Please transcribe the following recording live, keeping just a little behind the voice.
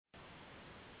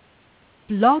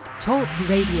Blog Talk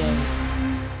Radio.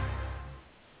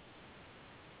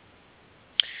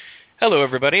 Hello,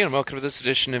 everybody, and welcome to this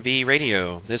edition of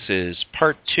E-Radio. This is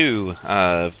part 2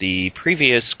 of the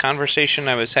previous conversation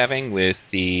I was having with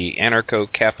the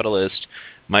anarcho-capitalist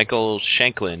Michael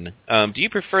Shanklin. Do you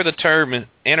prefer the term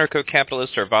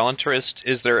anarcho-capitalist or voluntarist?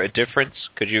 Is there a difference?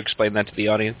 Could you explain that to the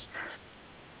audience?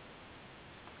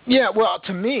 Yeah, well,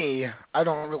 to me, I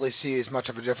don't really see as much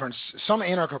of a difference. Some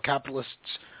anarcho-capitalists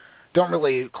don't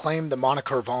really claim the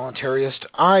moniker voluntarist.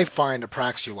 I find a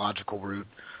praxeological route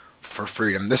for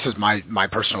freedom. This is my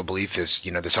personal belief is,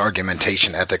 this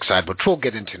argumentation ethics side, which we'll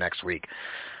get into next week.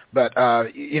 But,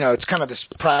 it's kind of this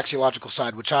praxeological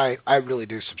side, which I really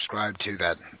do subscribe to,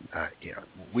 that,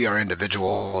 we are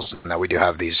individuals and that we do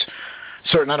have these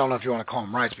certain, I don't know if you want to call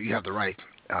them rights, but you have the right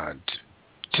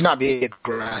to not be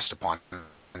grasped upon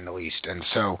in the least. And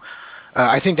so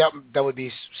I think that would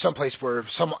be some place where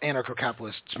some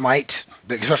anarcho-capitalists might,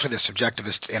 especially the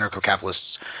subjectivist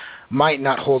anarcho-capitalists, might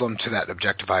not hold them to that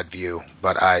objectified view,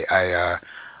 but I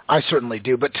certainly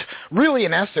do. But really,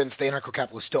 in essence, the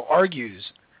anarcho-capitalist still argues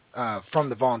from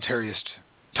the voluntarist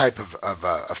type of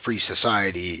a free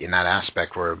society in that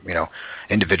aspect where,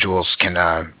 individuals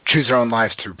can choose their own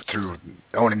lives through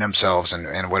owning themselves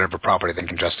and whatever property they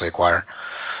can justly acquire.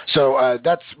 So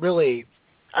that's really,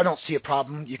 I don't see a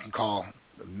problem. You can call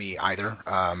me either.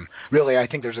 Really, I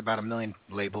think there's about 1 million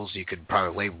labels you could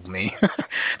probably label me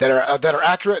that are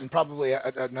accurate, and probably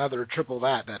another triple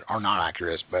that are not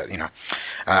accurate. But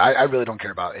I really don't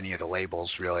care about any of the labels.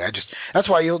 Really, that's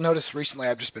why you'll notice recently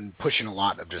I've just been pushing a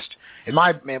lot of just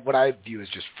what I view as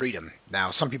just freedom.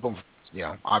 Now, some people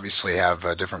obviously have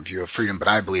a different view of freedom, but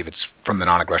I believe it's from the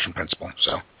non-aggression principle.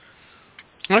 So.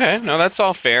 Okay, no, that's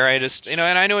all fair. I just, and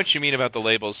I know what you mean about the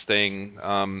labels thing.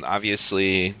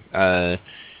 Obviously,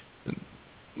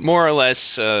 more or less,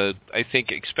 I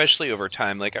think, especially over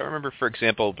time. Like, I remember, for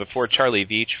example, before Charlie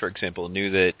Veitch, for example, knew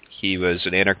that he was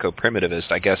an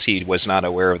anarcho-primitivist, I guess he was not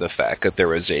aware of the fact that there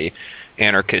was a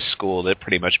anarchist school that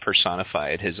pretty much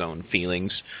personified his own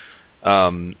feelings.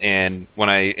 And when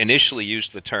I initially used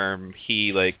the term,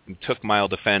 he took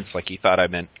mild offense, like he thought I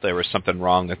meant there was something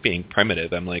wrong with being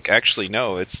primitive. I'm like, actually,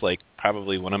 no, it's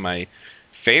probably one of my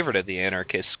favorite of the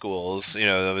anarchist schools. I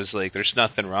was like, there's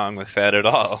nothing wrong with that at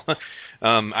all.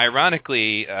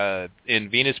 Ironically, in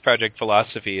Venus Project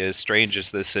philosophy, as strange as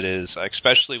this it is,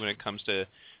 especially when it comes to,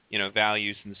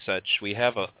 values and such, we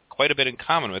have quite a bit in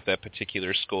common with that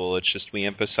particular school. It's just we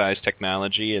emphasize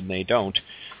technology and they don't.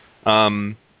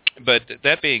 But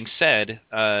that being said,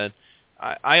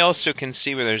 I also can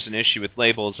see where there's an issue with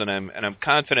labels, and I'm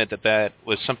confident that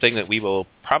was something that we will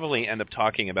probably end up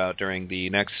talking about during the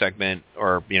next segment,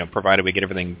 or provided we get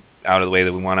everything out of the way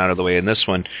that we want out of the way in this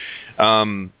one.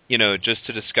 Just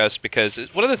to discuss, because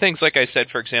one of the things, like I said,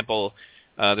 for example,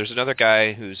 there's another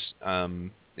guy who's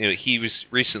he was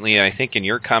recently, I think, in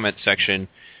your comment section,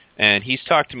 and he's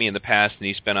talked to me in the past, and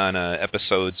he's been on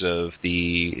episodes of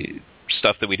the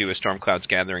stuff that we do with Storm Clouds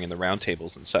Gathering and the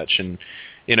roundtables and such. And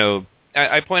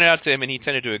I pointed out to him, and he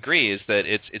tended to agree, is that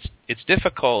it's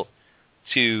difficult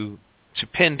to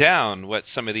pin down what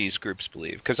some of these groups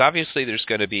believe, because obviously there's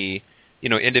going to be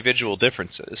individual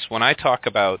differences. When I talk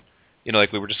about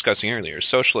like we were discussing earlier,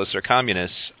 socialists or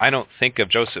communists, I don't think of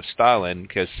Joseph Stalin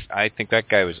because I think that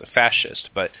guy was a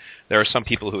fascist, but there are some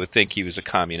people who would think he was a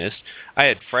communist. I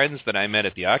had friends that I met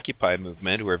at the Occupy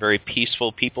movement who were very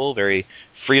peaceful people, very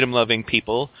freedom-loving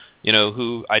people,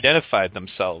 who identified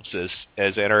themselves as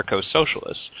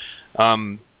anarcho-socialists.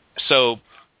 So,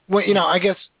 well, I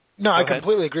guess, no, I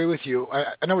completely agree with you.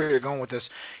 I know where you're going with this.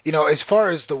 As far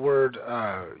as the word,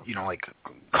 like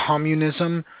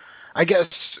communism, I guess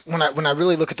when I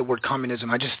really look at the word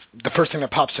communism, the first thing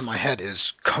that pops in my head is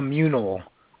communal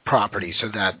property, so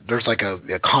that there's like a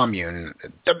commune.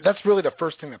 That's really the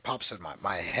first thing that pops in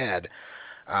my head.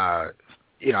 I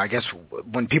guess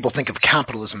when people think of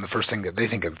capitalism, the first thing that they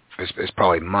think of is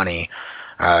probably money.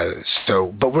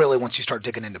 But really, once you start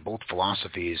digging into both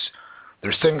philosophies,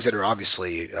 there's things that are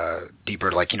obviously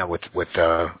deeper, like with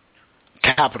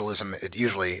capitalism, it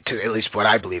usually, to at least what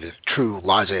I believe is true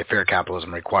laissez-faire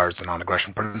capitalism, requires the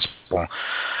non-aggression principle.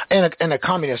 And a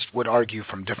communist would argue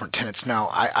from different tenets. Now,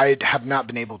 I have not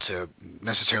been able to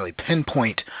necessarily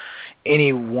pinpoint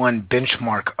any one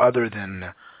benchmark other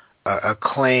than a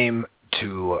claim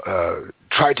to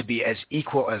try to be as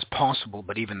equal as possible,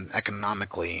 but even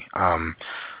economically.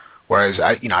 Whereas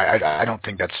I don't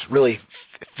think that's really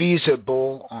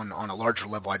feasible on a larger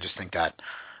level. I just think that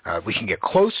we can get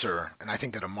closer, and I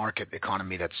think that a market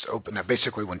economy that's open, that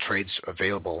basically when trade's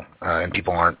available and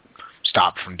people aren't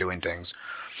stopped from doing things,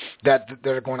 that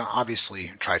they're going to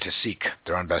obviously try to seek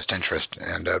their own best interest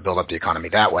and build up the economy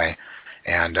that way.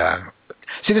 And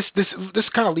see, this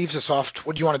kind of leaves us off.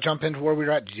 What do you want to jump into where we're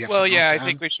at? Well, yeah, I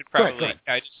think we should probably. Go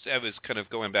ahead. I was kind of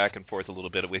going back and forth a little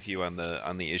bit with you on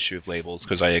the issue of labels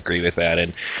because I agree with that,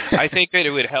 and I think that it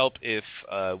would help if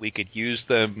we could use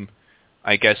them.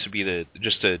 I guess would be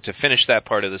to finish that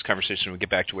part of this conversation. We get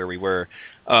back to where we were.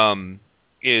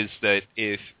 Is that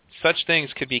if such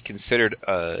things could be considered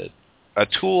a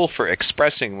tool for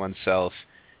expressing oneself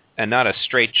and not a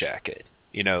straitjacket.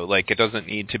 Like it doesn't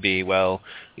need to be, well,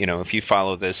 if you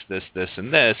follow this,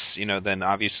 and this, then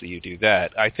obviously you do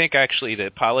that. I think actually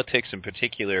that politics in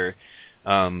particular,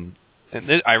 and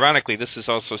ironically, this is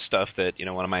also stuff that,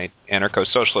 one of my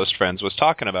anarcho-socialist friends was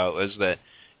talking about, was that,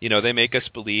 they make us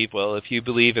believe, well, if you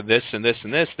believe in this and this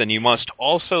and this, then you must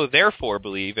also therefore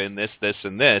believe in this,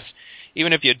 and this,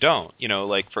 even if you don't.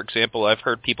 Like, for example, I've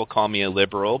heard people call me a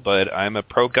liberal, but I'm a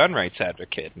pro-gun rights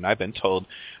advocate, and I've been told,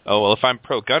 oh, well, if I'm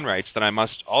pro-gun rights, then I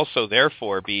must also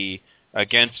therefore be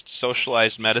against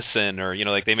socialized medicine, or,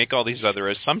 like they make all these other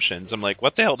assumptions. I'm like,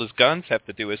 what the hell does guns have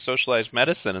to do with socialized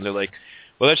medicine? And they're like,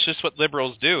 well, that's just what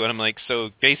liberals do. And I'm like, so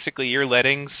basically you're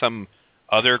letting some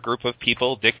other group of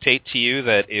people dictate to you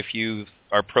that if you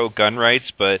are pro-gun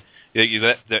rights, but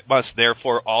that must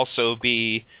therefore also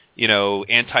be,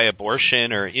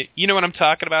 anti-abortion, or you know what I'm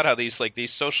talking about? How these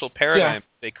social paradigms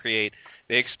they create,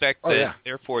 they expect that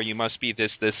therefore you must be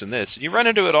this, and this. You run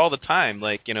into it all the time,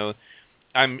 like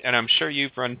I'm sure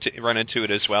you've run into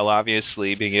it as well,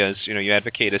 obviously, because you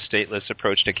advocate a stateless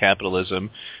approach to capitalism.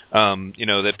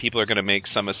 That people are going to make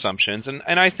some assumptions,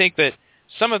 and I think that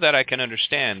some of that I can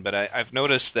understand, but I've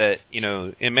noticed that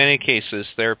in many cases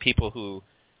there are people who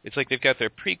it's like they've got their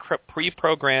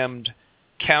pre-programmed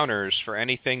counters for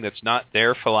anything that's not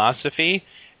their philosophy,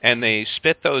 and they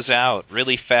spit those out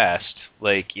really fast.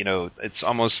 Like it's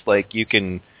almost like you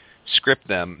can script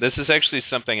them. This is actually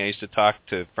something I used to talk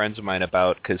to friends of mine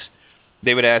about, because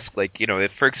they would ask, like,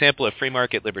 if, for example, a free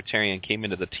market libertarian came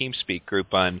into the TeamSpeak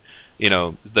group on,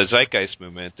 the Zeitgeist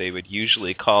movement, they would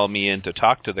usually call me in to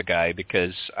talk to the guy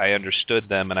because I understood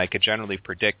them and I could generally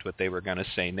predict what they were going to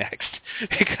say next.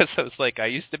 Because I was like, I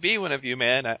used to be one of you,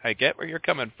 man. I get where you're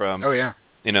coming from. Oh, yeah.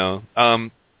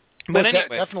 But anyway.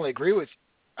 I definitely agree with you.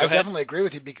 I definitely agree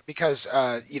with you because,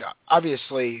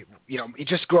 obviously,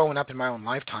 just growing up in my own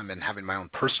lifetime and having my own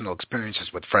personal experiences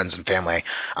with friends and family,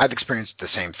 I've experienced the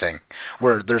same thing.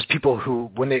 Where there's people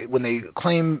who, when they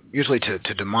claim usually to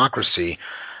democracy,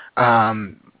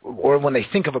 or when they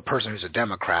think of a person who's a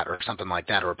Democrat or something like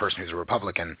that, or a person who's a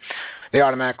Republican, they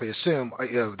automatically assume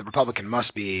the Republican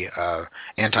must be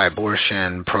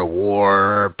anti-abortion,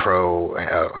 pro-war,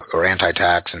 or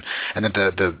anti-tax, and that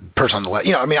the person on the left.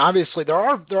 Obviously there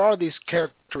are these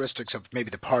characteristics of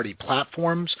maybe the party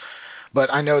platforms. But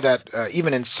I know that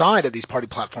even inside of these party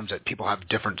platforms that people have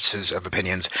differences of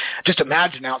opinions. Just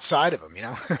imagine outside of them,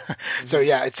 So,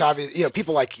 yeah, it's obvious,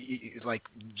 people like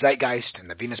Zeitgeist and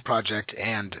the Venus Project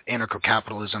and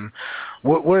anarcho-capitalism,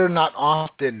 we're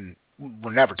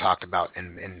never talked about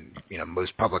in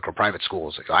most public or private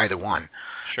schools, either one.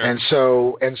 Sure. And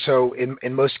so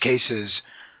in most cases,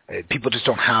 people just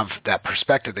don't have that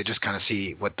perspective. They just kind of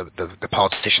see what the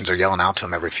politicians are yelling out to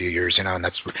them every few years, and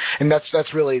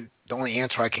that's really the only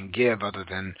answer I can give, other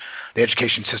than the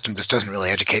education system just doesn't really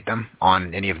educate them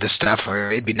on any of this stuff.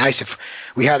 Or it'd be nice if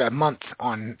we had a month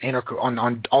on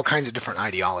on all kinds of different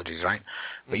ideologies, right?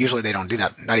 But usually they don't do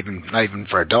that. Not even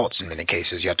for adults in many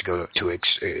cases. You have to go to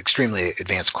extremely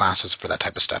advanced classes for that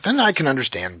type of stuff. And I can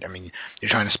understand.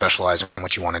 You're trying to specialize in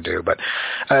what you want to do, but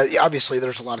obviously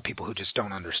there's a lot of people who just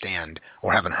don't understand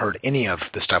or haven't heard any of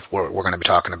the stuff we're going to be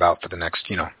talking about for the next,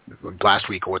 last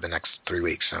week or the next 3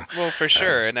 weeks. So, well, for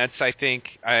sure, and that's, I think,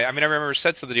 I remember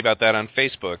said something about that on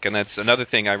Facebook, and that's another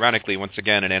thing, ironically, once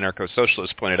again, an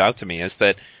anarcho-socialist pointed out to me, is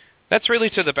that that's really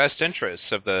to the best interests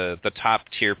of the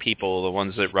top-tier people, the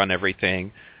ones that run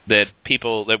everything, that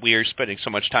we are spending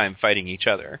so much time fighting each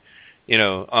other.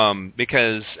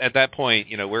 Because at that point,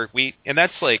 and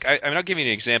that's like, I'll give you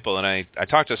an example, and I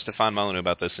talked to Stefan Molyneux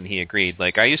about this, and he agreed.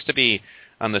 Like, I used to be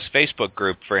on this Facebook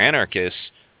group for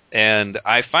anarchists, and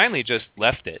I finally just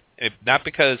left it. Not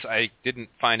because I didn't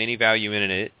find any value in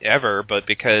it ever, but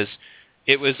because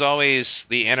it was always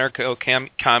the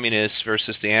anarcho-communists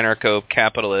versus the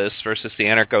anarcho-capitalists versus the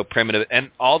anarcho-primitive, and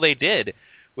all they did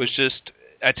was just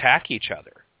attack each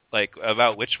other, like,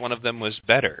 about which one of them was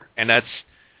better. And that's,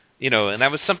 and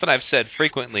that was something I've said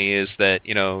frequently, is that,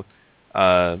 in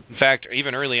fact,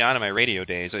 even early on in my radio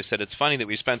days, I said it's funny that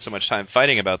we spend so much time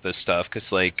fighting about this stuff,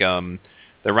 because, like,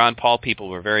 the Ron Paul people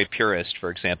were very purist, for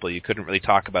example. You couldn't really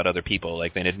talk about other people.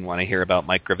 Like, they didn't want to hear about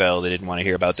Mike Gravel. They didn't want to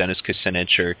hear about Dennis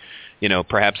Kucinich or,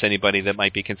 perhaps anybody that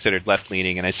might be considered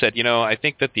left-leaning. And I said, I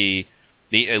think that the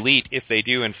elite, if they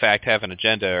do in fact have an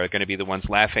agenda, are going to be the ones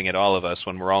laughing at all of us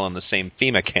when we're all in the same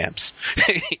FEMA camps.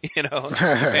 And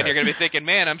you're going to be thinking,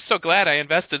 man, I'm so glad I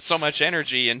invested so much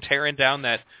energy in tearing down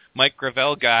that Mike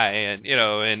Gravel guy, and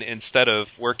and instead of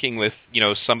working with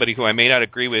somebody who I may not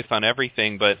agree with on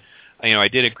everything, but I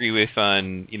did agree with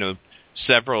on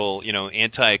several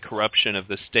anti-corruption of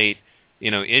the state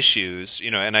issues,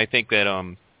 and I think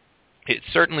that it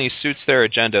certainly suits their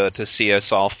agenda to see us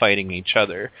all fighting each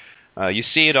other. You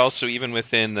see it also even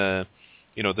within the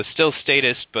the still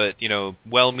statist but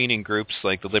well-meaning groups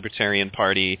like the Libertarian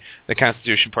Party, the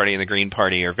Constitution Party, and the Green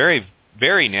Party are very,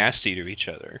 very nasty to each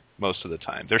other most of the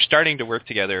time. They're starting to work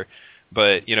together,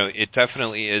 but it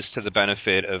definitely is to the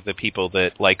benefit of the people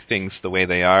that like things the way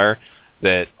they are,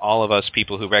 that all of us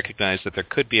people who recognize that there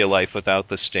could be a life without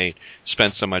the state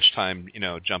spend so much time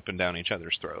jumping down each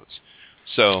other's throats.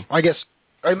 So I guess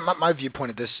my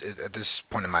viewpoint at this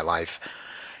point in my life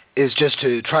is just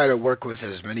to try to work with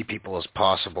as many people as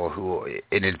possible who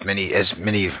in as many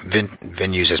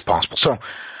venues as possible. So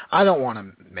I don't want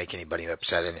to make anybody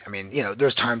upset. I mean,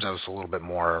 there's times I was a little bit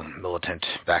more militant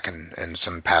back in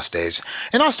some past days,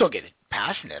 and I'll still get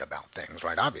passionate about things,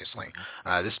 right? Obviously.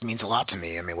 This means a lot to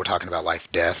me. I mean, we're talking about life,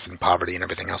 death, and poverty and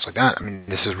everything else like that. I mean,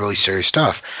 this is really serious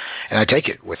stuff, and I take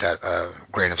it with that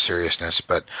grain of seriousness.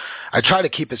 But I try to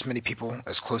keep as many people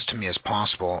as close to me as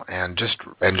possible, and just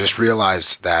realize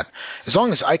that as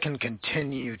long as I can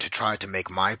continue to try to make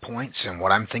my points and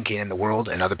what I'm thinking in the world,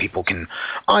 and other people can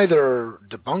either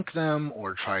debunk them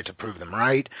or try to prove them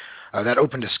right, that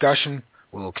open discussion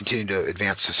will continue to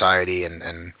advance society,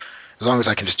 and as long as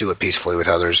I can just do it peacefully with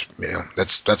others,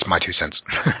 that's my 2 cents.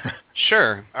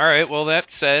 Sure. All right. Well, that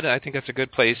said, I think that's a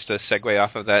good place to segue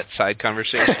off of that side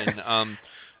conversation.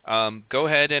 Go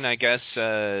ahead and I guess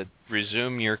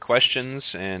resume your questions,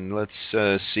 and let's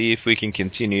see if we can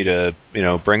continue to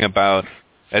bring about,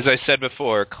 as I said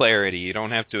before, clarity. You don't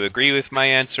have to agree with my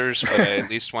answers, but I at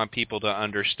least want people to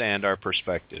understand our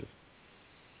perspective.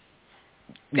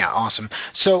 Yeah, awesome.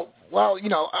 So, well,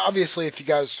 obviously, if you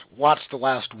guys watched the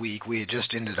last week, we had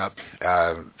just ended up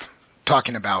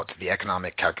talking about the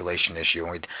economic calculation issue,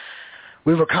 and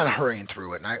we were kind of hurrying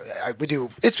through it. And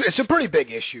it's a pretty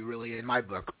big issue, really, in my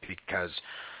book, because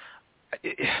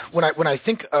when I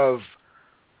think of,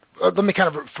 let me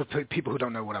kind of, for people who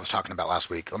don't know what I was talking about last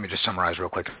week, let me just summarize real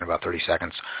quick in about 30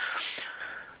 seconds.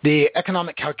 The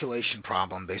economic calculation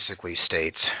problem basically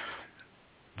states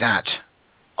that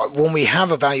when we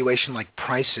have a valuation like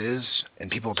prices,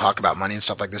 and people talk about money and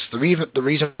stuff like this, the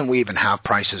reason we even have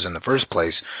prices in the first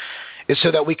place is so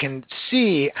that we can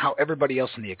see how everybody else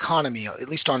in the economy, at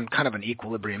least on kind of an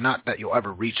equilibrium, not that you'll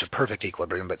ever reach a perfect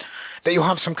equilibrium, but that you'll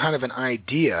have some kind of an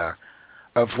idea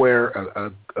of where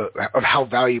of how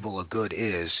valuable a good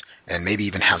is, and maybe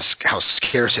even how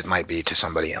scarce it might be to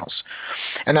somebody else.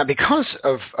 And that because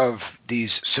of these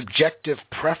subjective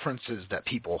preferences that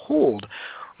people hold,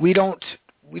 we can't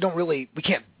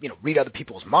read other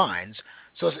people's minds.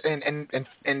 So and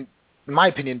in my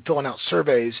opinion, filling out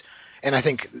surveys, and I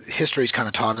think history's kind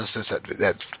of taught us this,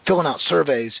 that filling out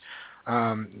surveys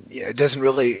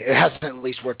it hasn't at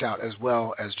least worked out as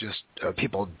well as just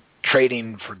people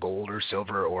trading for gold or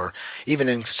silver, or even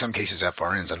in some cases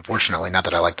FRNs, unfortunately. Not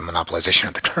that I like the monopolization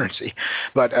of the currency,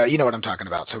 but you know what I'm talking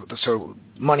about. So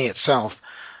money itself,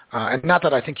 and not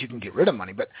that I think you can get rid of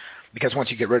money, but because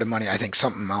once you get rid of money, I think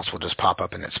something else will just pop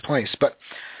up in its place. But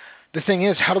the thing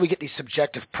is, how do we get these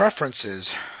subjective preferences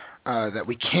that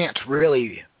we can't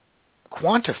really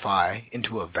quantify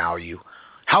into a value?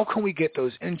 How can we get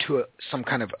those into some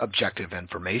kind of objective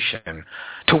information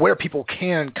to where people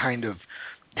can kind of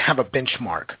have a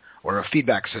benchmark or a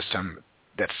feedback system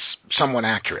that's somewhat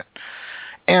accurate?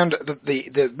 And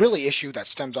the really issue that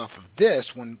stems off of this,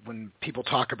 when people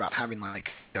talk about having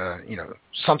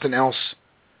something else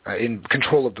in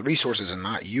control of the resources, and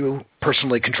not you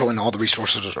personally controlling all the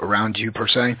resources around you per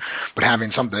se, but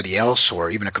having somebody else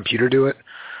or even a computer do it,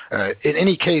 in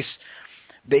any case,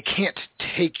 they can't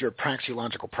take your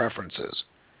praxeological preferences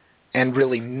and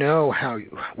really know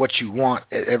what you want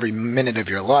at every minute of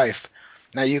your life.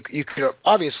 Now, you could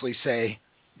obviously say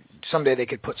someday they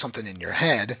could put something in your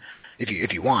head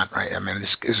if you want, right? I mean, this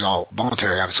is all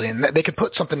voluntary, obviously, and they could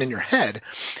put something in your head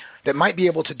that might be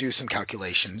able to do some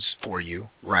calculations for you,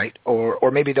 right?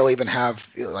 Or maybe they'll even have,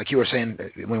 like you were saying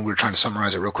when we were trying to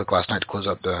summarize it real quick last night to close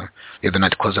up the other night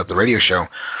to close up the radio show,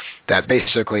 that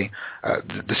basically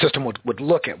the system would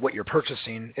look at what you're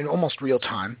purchasing in almost real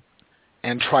time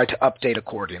and try to update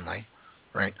accordingly,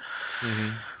 right?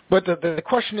 Mm-hmm. But the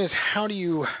question is, how do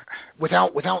you,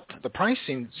 without the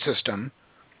pricing system,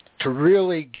 to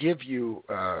really give you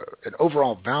an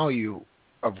overall value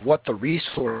of what the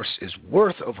resource is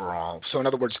worth overall. So in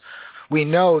other words, we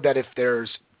know that if there's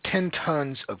 10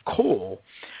 tons of coal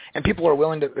and people are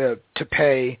willing to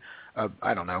pay,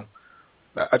 I don't know,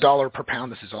 $1 per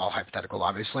pound, this is all hypothetical,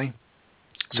 obviously.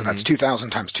 So that's 2,000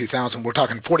 times 2,000. We're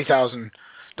talking $40,000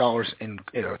 in,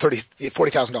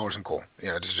 $40,000 in coal.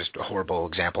 This is just a horrible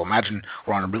example. Imagine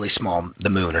we're on a really the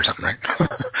moon or something, right?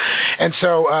 And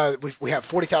so we have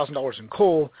 $40,000 in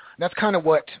coal. And that's kind of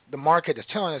what the market is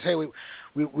telling us. Hey,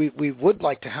 we would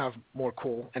like to have more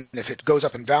coal, and if it goes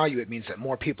up in value, it means that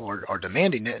more people are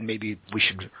demanding it, and maybe we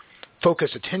should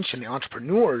focus attention. The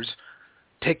entrepreneurs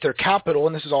take their capital,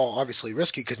 and this is all obviously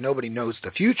risky because nobody knows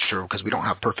the future because we don't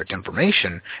have perfect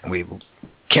information, and we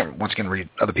can't, once again, read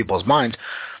other people's minds.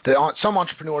 Some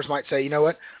entrepreneurs might say, you know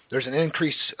what, there's an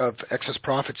increase of excess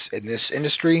profits in this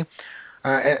industry,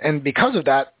 and because of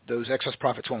that, those excess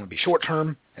profits won't be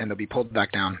short-term, and they'll be pulled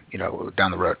back down,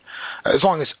 down the road, as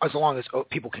long as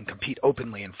people can compete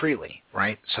openly and freely,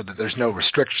 right? So that there's no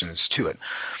restrictions to it.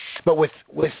 But with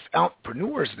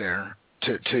entrepreneurs there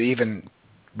to even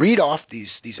read off this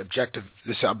objective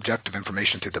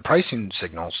information through the pricing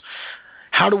signals,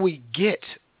 how do we get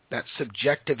that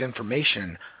subjective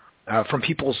information from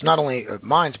people's not only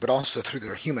minds but also through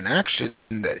their human action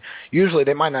that usually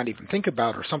they might not even think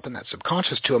about, or something that's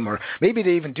subconscious to them, or maybe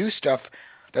they even do stuff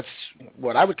that's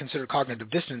what I would consider cognitive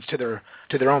dissonance to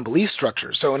their own belief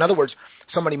structure. So in other words,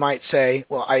 somebody might say,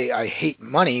 well, I hate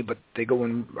money, but they go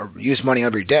and or use money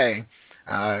every day,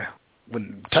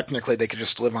 when technically they could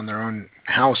just live on their own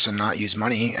house and not use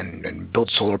money and build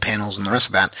solar panels and the rest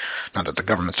of that. Not that the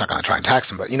government's not going to try and tax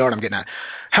them, but you know what I'm getting at.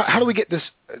 How do we get this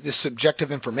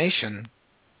subjective information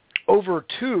over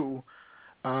to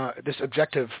this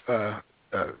objective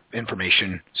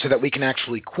information so that we can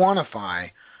actually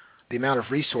quantify the amount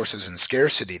of resources and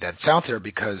scarcity that's out there?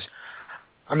 Because,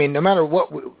 I mean, no matter what,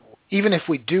 even if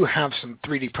we do have some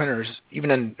 3D printers,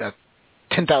 even in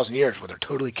 10,000 years where they're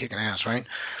totally kicking ass, right?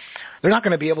 They're not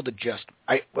going to be able to just,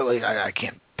 I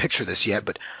can't picture this yet,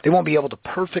 but they won't be able to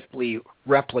perfectly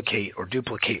replicate or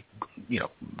duplicate,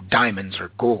 diamonds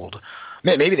or gold.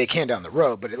 Maybe they can down the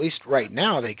road, but at least right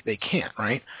now they can't,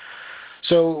 right?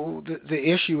 So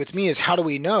the issue with me is, how do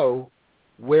we know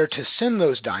where to send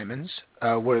those diamonds,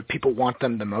 where people want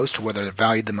them the most, or whether they're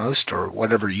valued the most, or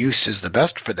whatever use is the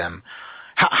best for them?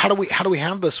 How do we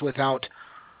have this without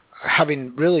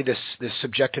having really this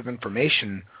subjective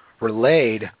information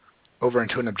relayed over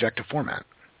into an objective format?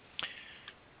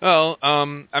 Well,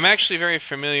 I'm actually very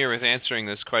familiar with answering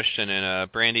this question,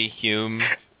 and Brandy Hume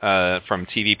from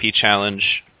TVP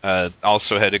Challenge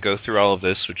also had to go through all of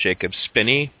this with Jacob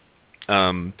Spinney.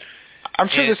 I'm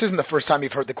sure this isn't the first time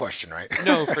you've heard the question, right?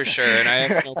 No, for sure, and I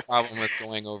have no problem with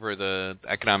going over the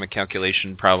economic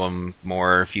calculation problem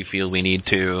more if you feel we need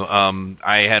to.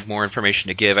 I had more information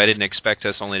to give. I didn't expect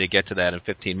us only to get to that in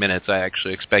 15 minutes. I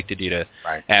actually expected you to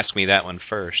ask me that one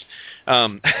first.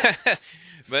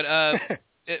 But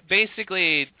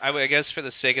basically, I guess for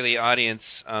the sake of the audience,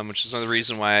 which is another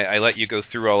reason why I let you go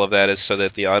through all of that, is so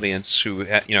that the audience who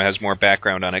has more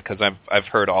background on it, because I've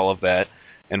heard all of that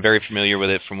and very familiar with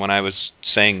it from when I was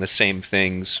saying the same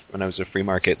things when I was a free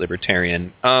market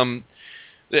libertarian.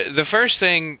 The first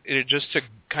thing, just to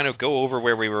kind of go over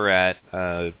where we were at,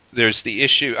 there's the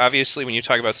issue, obviously, when you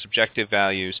talk about subjective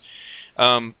values.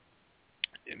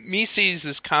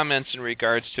 Mises' comments in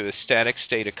regards to a static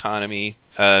state economy,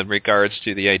 regards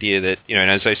to the idea that,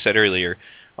 and as I said earlier,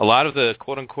 a lot of the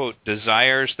quote-unquote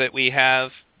desires that we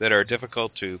have that are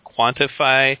difficult to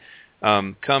quantify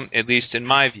come, at least in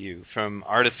my view, from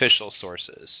artificial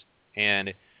sources.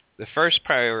 And the first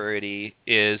priority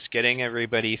is getting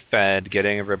everybody fed,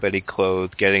 getting everybody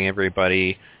clothed, getting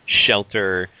everybody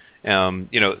shelter,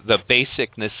 the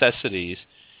basic necessities.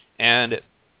 And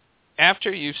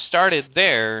after you've started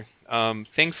there,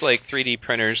 things like 3D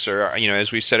printers are,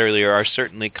 as we said earlier, are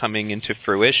certainly coming into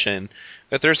fruition.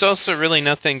 But there's also really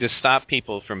nothing to stop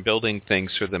people from building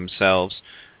things for themselves,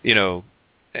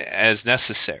 as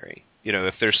necessary.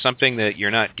 If there's something that you're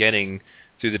not getting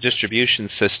through the distribution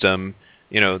system,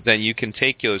 then you can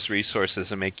take those resources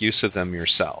and make use of them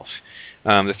yourself.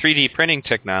 The 3D printing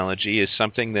technology is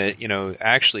something that,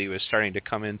 actually was starting to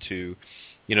come into,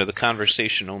 the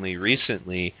conversation only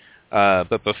recently,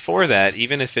 But before that,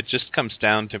 even if it just comes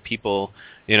down to people,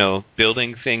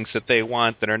 building things that they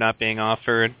want that are not being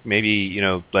offered, maybe,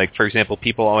 like, for example,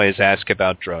 people always ask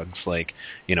about drugs, like,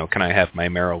 can I have my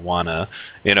marijuana?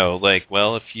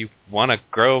 Well, if you want to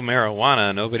grow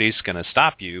marijuana, nobody's going to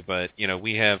stop you, but,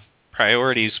 we have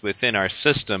priorities within our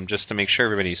system just to make sure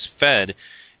everybody's fed,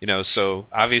 so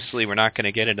obviously we're not going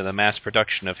to get into the mass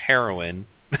production of heroin.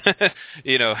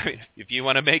 If you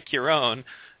want to make your own,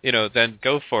 then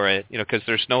go for it, because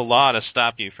there's no law to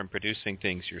stop you from producing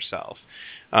things yourself.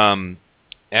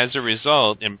 As a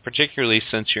result, and particularly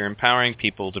since you're empowering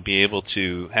people to be able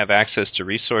to have access to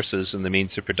resources and the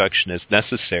means of production as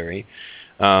necessary,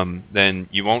 then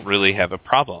you won't really have a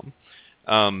problem.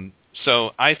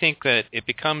 So I think that it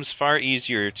becomes far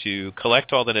easier to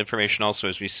collect all that information also,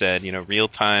 as we said, real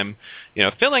time.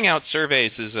 Filling out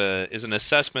surveys is an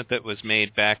assessment that was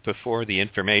made back before the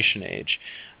information age.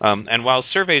 And while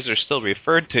surveys are still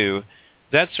referred to,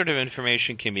 that sort of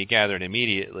information can be gathered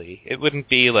immediately. It wouldn't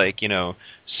be like,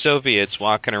 Soviets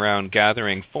walking around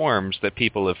gathering forms that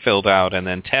people have filled out and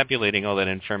then tabulating all that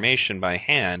information by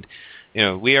hand.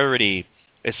 We already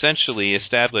essentially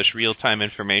establish real-time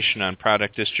information on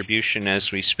product distribution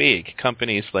as we speak.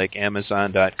 Companies like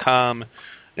Amazon.com,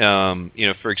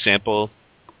 for example,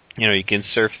 you can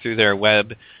surf through their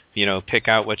web, pick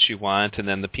out what you want, and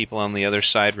then the people on the other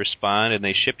side respond and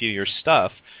they ship you your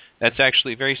stuff. That's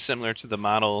actually very similar to the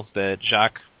model that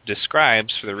Jacques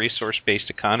describes for the resource-based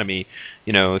economy.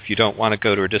 If you don't want to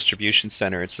go to a distribution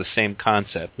center, it's the same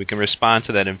concept. We can respond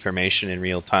to that information in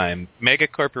real time. Mega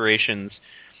corporations,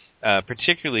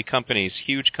 particularly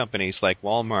huge companies like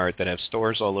Walmart that have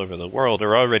stores all over the world,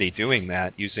 are already doing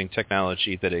that using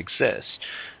technology that exists.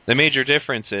 The major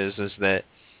difference is that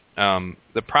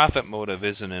the profit motive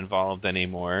isn't involved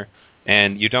anymore,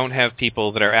 and you don't have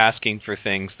people that are asking for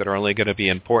things that are only going to be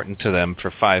important to them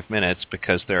for 5 minutes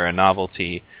because they're a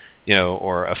novelty,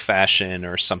 or a fashion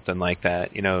or something like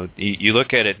that. You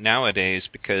look at it nowadays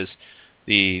because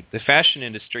the fashion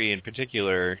industry in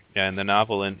particular, and the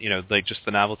novel and just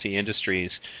the novelty industries,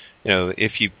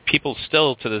 people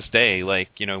still to this day,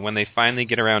 when they finally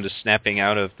get around to snapping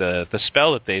out of the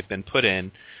spell that they've been put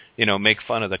in, make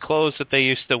fun of the clothes that they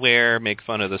used to wear, make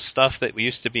fun of the stuff that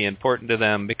used to be important to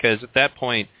them, because at that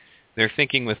point they're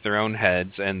thinking with their own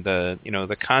heads, and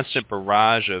the constant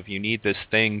barrage of you need this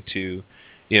thing to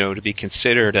be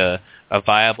considered a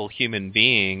viable human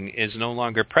being is no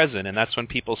longer present, and that's when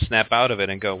people snap out of it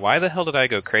and go, why the hell did I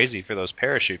go crazy for those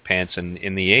parachute pants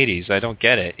in the 80s? I don't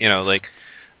get it. You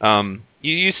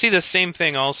see the same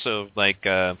thing also,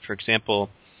 for example,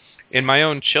 in my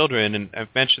own children, and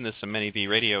I've mentioned this in many V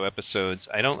Radio episodes,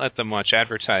 I don't let them watch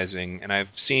advertising, and I've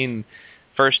seen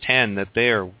firsthand that they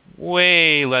are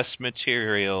way less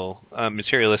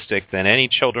materialistic than any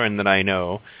children that I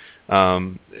know.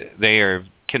 They are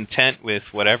content with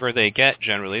whatever they get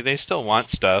generally. They still want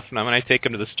stuff, and when I take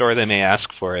them to the store, they may ask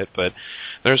for it, but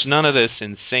there's none of this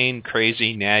insane,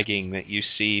 crazy nagging that you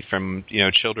see from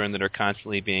children that are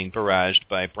constantly being barraged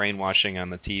by brainwashing on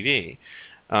the TV.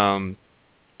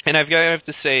 And I have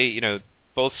to say,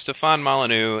 both Stefan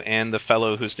Molyneux and the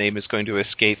fellow whose name is going to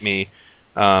escape me,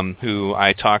 who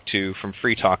I talked to from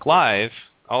Free Talk Live,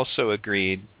 also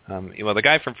agreed. The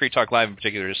guy from Free Talk Live in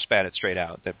particular just spat it straight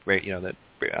out that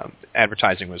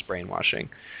advertising was brainwashing.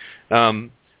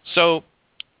 So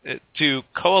to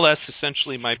coalesce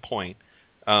essentially my point,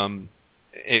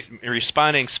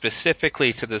 responding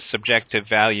specifically to the subjective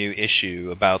value issue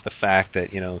about the fact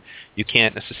that you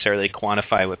can't necessarily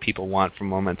quantify what people want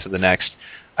from one moment to the next,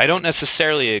 I don't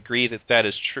necessarily agree that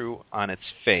is true on its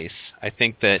face. I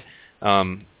think that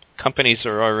companies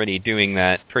are already doing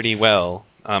that pretty well,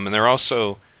 and they're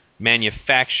also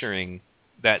manufacturing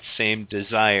that same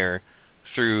desire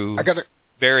through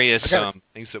various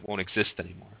things that won't exist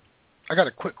anymore. I got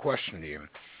a quick question to you.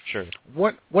 Sure.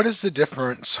 What is the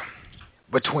difference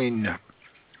between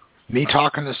me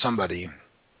talking to somebody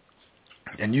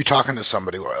and you talking to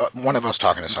somebody, or one of us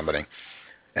talking to somebody,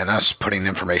 and us putting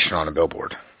information on a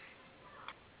billboard?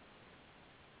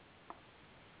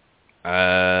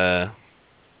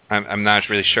 I'm not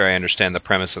really sure I understand the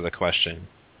premise of the question.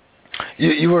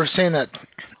 You were saying that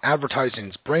advertising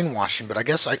is brainwashing, but I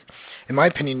guess, in my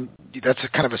opinion, that's a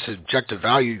kind of a subjective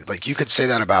value. Like, you could say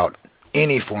that about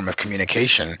any form of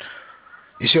communication.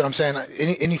 You see what I'm saying?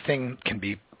 Anything can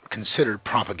be considered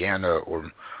propaganda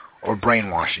or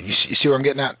brainwashing. You see where I'm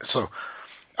getting at? So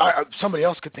somebody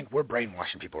else could think we're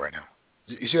brainwashing people right now.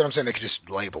 You see what I'm saying? They could just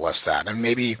label us that. And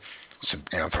maybe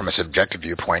from a subjective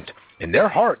viewpoint, in their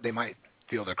heart, they might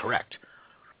feel they're correct.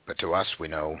 But to us, we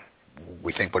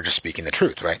think we're just speaking the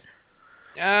truth, right?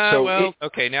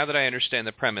 Okay, now that I understand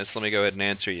the premise, let me go ahead and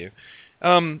answer you.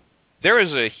 There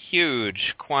is a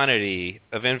huge quantity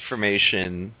of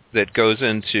information that goes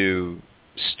into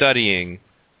studying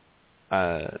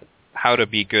how to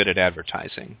be good at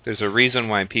advertising. There's a reason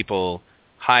why people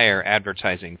hire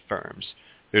advertising firms.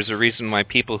 There's a reason why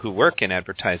people who work in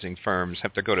advertising firms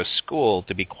have to go to school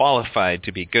to be qualified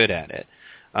to be good at it.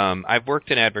 I've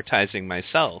worked in advertising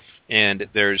myself, and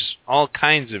there's all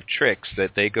kinds of tricks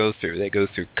that they go through. They go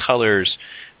through colors,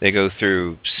 they go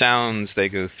through sounds, they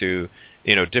go through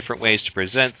different ways to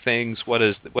present things. What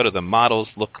do the models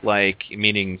look like?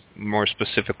 Meaning more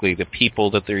specifically the people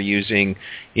that they're using,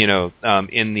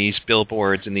 in these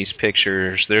billboards, in these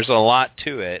pictures. There's a lot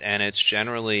to it, and it's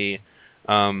generally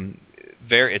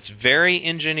it's very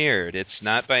engineered. It's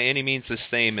not by any means the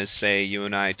same as, say, you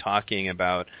and I talking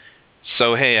about,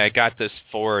 so, hey, I got this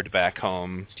Ford back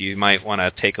home. You might want to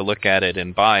take a look at it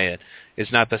and buy it.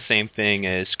 It's not the same thing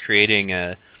as creating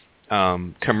a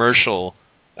commercial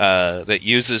that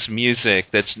uses music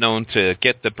that's known to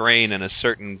get the brain in a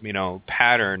certain,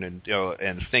 pattern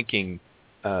and thinking,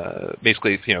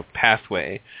 basically,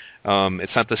 pathway.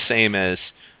 It's not the same as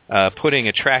putting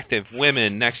attractive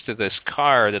women next to this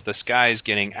car that this guy's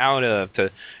getting out of to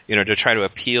try to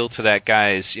appeal to that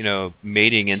guy's,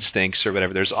 mating instincts or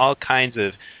whatever. There's all kinds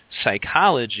of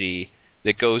psychology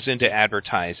that goes into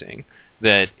advertising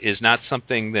that is not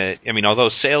something that, although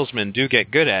salesmen do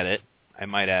get good at it, I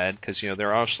might add, because,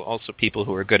 there are also people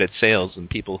who are good at sales and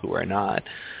people who are not.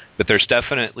 But there's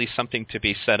definitely something to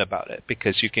be said about it,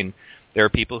 because there are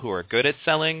people who are good at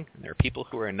selling and there are people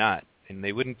who are not. And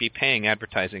they wouldn't be paying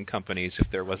advertising companies if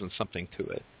there wasn't something to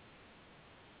it.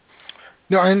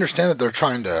 No, I understand that they're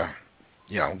trying to,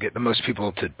 get the most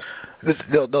people to.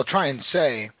 They'll try and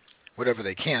say whatever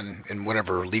they can in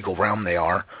whatever legal realm they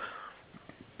are.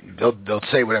 They'll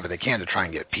say whatever they can to try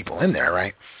and get people in there,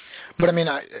 right? But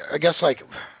I guess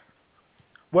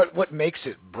what makes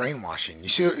it brainwashing? You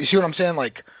see what I'm saying?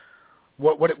 Like,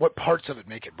 what parts of it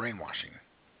make it brainwashing?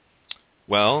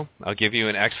 Well, I'll give you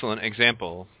an excellent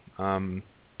example.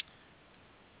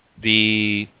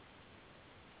 The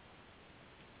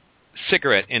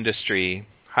cigarette industry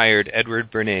hired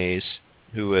Edward Bernays,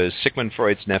 who was Sigmund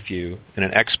Freud's nephew and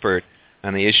an expert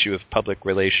on the issue of public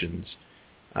relations,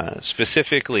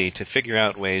 specifically to figure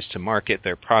out ways to market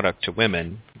their product to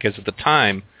women, because at the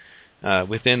time,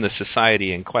 within the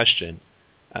society in question,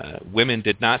 women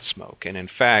did not smoke, and in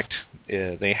fact,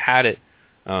 they had it.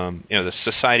 The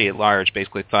society at large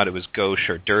basically thought it was gauche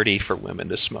or dirty for women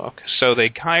to smoke. So they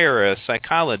hire a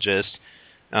psychologist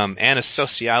and a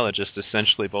sociologist,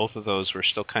 essentially. Both of those were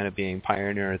still kind of being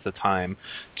pioneer at the time,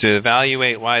 to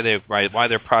evaluate why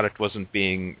their product wasn't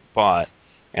being bought,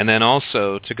 and then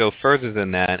also to go further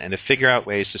than that and to figure out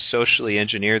ways to socially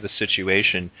engineer the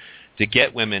situation to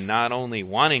get women not only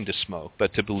wanting to smoke,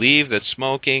 but to believe that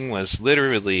smoking was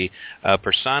literally a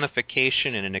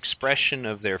personification and an expression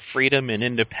of their freedom and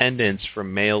independence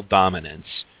from male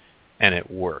dominance. And it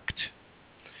worked.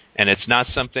 And it's not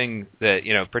something that,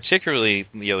 particularly,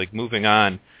 like moving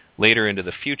on later into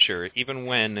the future, even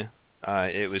when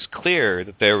it was clear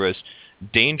that there was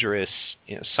dangerous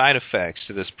side effects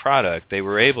to this product, they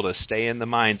were able to stay in the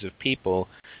minds of people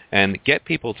and get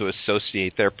people to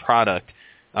associate their product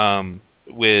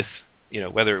with,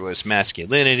 whether it was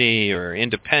masculinity or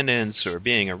independence or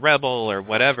being a rebel or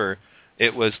whatever.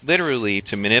 It was literally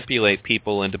to manipulate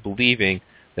people into believing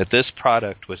that this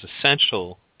product was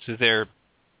essential to their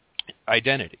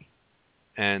identity.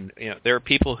 And, there are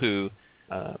people who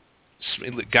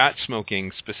got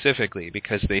smoking specifically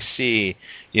because they see,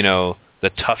 the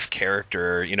tough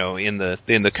character, in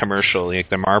the commercial. Like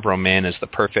the Marlboro Man is the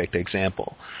perfect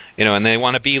example, and they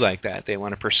want to be like that. They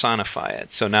want to personify it.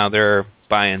 So now they're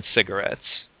buying cigarettes.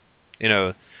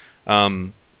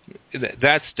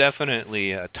 That's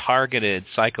definitely a targeted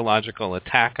psychological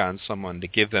attack on someone to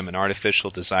give them an artificial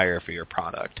desire for your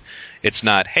product. It's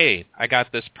not, hey, I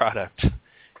got this product.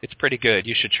 It's pretty good.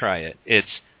 You should try it. It's,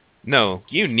 no,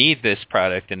 you need this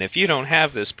product, and if you don't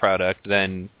have this product,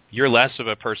 then you're less of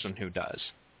a person who does.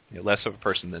 You're less of a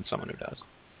person than someone who does.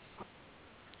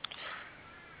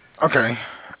 Okay.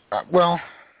 Well,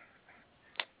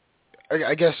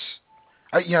 I guess,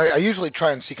 I usually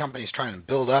try and see companies trying to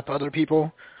build up other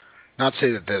people, not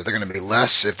say that they're going to be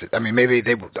less. Maybe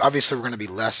obviously we're going to be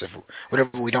less if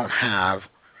whatever we don't have,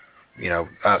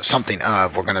 something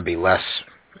of, we're going to be less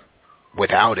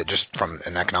without it, just from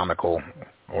an economical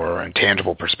or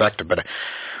intangible perspective. But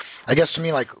I guess to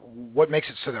me, like, what makes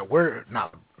it so that we're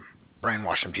not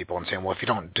brainwashing people and saying, well, if you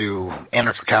don't do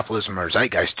anarcho-capitalism or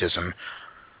zeitgeistism,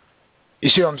 you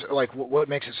see what I'm like? What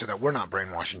makes it so that we're not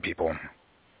brainwashing people?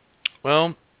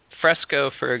 Well,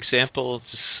 Fresco, for example,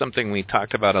 is something we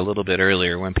talked about a little bit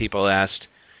earlier when people asked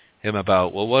him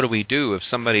about, well, what do we do if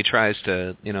somebody tries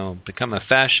to, become a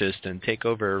fascist and take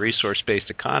over a resource-based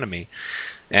economy?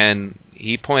 And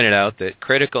he pointed out that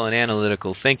critical and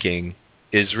analytical thinking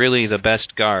is really the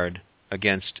best guard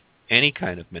against any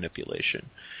kind of manipulation.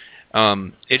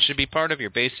 It should be part of your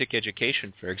basic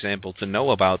education, for example, to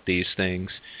know about these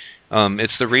things.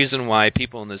 It's the reason why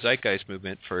people in the Zeitgeist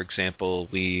movement, for example,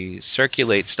 we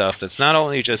circulate stuff that's not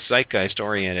only just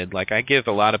Zeitgeist-oriented. Like, I give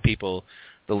a lot of people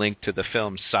the link to the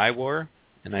film Psywar,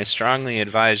 and I strongly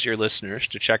advise your listeners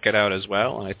to check it out as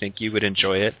well, and I think you would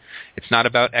enjoy it. It's not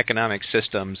about economic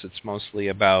systems. It's mostly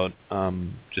about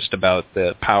just about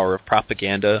the power of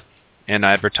propaganda and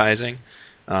advertising.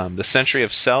 The Century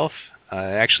of Self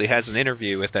actually has an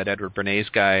interview with that Edward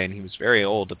Bernays guy, and he was very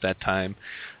old at that time,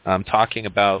 talking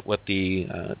about what the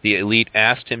elite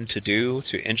asked him to do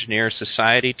to engineer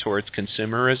society towards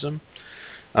consumerism.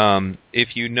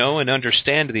 If you know and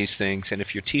understand these things, and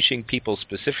if you're teaching people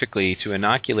specifically to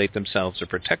inoculate themselves or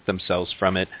protect themselves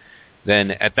from it,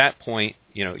 then at that point,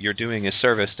 you're doing a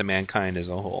service to mankind as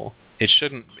a whole. It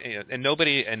shouldn't, and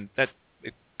nobody, and that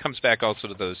it comes back also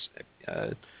to those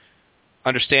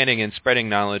understanding and spreading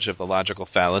knowledge of the logical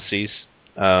fallacies,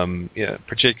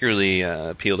 particularly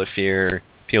appeal to fear,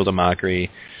 appeal to mockery,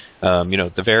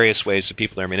 the various ways that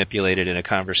people are manipulated in a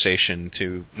conversation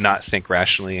to not think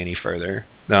rationally any further.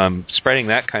 Spreading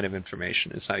that kind of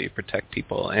information is how you protect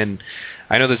people. And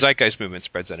I know the Zeitgeist movement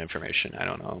spreads that information. I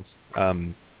don't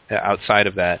know. Outside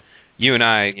of that, you and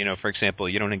I, for example,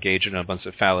 you don't engage in a bunch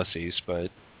of fallacies,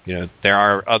 but there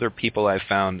are other people I've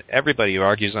found. Everybody who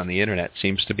argues on the internet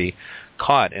seems to be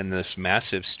caught in this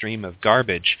massive stream of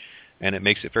garbage, and it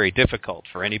makes it very difficult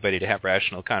for anybody to have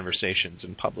rational conversations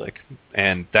in public.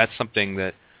 And that's something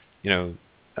that,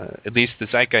 at least the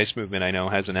Zeitgeist movement, I know,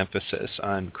 has an emphasis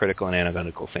on critical and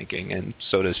analytical thinking, and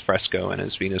so does Fresco and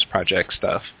his Venus Project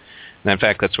stuff. And in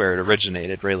fact, that's where it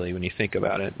originated, really, when you think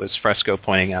about it, was Fresco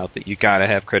pointing out that you got to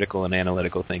have critical and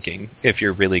analytical thinking if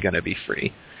you're really going to be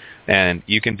free. And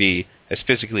you can be as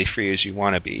physically free as you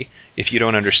want to be. If you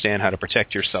don't understand how to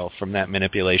protect yourself from that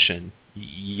manipulation,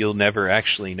 you'll never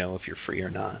actually know if you're free or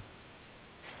not.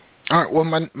 All right.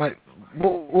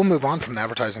 Well, we'll move on from the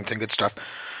advertising thing. Good stuff.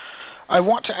 I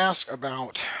want to ask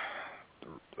about,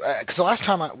 because the last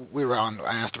time we were on,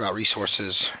 I asked about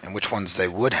resources and which ones they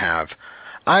would have.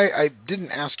 I didn't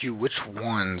ask you which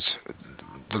ones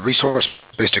the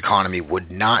resource-based economy would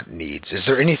not need. Is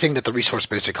there anything that the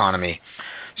resource-based economy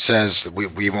says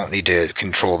we won't need to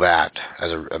control that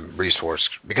as a resource?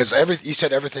 Because you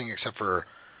said everything except for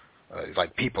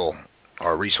like people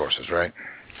are resources, right?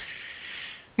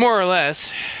 More or less.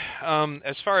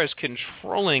 As far as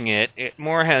controlling it, it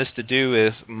more has to do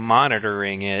with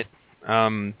monitoring it,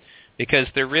 because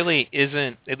there really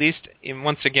isn't, at least,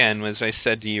 once again, as I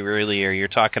said to you earlier, you're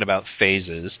talking about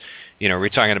phases. We're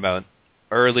talking about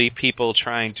early people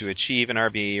trying to achieve an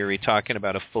RBE, or we're talking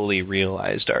about a fully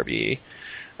realized RBE.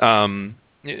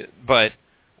 But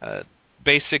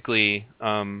basically,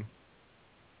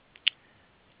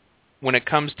 when it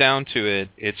comes down to it,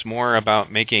 it's more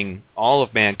about making all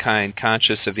of mankind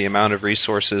conscious of the amount of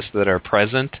resources that are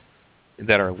present,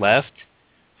 that are left,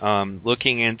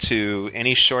 looking into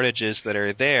any shortages that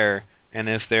are there, and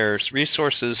if there's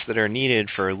resources that are needed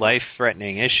for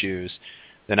life-threatening issues,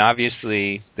 then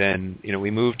obviously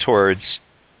we move towards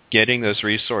getting those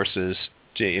resources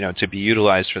to be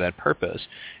utilized for that purpose.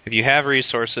 If you have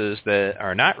resources that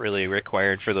are not really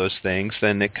required for those things,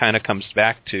 then it kind of comes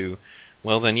back to,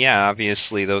 well, then, yeah,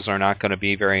 obviously those are not going to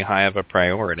be very high of a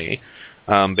priority.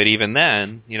 But even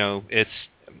then,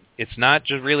 it's not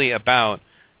just really about,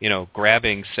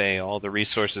 grabbing, say, all the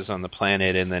resources on the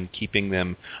planet and then keeping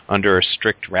them under a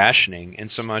strict rationing, in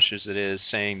so much as it is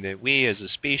saying that we as a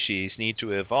species need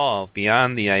to evolve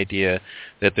beyond the idea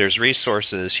that there's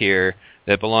resources here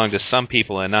that belong to some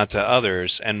people and not to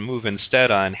others, and move instead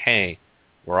on, hey,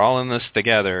 we're all in this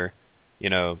together,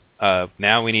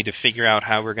 now we need to figure out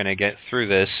how we're going to get through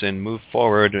this and move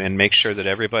forward and make sure that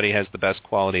everybody has the best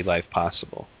quality life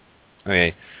possible.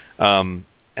 Okay,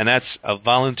 and that's a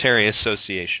voluntary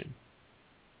association.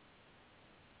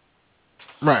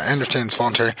 Right, I understand it's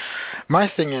voluntary.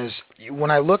 My thing is,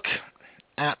 when I look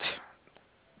at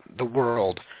the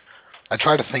world, I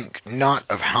try to think not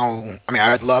of how,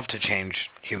 I'd love to change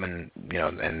human,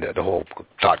 and the whole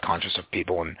thought conscious of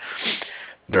people and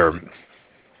their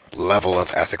level of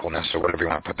ethicalness, or whatever you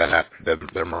want to put that at,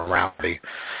 their morality.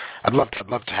 I'd love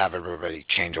to have everybody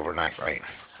change overnight, right?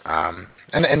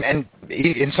 And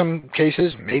in some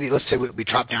cases, maybe let's say we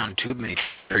chop down too many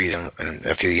trees in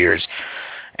a few years,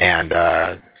 and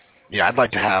I'd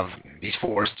like to have these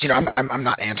forests. I'm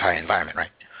not anti-environment,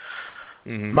 right?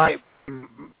 Mm-hmm.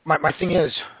 My thing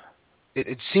is,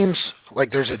 it seems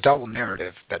like there's a double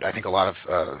narrative that I think a lot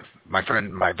of my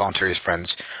voluntarist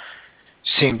friends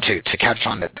seem to catch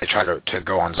on, that they try to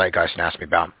go on Zeitgeist and ask me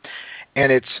about.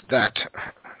 And it's that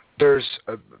there's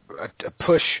a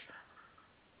push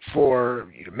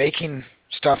for making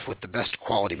stuff with the best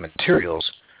quality materials,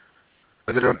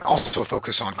 but there's also a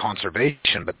focus on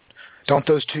conservation. But don't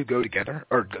those two go together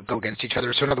or go against each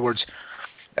other? So in other words,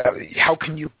 how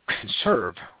can you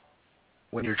conserve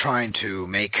when you're trying to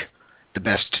make the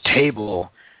best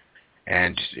table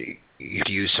and you have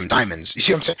to use some diamonds? You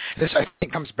see what I'm saying? This, I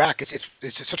think, comes back.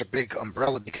 It's such a big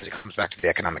umbrella because it comes back to the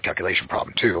economic calculation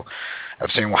problem too, of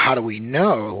saying, well, how do we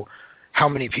know how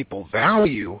many people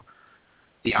value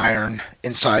the iron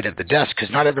inside of the desk?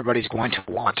 Because not everybody's going to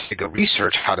want to go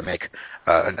research how to make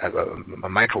a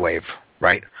microwave,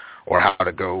 right? Or how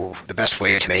to go the best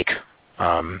way to make,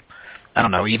 I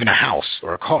don't know, even a house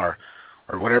or a car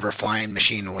or whatever flying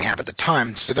machine we have at the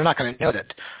time. So they're not going to know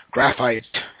that graphite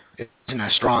isn't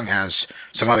as strong as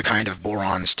some other kind of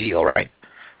boron steel, right?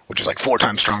 Which is like 4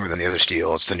 times stronger than the other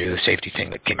steel. It's the new safety thing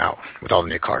that came out with all the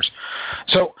new cars.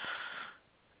 So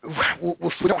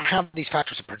if we don't have these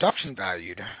factors of production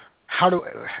valued,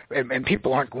 and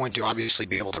people aren't going to obviously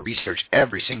be able to research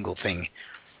every single thing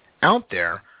out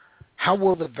there, how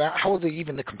will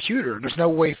even the computer? There's no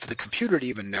way for the computer to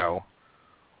even know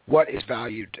what is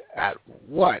valued at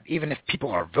what. Even if people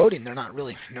are voting, they're not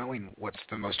really knowing what's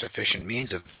the most efficient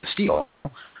means of steel.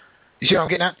 You see what I'm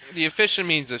getting at? The efficient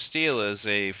means of steel is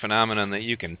a phenomenon that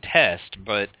you can test,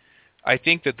 but I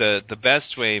think that the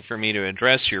best way for me to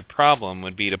address your problem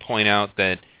would be to point out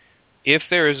that if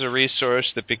there is a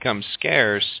resource that becomes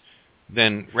scarce,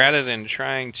 then rather than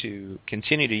trying to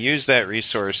continue to use that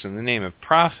resource in the name of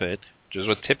profit, which is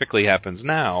what typically happens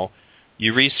now,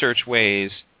 you research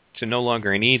ways to no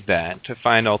longer need that, to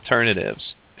find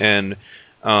alternatives. And,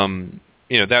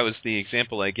 that was the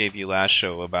example I gave you last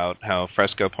show about how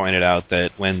Fresco pointed out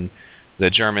that when the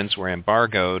Germans were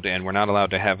embargoed and were not allowed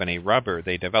to have any rubber,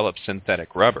 they developed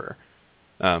synthetic rubber.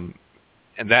 And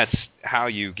that's how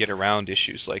you get around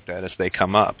issues like that as they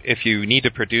come up. If you need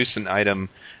to produce an item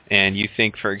and you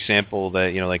think, for example,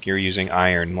 that, like you're using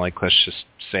iron, like let's just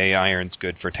say iron's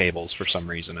good for tables for some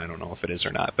reason. I don't know if it is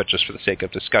or not, but just for the sake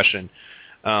of discussion,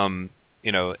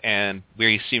 and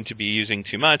we seem to be using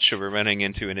too much, or we're running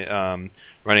into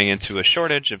a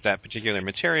shortage of that particular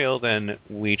material, then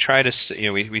we try to,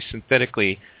 we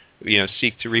synthetically,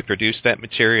 seek to reproduce that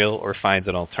material or find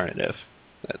an alternative.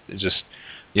 Just,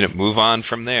 move on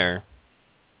from there.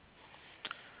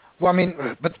 Well, I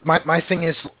mean, but my thing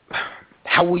is,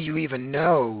 how will you even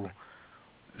know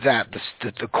that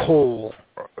the coal,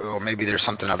 or maybe there's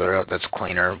something other that's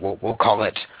cleaner? We'll call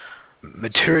it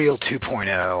Material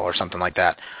 2.0 or something like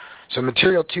that. So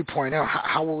Material 2.0,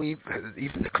 how will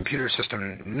even the computer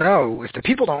system know if the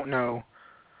people don't know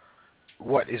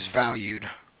what is valued,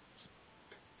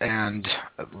 and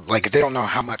like if they don't know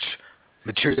how much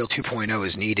Material 2.0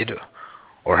 is needed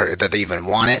or that they even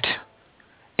want it,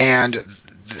 and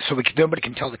so nobody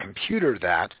can tell the computer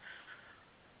that.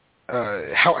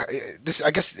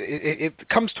 I guess it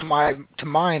comes to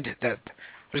mind that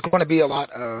there's going to be a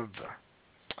lot of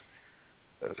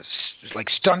like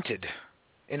stunted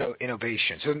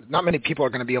innovation. So not many people are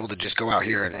going to be able to just go out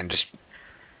here and just.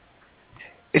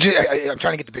 I'm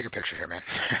trying to get the bigger picture here, man.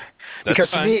 Because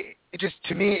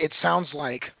to me, it sounds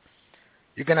like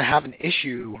you're going to have an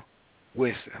issue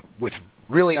with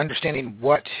really understanding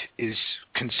what is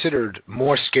considered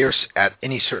more scarce at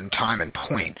any certain time and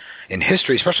point in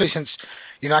history, especially since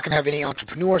you're not going to have any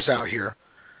entrepreneurs out here.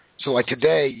 So like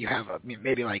today, you have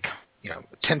maybe like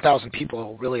 10,000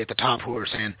 people really at the top who are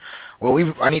saying,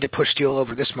 well, I need to push steel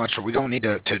over this much, or we don't need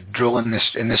to drill in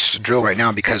this drill right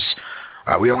now because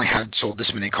we only had sold this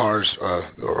many cars,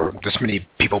 or this many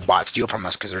people bought steel from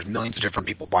us, because there's millions of different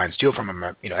people buying steel from them,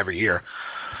 every year,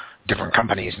 different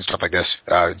companies and stuff like this,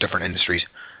 different industries.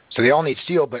 So they all need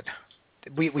steel, but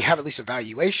we have at least a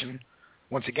valuation,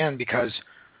 once again, because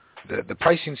the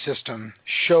pricing system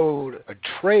showed a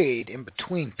trade in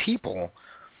between people,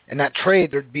 and that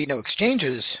trade, there'd be no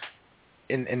exchanges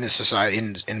in this society,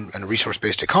 in a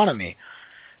resource-based economy.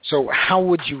 So how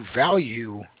would you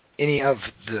value any of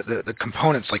the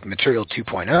components like Material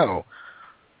 2.0?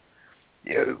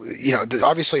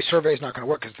 Obviously survey is not going to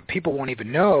work because the people won't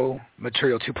even know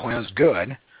Material 2.0 is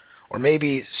good, or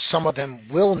maybe some of them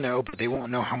will know, but they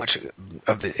won't know how much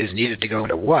of it is needed to go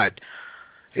into what.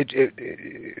 It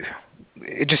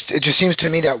just seems to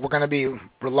me that we're going to be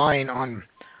relying on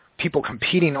people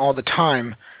competing all the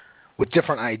time with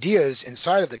different ideas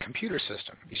inside of the computer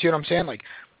system. You see what I'm saying? Like,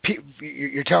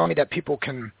 you're telling me that people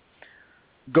can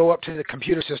go up to the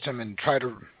computer system and try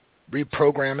to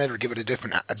reprogram it or give it a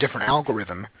different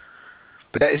algorithm,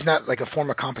 but that is not like a form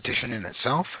of competition in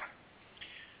itself?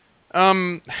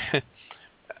 I'm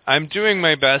doing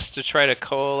my best to try to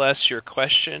coalesce your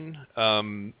question,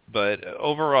 but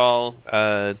overall,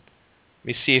 let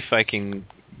me see if I can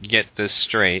get this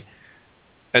straight.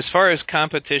 As far as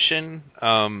competition,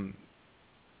 the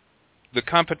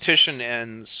competition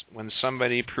ends when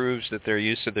somebody proves that their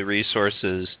use of the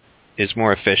resources is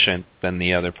more efficient than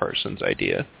the other person's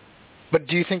idea. But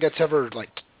do you think that's ever, like,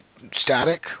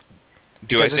 static?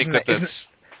 Do I think that that's...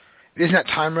 Isn't that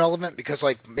time relevant? Because,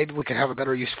 like, maybe we could have a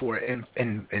better use for it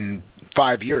in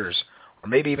 5 years, or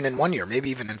maybe even in 1 year, maybe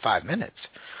even in 5 minutes.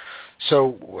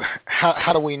 So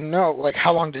how do we know, like,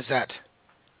 how long does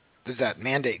that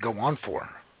mandate go on for?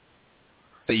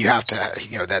 That you have to,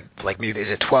 you know, that, like, maybe is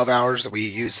it 12 hours that we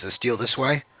use the steel this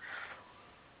way?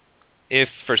 If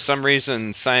for some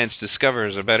reason science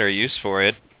discovers a better use for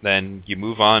it, then you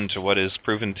move on to what is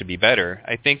proven to be better.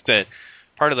 I think that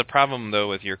part of the problem, though,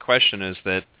 with your question is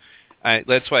that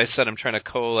that's why I said I'm trying to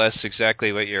coalesce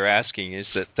exactly what you're asking, is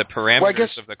that the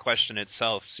parameters of the question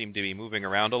itself seem to be moving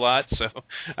around a lot. So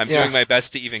I'm doing my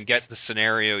best to even get the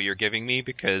scenario you're giving me,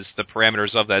 because the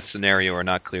parameters of that scenario are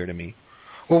not clear to me.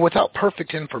 Well, without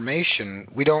perfect information,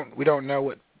 we don't know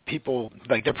what people,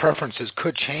 like, their preferences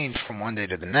could change from one day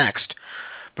to the next.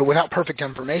 But without perfect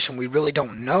information, we really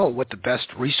don't know what the best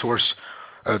resource,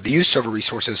 the use of a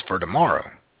resource is for tomorrow,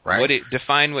 right?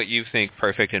 Define what you think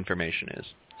perfect information is.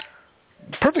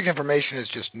 Perfect information is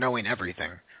just knowing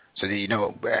everything, so that you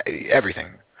know everything.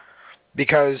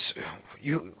 Because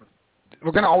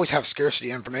we're going to always have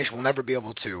scarcity information. We'll never be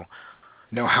able to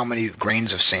know how many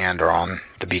grains of sand are on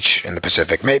the beach in the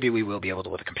Pacific. Maybe we will be able to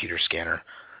with a computer scanner,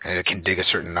 and it can dig a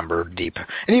certain number deep.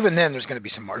 And even then, there's going to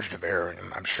be some margin of error,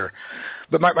 I'm sure.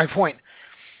 But my point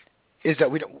is that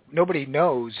nobody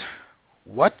knows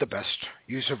what the best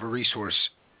use of a resource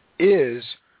is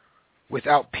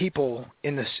without people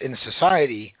in the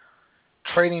society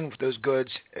trading those goods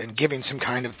and giving some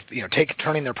kind of, you know,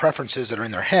 turning their preferences that are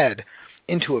in their head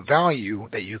into a value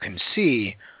that you can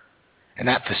see, and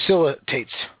that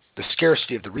facilitates the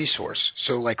scarcity of the resource.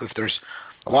 So, like, if there's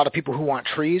a lot of people who want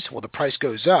trees, well, the price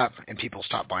goes up, and people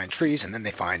stop buying trees, and then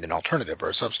they find an alternative or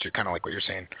a substitute, kind of like what you're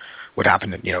saying would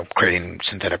happen, you know, creating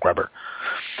synthetic rubber.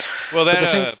 Well,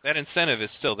 that incentive is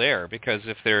still there, because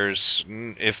if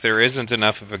there isn't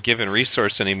enough of a given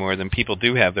resource anymore, then people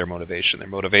do have their motivation. Their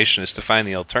motivation is to find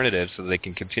the alternative so that they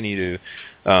can continue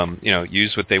to,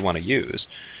 use what they want to use.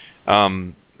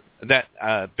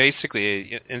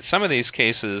 Basically, in some of these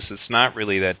cases, it's not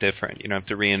really that different. You don't have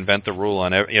to reinvent the rule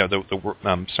on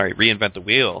reinvent the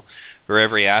wheel for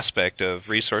every aspect of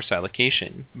resource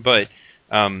allocation. But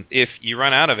if you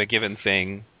run out of a given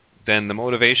thing, then the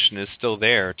motivation is still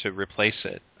there to replace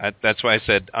it. That's why I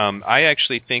said I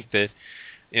actually think that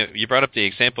you brought up the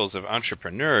examples of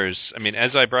entrepreneurs. I mean,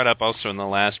 as I brought up also in the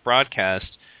last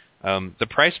broadcast, the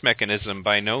price mechanism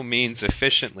by no means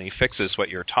efficiently fixes what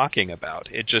you're talking about.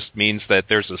 It just means that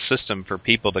there's a system for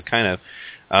people to kind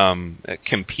of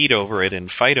compete over it and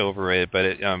fight over it,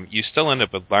 but you still end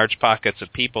up with large pockets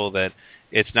of people that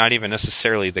it's not even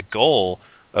necessarily the goal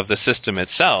of the system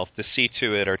itself to see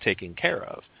to it are taken care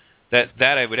of. That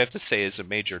I would have to say is a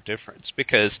major difference,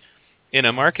 because in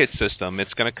a market system,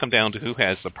 it's going to come down to who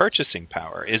has the purchasing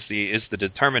power, is the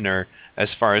determiner as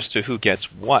far as to who gets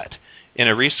what. In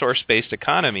a resource-based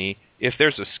economy, if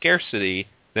there's a scarcity,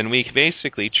 then we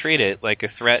basically treat it like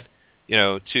a threat,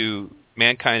 to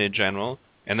mankind in general,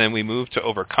 and then we move to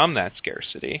overcome that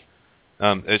scarcity.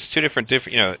 There's two different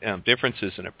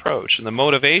differences in approach, and the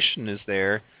motivation is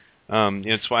there.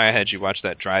 It's why I had you watch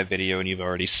that Drive video, and you've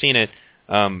already seen it.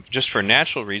 Just for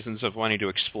natural reasons of wanting to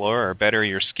explore or better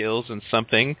your skills in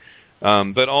something,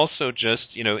 but also just,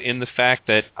 in the fact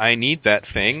that I need that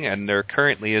thing, and there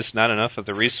currently is not enough of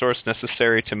the resource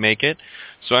necessary to make it,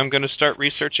 so I'm going to start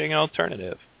researching an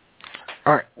alternative.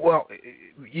 All right. Well,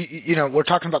 we're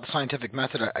talking about the scientific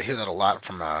method. I hear that a lot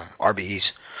from RBEs.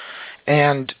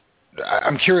 And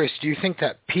I'm curious, do you think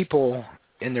that people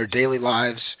in their daily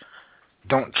lives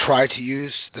don't try to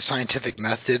use the scientific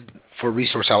method for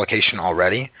resource allocation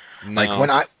already? No.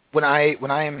 Like when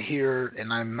I am here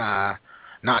and I'm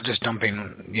not just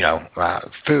dumping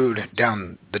food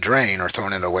down the drain or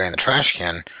throwing it away in the trash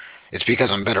can, it's because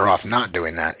I'm better off not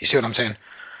doing that. You see what I'm saying?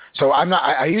 So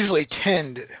I usually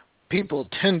people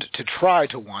tend to try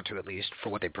to want to, at least for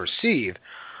what they perceive,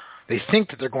 they think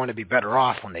that they're going to be better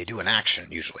off when they do an action,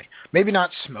 usually. Maybe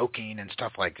not smoking and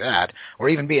stuff like that, or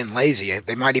even being lazy.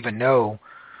 They might even know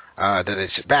that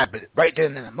it's bad, but right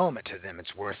then in the moment to them,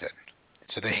 it's worth it.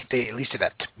 So they at least at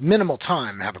that minimal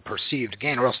time have a perceived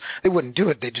gain, or else they wouldn't do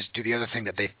it. They just do the other thing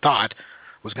that they thought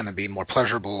was going to be more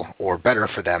pleasurable or better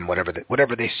for them,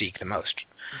 whatever they seek the most.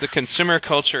 The consumer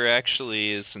culture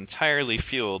actually is entirely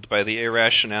fueled by the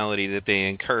irrationality that they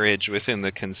encourage within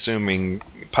the consuming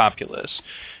populace.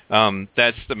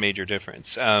 That's the major difference.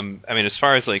 I mean, as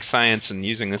far as like science and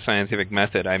using the scientific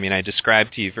method, I mean, I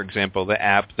described to you, for example, the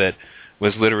app that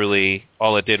was literally,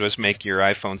 all it did was make your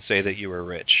iPhone say that you were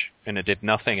rich, and it did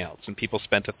nothing else. And people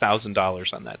spent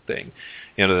 $1,000 on that thing.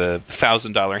 You know, the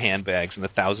 $1,000 handbags and the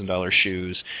 $1,000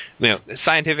 shoes. You know,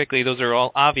 scientifically, those are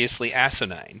all obviously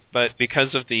asinine. But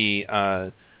because of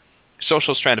the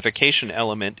social stratification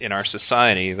element in our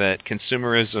society that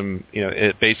consumerism, you know,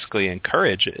 it basically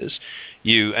encourages,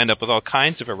 you end up with all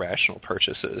kinds of irrational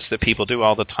purchases that people do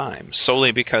all the time,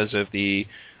 solely because of the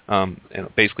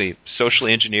basically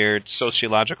socially engineered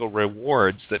sociological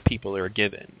rewards that people are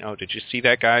given. Oh, did you see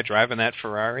that guy driving that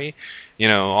Ferrari? You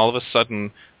know, all of a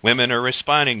sudden women are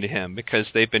responding to him because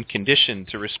they've been conditioned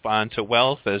to respond to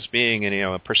wealth as being, you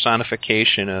know, a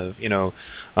personification of,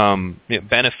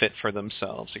 benefit for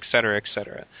themselves, et cetera, et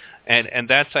cetera. And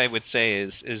that's, I would say,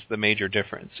 is the major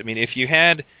difference. I mean, if you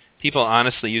had people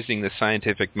honestly using the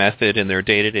scientific method in their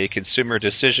day-to-day consumer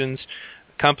decisions,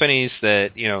 companies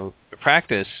that, you know,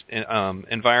 practice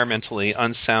environmentally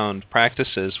unsound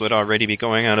practices would already be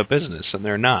going out of business, and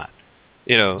they're not.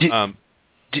 You know,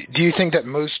 do you think that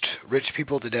most rich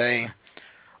people today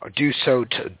do so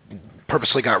to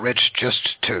purposely got rich just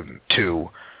to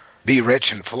be rich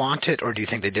and flaunt it, or do you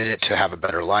think they did it to have a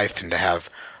better life and to have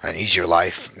an easier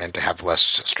life and to have less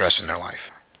stress in their life?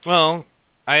 Well,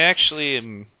 I actually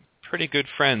am pretty good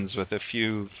friends with a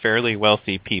few fairly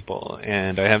wealthy people,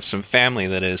 and I have some family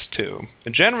that is too.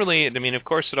 And generally, I mean, of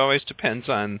course, it always depends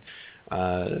on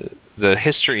the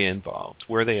history involved.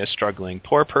 Were they a struggling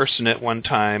poor person at one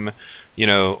time, you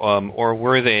know,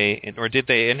 or did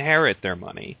they inherit their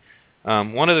money?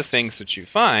 One of the things that you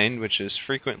find, which is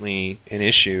frequently an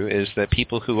issue, is that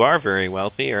people who are very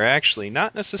wealthy are actually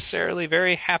not necessarily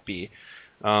very happy.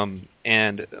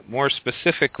 And more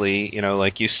specifically, you know,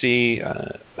 like you see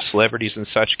celebrities and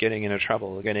such getting into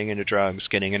trouble, getting into drugs,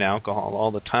 getting into alcohol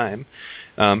all the time.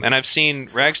 And I've seen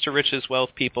rags to riches wealth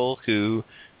people who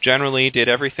generally did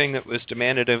everything that was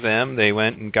demanded of them. They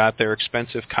went and got their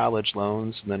expensive college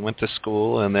loans and then went to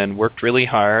school and then worked really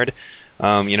hard,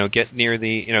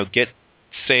 get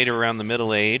say to around the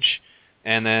middle age,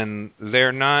 and then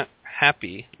they're not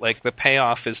happy. Like, the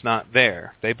payoff is not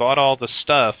there. They bought all the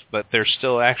stuff, but they're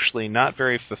still actually not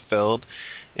very fulfilled.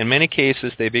 In many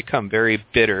cases, they become very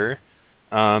bitter,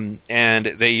 and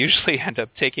they usually end up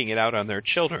taking it out on their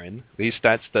children. At least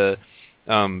that's the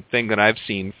thing that I've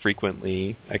seen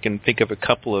frequently. I can think of a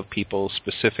couple of people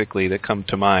specifically that come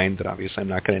to mind that obviously I'm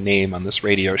not going to name on this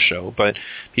radio show, but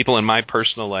people in my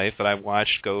personal life that I've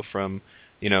watched go from,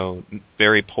 you know,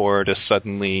 very poor to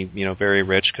suddenly, you know, very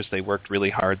rich because they worked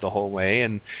really hard the whole way.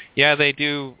 And yeah, they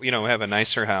do, you know, have a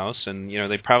nicer house, and, you know,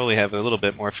 they probably have a little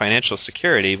bit more financial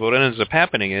security. But what ends up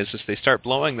happening is they start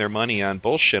blowing their money on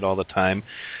bullshit all the time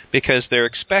because they're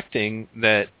expecting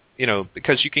that, you know,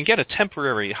 because you can get a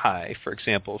temporary high, for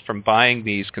example, from buying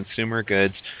these consumer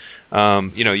goods.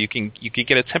 You can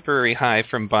get a temporary high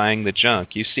from buying the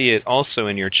junk. You see it also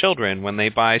in your children when they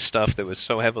buy stuff that was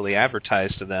so heavily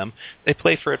advertised to them. They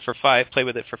play with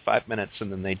it for 5 minutes,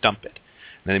 and then they dump it,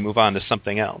 and then they move on to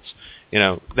something else. You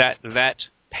know, that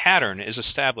pattern is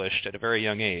established at a very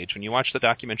young age. When you watch the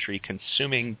documentary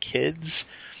Consuming Kids,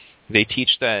 they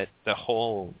teach that the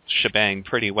whole shebang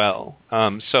pretty well.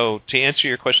 So to answer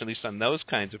your question, at least on those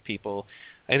kinds of people,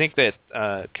 I think that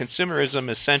consumerism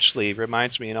essentially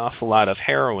reminds me an awful lot of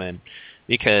heroin,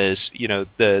 because, you know,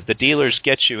 the dealers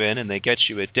get you in and they get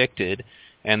you addicted,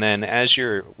 and then as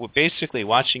you're basically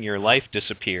watching your life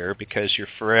disappear because you're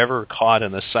forever caught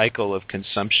in the cycle of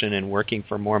consumption and working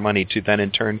for more money to then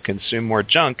in turn consume more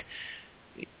junk,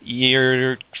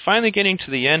 you're finally getting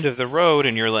to the end of the road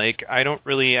and you're like, I don't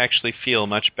really actually feel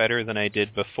much better than I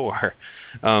did before.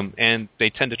 And they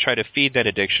tend to try to feed that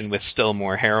addiction with still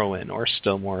more heroin or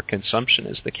still more consumption,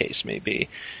 as the case may be.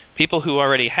 People who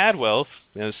already had wealth,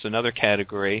 is another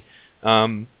category.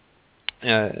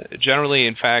 Generally,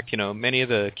 in fact, you know, many of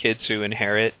the kids who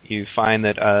inherit, you find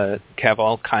that have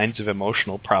all kinds of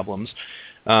emotional problems.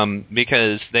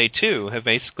 Because they, too, have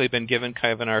basically been given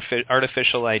kind of an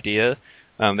artificial idea.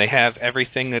 They have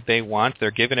everything that they want.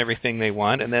 They're given everything they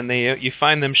want, and then you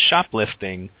find them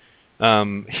shoplifting,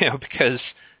 because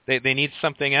They need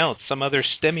something else, some other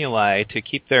stimuli to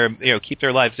keep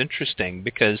their lives interesting,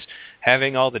 because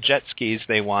having all the jet skis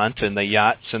they want and the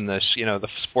yachts and the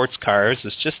sports cars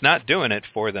is just not doing it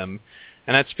for them.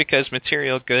 And that's because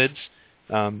material goods,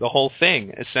 the whole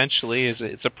thing essentially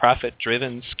it's a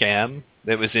profit-driven scam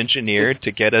that was engineered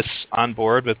to get us on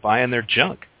board with buying their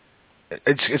junk.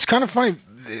 It's kind of funny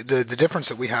the difference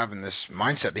that we have in this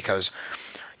mindset, because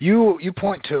you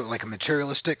point to like a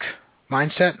materialistic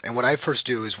mindset, and what I first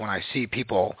do is when I see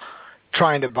people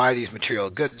trying to buy these material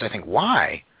goods, I think,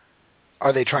 why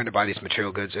are they trying to buy these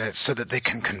material goods? And it's so that they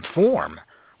can conform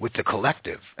with the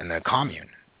collective and the commune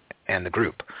and the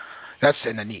group. That's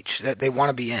in the niche that they want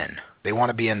to be in. They want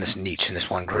to be in this niche, in this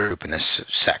one group, in this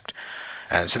sect.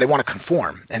 And so they want to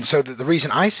conform. And so the reason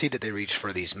I see that they reach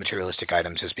for these materialistic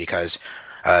items is because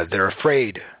they're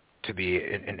afraid to be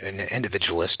an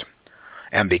individualist,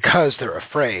 and because they're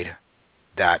afraid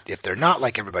that if they're not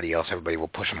like everybody else, everybody will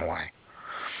push them away.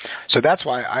 So that's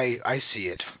why I see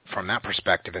it from that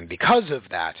perspective. And because of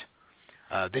that,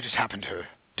 they just happen to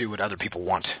do what other people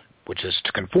want, which is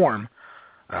to conform.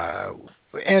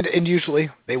 And usually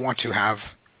they want to have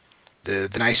the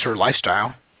nicer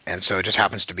lifestyle. And so it just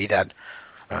happens to be that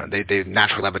they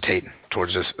naturally levitate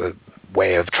towards this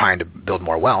way of trying to build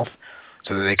more wealth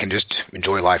so that they can just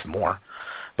enjoy life more.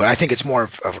 But I think it's more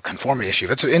of a conformity issue.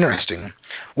 That's interesting.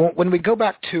 When we go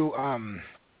back to,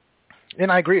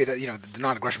 and I agree that the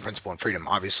non-aggression principle and freedom,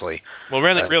 obviously. Well,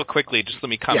 real quickly, just let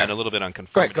me comment a little bit on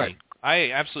conformity. Go ahead.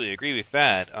 I absolutely agree with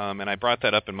that, and I brought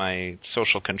that up in my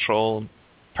social control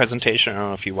presentation. I don't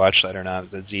know if you watched that or not,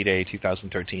 the Z-Day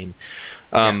 2013.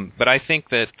 But I think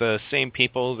that the same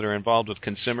people that are involved with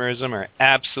consumerism are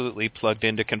absolutely plugged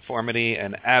into conformity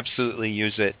and absolutely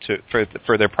use it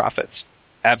for their profits.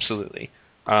 Absolutely.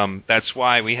 That's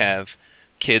why we have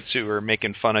kids who are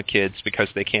making fun of kids because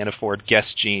they can't afford Guess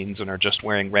jeans and are just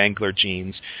wearing Wrangler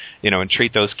jeans, and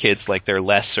treat those kids like they're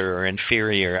lesser or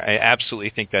inferior. I absolutely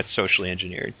think that's socially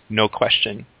engineered, no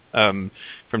question. From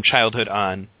childhood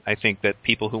on, I think that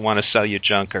people who want to sell you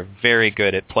junk are very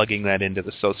good at plugging that into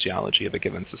the sociology of a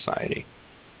given society.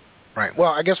 Right.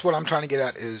 Well, I guess what I'm trying to get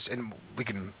at is, and we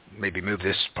can maybe move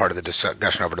this part of the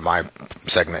discussion over to my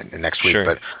segment next week, sure.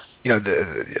 But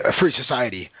a free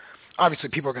society, obviously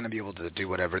people are going to be able to do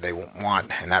whatever they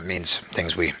want, and that means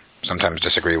things we sometimes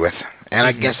disagree with. And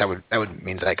I guess that would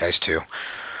mean zeitgeist too.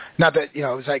 Not that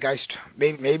zeitgeist.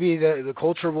 Maybe the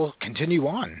culture will continue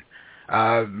on.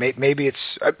 Maybe it's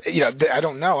I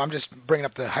don't know. I'm just bringing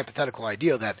up the hypothetical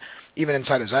idea that even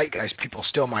inside of zeitgeist, people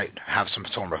still might have some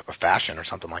sort of fashion or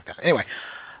something like that. Anyway,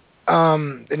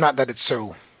 not that it's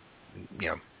so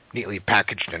neatly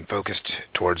packaged and focused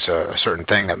towards a certain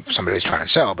thing that somebody's trying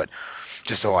to sell, but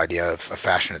just the whole idea of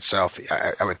fashion itself.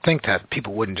 I would think that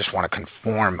people wouldn't just want to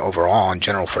conform overall in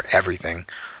general for everything.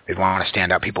 They'd want to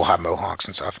stand out. People have mohawks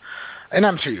and stuff, and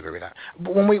I'm sure you agree with that.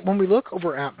 But when we look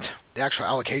over at the actual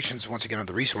allocations, once again, of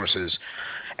the resources,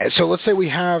 so let's say we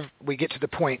get to the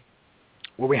point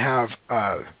where we have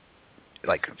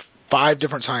like 5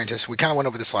 different scientists. We kind of went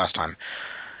over this last time,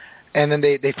 and then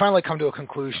they finally come to a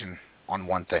conclusion on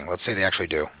one thing. Let's say they actually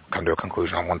do come to a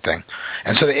conclusion on one thing,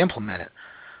 and so they implement it.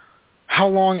 How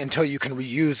long until you can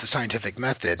reuse the scientific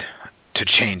method to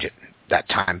change it, that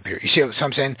time period? You see what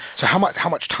I'm saying? So how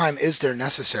much time is there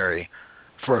necessary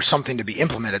for something to be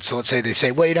implemented? So let's say they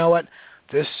say, well, you know what?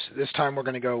 This time we're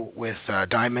going to go with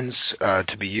diamonds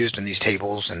to be used in these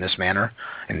tables in this manner,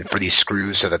 and for these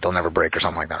screws so that they'll never break or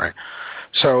something like that, right?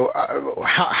 So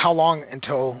how long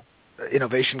until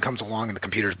innovation comes along and the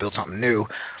computers build something new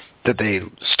that they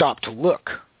stop to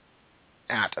look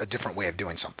at a different way of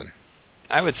doing something?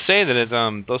 I would say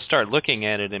that they'll start looking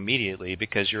at it immediately,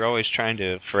 because you're always trying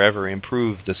to forever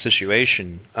improve the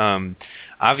situation.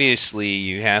 Obviously,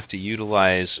 you have to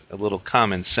utilize a little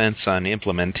common sense on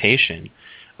implementation.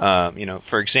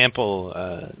 For example,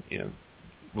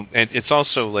 it's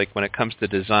also like when it comes to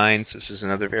designs, this is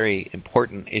another very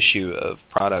important issue of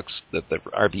products that the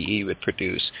RBE would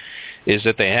produce, is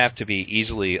that they have to be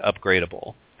easily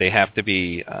upgradable. They have to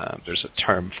be, there's a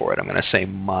term for it, I'm going to say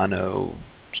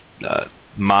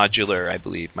modular, I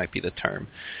believe, might be the term.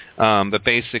 But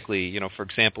basically, for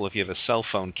example, if you have a cell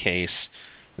phone case,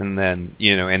 and then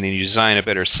and then you design a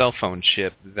better cell phone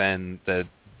chip, then the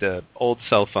old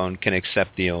cell phone can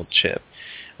accept the old chip.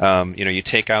 You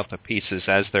take out the pieces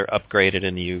as they're upgraded,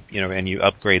 and you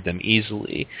upgrade them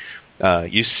easily.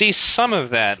 You see some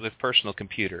of that with personal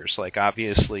computers. Like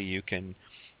obviously, you can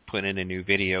put in a new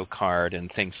video card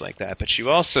and things like that, but you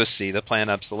also see the planned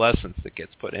obsolescence that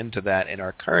gets put into that in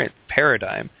our current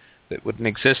paradigm that wouldn't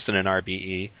exist in an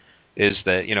RBE. is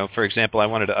that, for example, I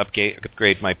wanted to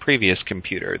upgrade my previous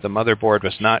computer. The motherboard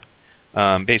was not,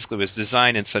 basically was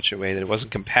designed in such a way that it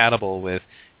wasn't compatible with,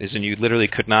 as in you literally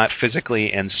could not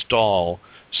physically install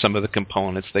some of the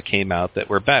components that came out that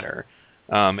were better.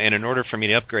 And in order for me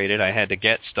to upgrade it, I had to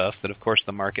get stuff that, of course,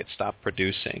 the market stopped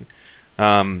producing.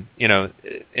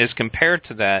 As compared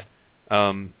to that,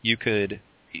 you could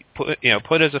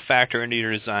put as a factor into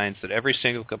your designs that every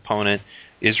single component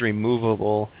is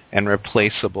removable and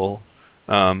replaceable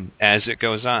as it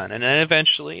goes on. And then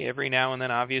eventually, every now and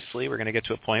then, obviously, we're going to get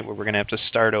to a point where we're going to have to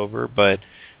start over, but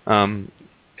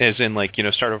as in,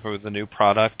 start over with a new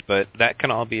product, but that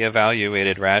can all be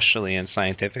evaluated rationally and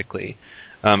scientifically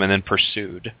and then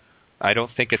pursued. I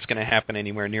don't think it's going to happen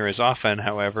anywhere near as often,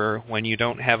 however, when you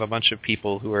don't have a bunch of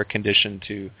people who are conditioned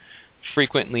to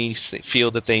frequently feel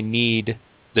that they need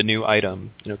the new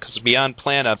item. Because beyond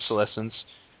planned obsolescence,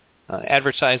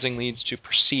 advertising leads to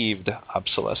perceived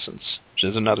obsolescence, which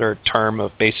is another term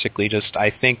of basically just,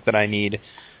 I think that I need,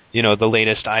 the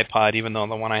latest iPod, even though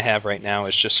the one I have right now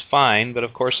is just fine. But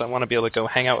of course, I want to be able to go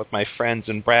hang out with my friends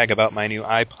and brag about my new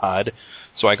iPod,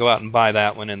 so I go out and buy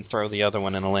that one and throw the other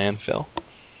one in a landfill.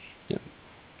 Yeah.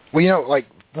 Well,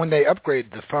 when they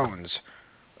upgrade the phones,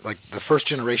 the first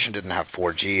generation didn't have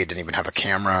 4G, it didn't even have a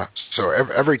camera. So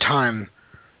every time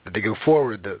that they go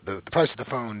forward, the price of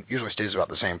the phone usually stays about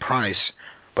the same price,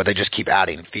 but they just keep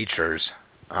adding features.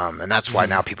 And that's why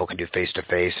now people can do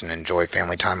face-to-face and enjoy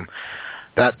family time.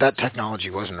 That technology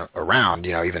wasn't around,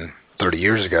 even 30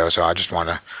 years ago. So I just want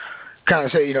to kind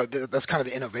of say, that's kind of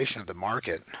the innovation of the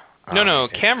market. No,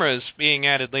 cameras being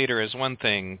added later is one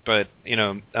thing, but,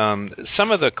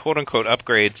 some of the quote-unquote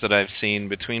upgrades that I've seen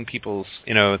between people's,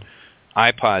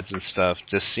 iPods and stuff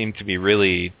just seem to be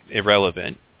really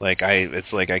irrelevant.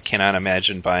 It's like I cannot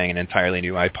imagine buying an entirely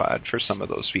new iPod for some of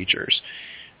those features.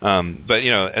 But,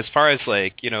 as far as,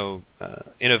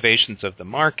 innovations of the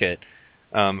market,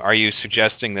 are you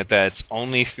suggesting that that's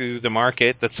only through the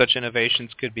market that such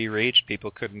innovations could be reached?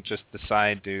 People couldn't just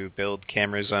decide to build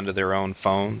cameras onto their own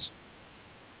phones?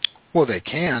 Well, they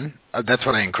can. That's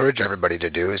what I encourage everybody to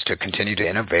do, is to continue to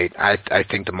innovate. I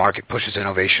think the market pushes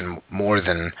innovation more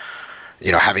than,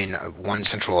 having one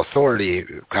central authority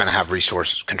kind of have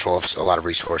control of a lot of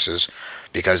resources,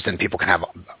 because then people can have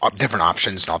different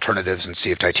options and alternatives and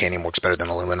see if titanium works better than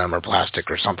aluminum or plastic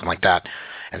or something like that.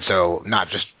 And so not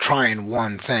just trying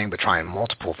one thing, but trying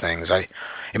multiple things.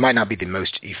 It might not be the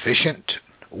most efficient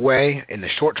way in the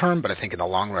short term, but I think in the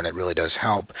long run it really does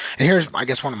help. And here's, I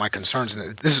guess, one of my concerns,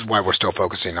 and this is why we're still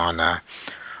focusing on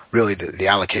really the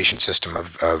allocation system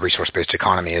of resource-based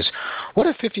economy, is what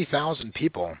if 50,000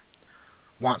 people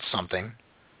want something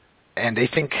and they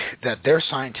think that their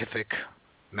scientific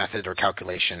method or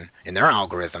calculation in their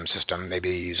algorithm system,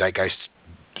 maybe Zeitgeist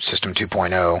System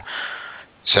 2.0,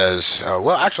 says,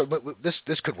 well, actually,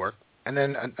 this could work. And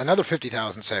then another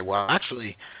 50,000 say, well,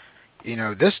 actually,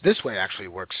 this way actually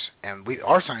works. And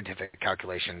our scientific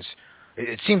calculations,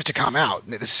 it seems to come out.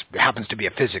 This happens to be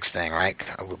a physics thing, right?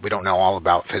 We don't know all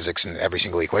about physics and every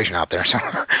single equation out there. So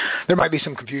there might be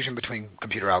some confusion between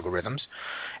computer algorithms.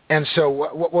 And so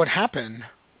what would happen,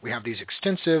 we have these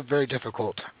extensive, very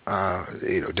difficult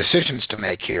decisions to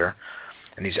make here.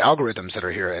 And these algorithms that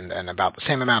are here, and about the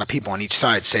same amount of people on each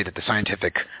side say that the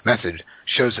scientific method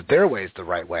shows that their way is the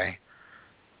right way.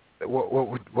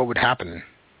 What would happen?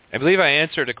 I believe I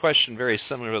answered a question very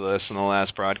similar to this in the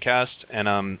last broadcast, and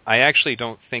I actually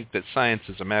don't think that science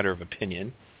is a matter of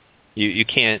opinion. You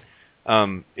can't,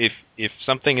 if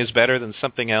something is better than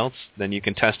something else, then you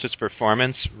can test its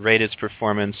performance, rate its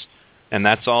performance, and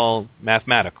that's all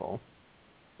mathematical.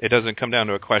 It doesn't come down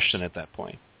to a question at that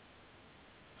point.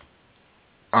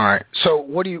 All right. So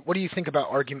what do you think about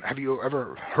argument? Have you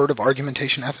ever heard of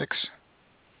argumentation ethics?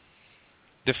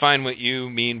 Define what you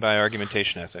mean by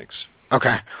argumentation ethics.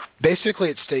 Okay. Basically,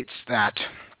 it states that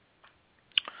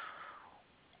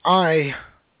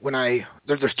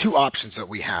there's two options that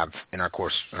we have in our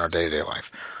course, in our day-to-day life,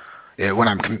 when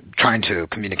I'm trying to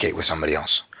communicate with somebody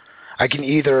else. I can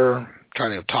either try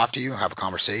to talk to you, have a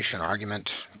conversation,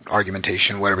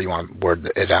 argumentation, whatever you want to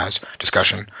word it as,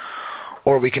 discussion,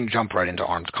 or we can jump right into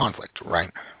armed conflict, right?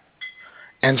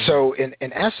 And so, in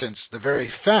essence, the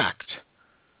very fact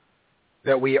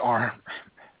that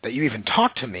you even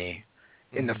talk to me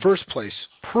in the first place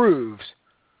proves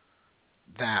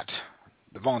that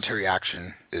the voluntary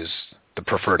action is the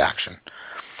preferred action.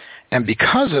 And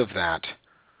because of that,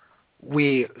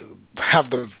 we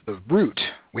have the root.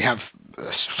 We have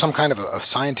some kind of a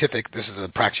scientific, this is a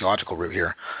praxeological root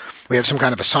here, we have some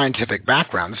kind of a scientific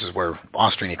background, this is where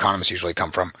Austrian economists usually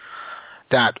come from,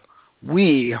 that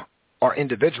we are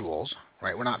individuals,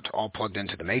 right? We're not all plugged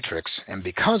into the matrix, and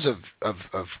because of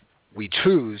we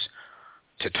choose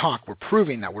to talk, we're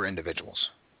proving that we're individuals,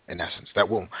 in essence. That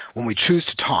when we choose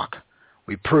to talk,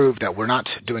 we prove that we're not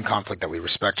doing conflict, that we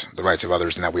respect the rights of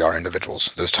others, and that we are individuals,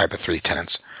 those type of three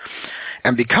tenets.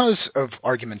 And because of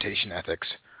argumentation ethics,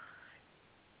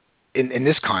 in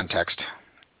this context,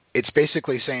 it's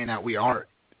basically saying that we are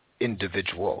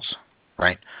individuals,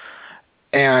 right?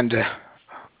 And,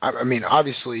 I mean,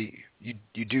 obviously,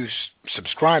 you do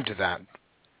subscribe to that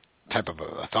type of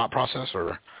a thought process,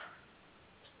 or...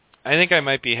 I think I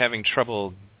might be having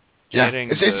trouble getting.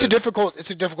 It's a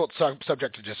difficult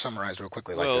subject to just summarize real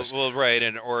quickly like this. Well, right,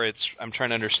 I'm trying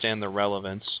to understand the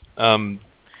relevance. Go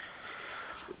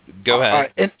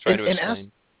ahead. Try to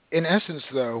explain. In essence,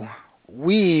 though,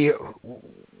 we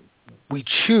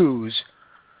choose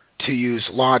to use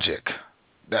logic.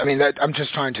 I mean, I'm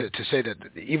just trying to say that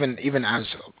even as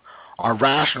our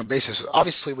rational basis,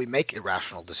 obviously we make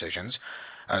irrational decisions.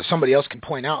 Somebody else can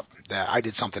point out that I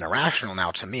did something irrational.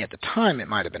 Now, to me, at the time, it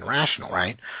might have been rational,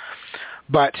 right?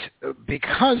 But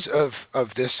because of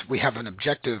this, we have an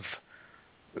objective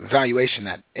valuation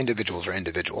that individuals are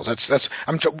individuals.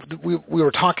 We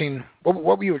were talking.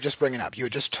 What were you just bringing up? You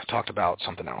had just talked about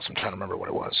something else. I'm trying to remember what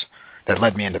it was that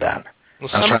led me into that. Well,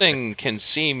 something can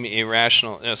seem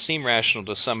irrational, seem rational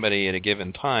to somebody at a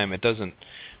given time. It doesn't.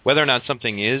 Whether or not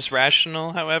something is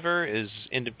rational, however, is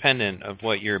independent of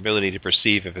what your ability to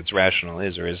perceive if it's rational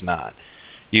is or is not.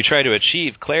 You try to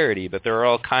achieve clarity, but there are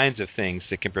all kinds of things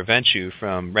that can prevent you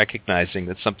from recognizing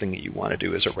that something that you want to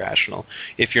do is irrational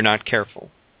if you're not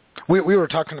careful. We were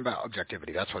talking about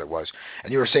objectivity. That's what it was.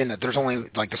 And you were saying that there's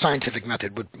only, like, the scientific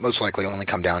method would most likely only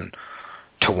come down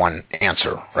to one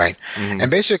answer, right? Mm-hmm. And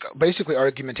basically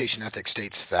argumentation ethics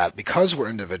states that because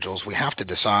we're individuals, we have to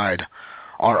decide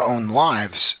our own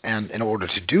lives, and in order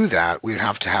to do that, we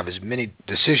have to have as many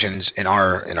decisions in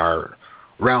our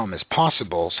realm as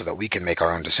possible so that we can make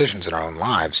our own decisions in our own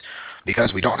lives,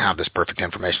 because we don't have this perfect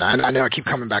information. I know I keep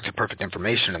coming back to perfect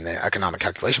information and the economic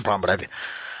calculation problem, but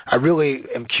I really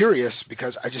am curious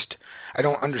because I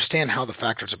don't understand how the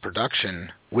factors of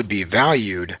production would be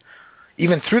valued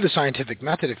even through the scientific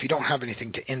method if you don't have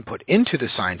anything to input into the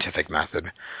scientific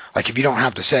method. Like if you don't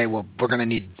have to say, well, we're going to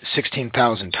need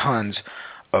 16,000 tons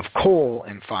of coal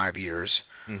in 5 years.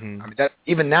 Mm-hmm.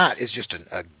 I mean, that is just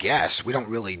a guess. We don't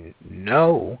really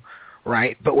know,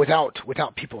 right? But without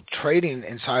people trading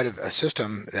inside of a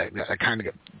system that kind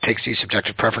of takes these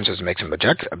subjective preferences and makes them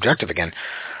objective again,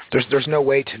 there's no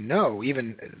way to know,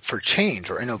 even for change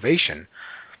or innovation,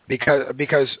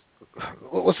 because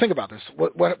let's think about this.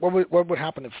 What would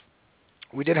happen if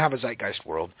we did have a zeitgeist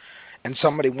world and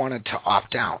somebody wanted to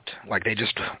opt out? Like they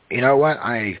just, you know what,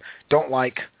 I don't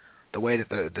like the way that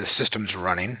the system's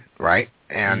running, right?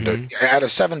 And out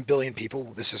of 7 billion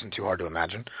people, this isn't too hard to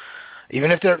imagine.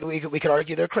 Even if we could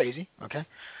argue they're crazy, okay?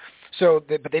 So,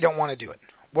 but they don't want to do it.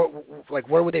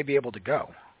 Where would they be able to go?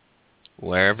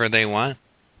 Wherever they want.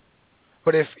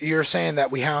 But if you're saying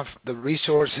that we have the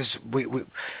resources, we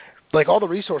like all the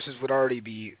resources would already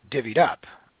be divvied up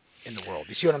in the world.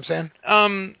 You see what I'm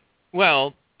saying?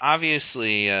 Well,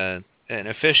 obviously, an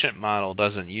efficient model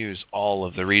doesn't use all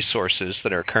of the resources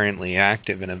that are currently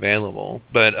active and available.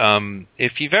 But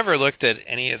if you've ever looked at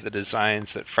any of the designs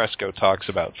that Fresco talks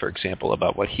about, for example,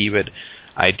 about what he would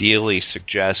ideally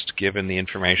suggest given the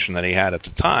information that he had at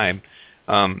the time,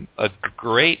 a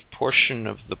great portion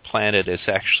of the planet is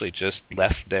actually just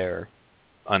left there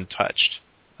untouched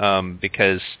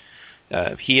because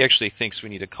he actually thinks we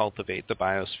need to cultivate the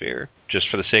biosphere just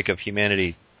for the sake of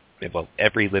humanity, well,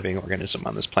 every living organism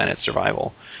on this planet's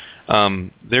survival.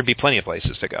 There'd be plenty of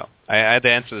places to go. I had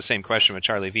to answer the same question with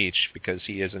Charlie Veitch because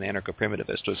he is an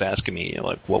anarcho-primitivist, was asking me,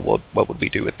 like, what would we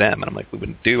do with them? And I'm like, we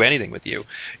wouldn't do anything with you.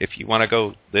 If you want to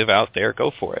go live out there,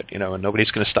 go for it, and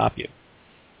nobody's going to stop you.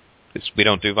 Because we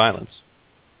don't do violence.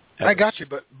 I got you,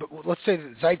 but let's say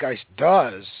that Zeitgeist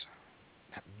does.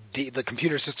 The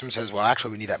computer system says, well,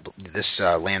 actually, we need this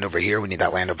land over here. We need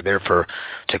that land over there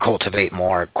to cultivate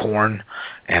more corn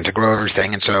and to grow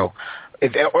everything. And so,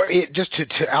 just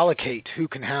to allocate who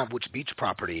can have which beach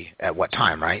property at what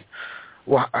time, right?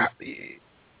 Well,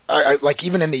 I like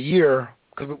even in the year,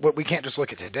 because we can't just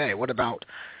look at today. What about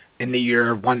in the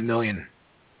year 1 million?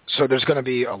 So there's going to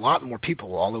be a lot more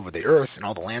people all over the earth, and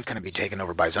all the land's going to be taken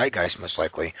over by Zeitgeist, most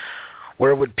likely.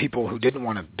 Where would people who didn't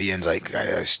want to be in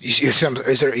Zeitgeist,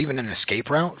 is there even an escape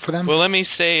route for them? Well, let me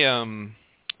say,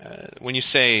 when you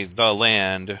say the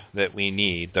land that we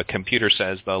need, the computer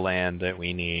says the land that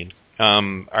we need,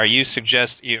 are you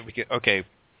suggesting, okay,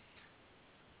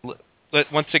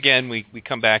 once again, we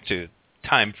come back to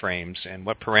time frames and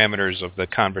what parameters of the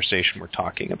conversation we're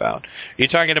talking about. You're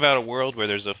talking about a world where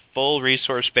there's a full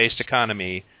resource-based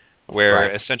economy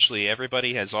where essentially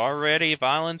everybody has already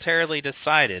voluntarily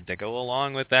decided to go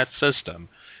along with that system,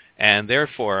 and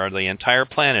therefore the entire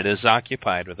planet is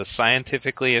occupied with a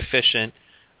scientifically efficient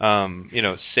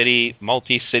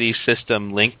multi-city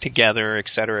system linked together, et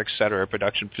cetera,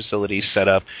 production facilities set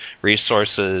up,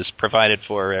 resources provided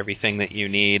for, everything that you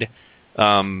need.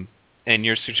 And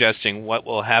you're suggesting what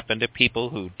will happen to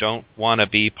people who don't want to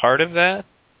be part of that?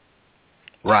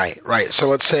 Right. So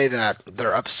let's say that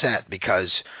they're upset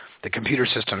because the computer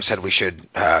system said we should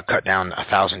cut down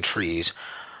 1,000 trees.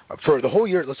 For the whole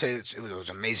year, let's say it was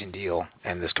an amazing deal,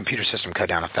 and this computer system cut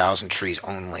down 1,000 trees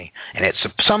only, and it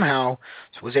somehow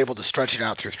was able to stretch it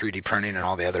out through 3D printing and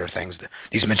all the other things,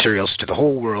 these materials to the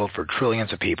whole world for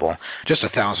trillions of people, just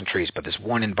 1,000 trees. But this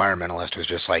one environmentalist was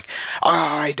just like,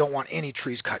 I don't want any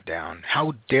trees cut down.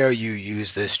 How dare you use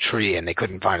this tree? And they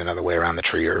couldn't find another way around the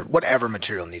tree or whatever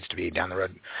material needs to be down the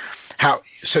road.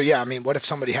 What if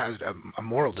somebody has a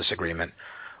moral disagreement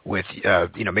with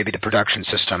maybe the production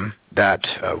system that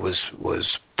was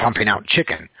pumping out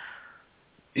chicken?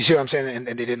 You see what I'm saying?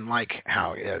 And they didn't like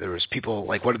how there was people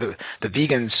like, what are the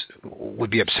vegans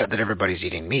would be upset that everybody's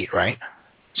eating meat, right?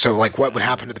 So like, what would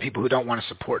happen to the people who don't want to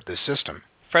support this system?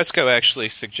 Fresco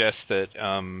actually suggests that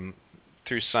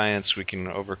through science we can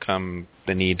overcome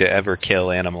the need to ever kill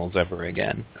animals ever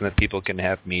again, and that people can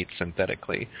have meat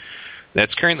synthetically.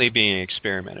 That's currently being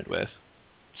experimented with.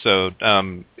 So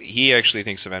he actually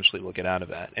thinks eventually we'll get out of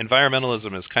that.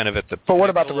 Environmentalism is kind of at the... But what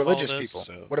about the religious people?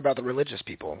 So. What about the religious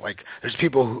people? Like, there's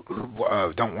people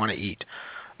who don't want to eat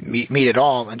meat at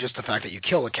all, and just the fact that you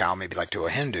kill a cow, maybe like to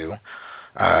a Hindu,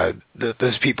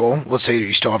 those people, let's say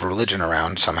you still have a religion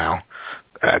around somehow,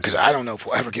 because I don't know if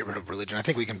we'll ever get rid of religion. I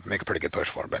think we can make a pretty good push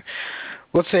for it. But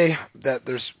let's say that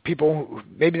there's people who,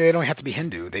 maybe they don't have to be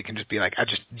Hindu. They can just be like, I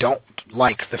just don't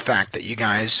like the fact that you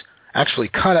guys actually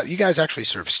cut up. You guys actually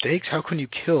serve steaks. How can you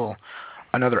kill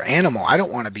another animal? I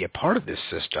don't want to be a part of this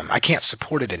system. I can't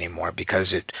support it anymore because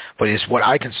but it's what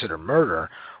I consider murder.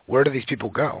 Where do these people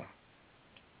go?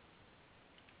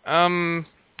 I'm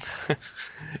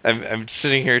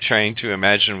sitting here trying to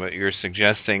imagine what you're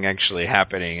suggesting actually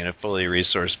happening in a fully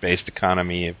resource-based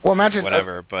economy. Well, imagine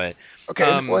whatever. But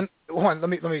okay, let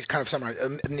me kind of summarize.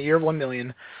 In the year 1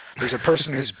 million, there's a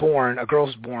person who's born, a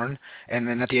girl's born, and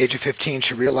then at the age of 15,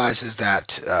 she realizes that,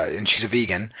 and she's a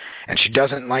vegan, and she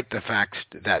doesn't like the fact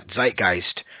that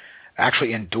Zeitgeist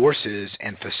actually endorses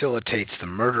and facilitates the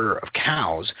murder of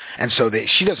cows, and so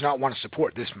she does not want to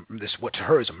support this what to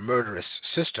her is a murderous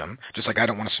system, just like I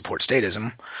don't want to support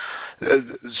statism.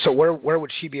 So where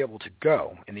would she be able to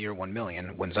go in the year 1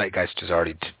 million when Zeitgeist has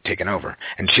already taken over?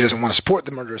 And she doesn't want to support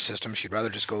the murderous system. She'd rather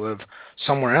just go live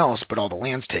somewhere else, but all the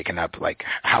land's taken up. Like,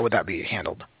 how would that be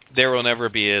handled? There will never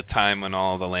be a time when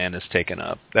all the land is taken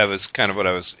up. That was kind of what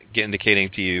I was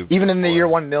indicating to you. Even in the year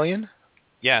 1 million?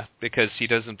 Yeah, because he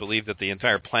doesn't believe that the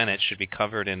entire planet should be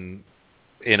covered in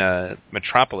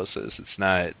metropolises. It's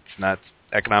not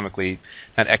ecologically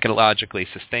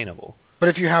sustainable. But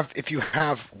if you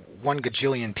have 1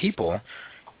 gajillion people,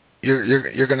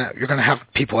 you're gonna have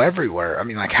people everywhere. I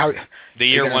mean, like how the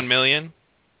year 1 million?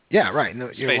 Yeah, right.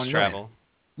 No, space travel.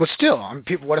 But still,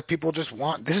 what if people just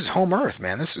want? This is home Earth,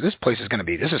 man. This place is going to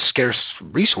be. This is a scarce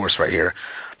resource right here.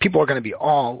 People are going to be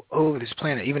all over this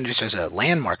planet, even just as a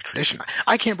landmark tradition.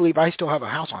 I can't believe I still have a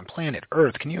house on planet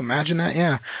Earth. Can you imagine that?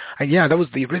 Yeah, that was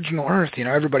the original Earth.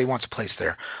 Everybody wants a place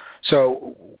there.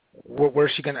 So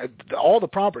where's she going to? All the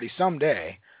property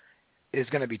someday is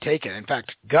going to be taken. In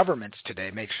fact, governments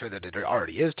today make sure that it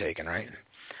already is taken, right?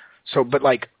 So, but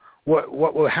like, what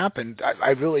will happen?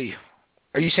 I really.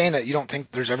 Are you saying that you don't think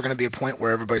there's ever going to be a point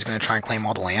where everybody's going to try and claim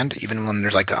all the land, even when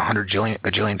there's like 100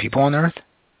 gajillion people on Earth?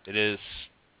 It is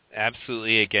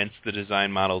absolutely against the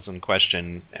design models in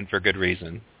question, and for good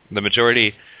reason. The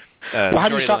majority... well, how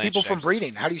do you stop people from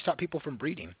breeding? How do you stop people from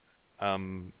breeding?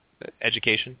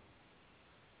 Education.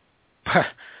 All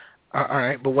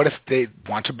right, but what if they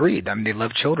want to breed? I mean, they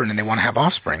love children and they want to have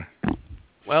offspring.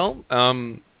 Well,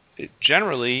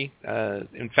 generally,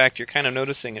 in fact, you're kind of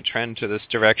noticing a trend to this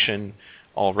direction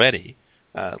already.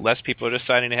 Less people are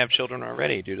deciding to have children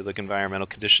already due to the environmental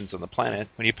conditions on the planet.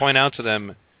 When you point out to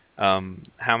them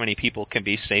how many people can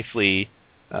be safely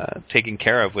taken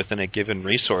care of within a given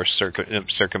resource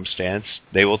circumstance,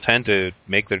 they will tend to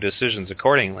make their decisions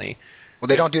accordingly. Well,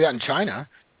 they don't do that in China.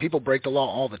 People break the law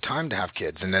all the time to have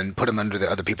kids and then put them under the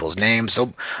other people's names.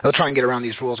 They'll try and get around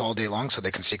these rules all day long so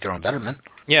they can seek their own betterment.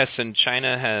 Yes, and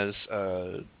China has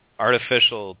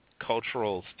artificial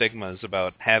cultural stigmas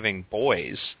about having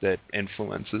boys that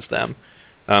influences them.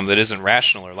 that isn't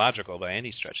rational or logical by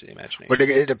any stretch of the imagination. But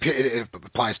it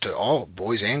applies to all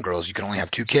boys and girls. You can only have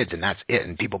 2 kids, and that's it.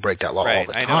 And people break that law all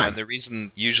the time. I know. And the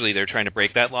reason usually they're trying to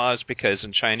break that law is because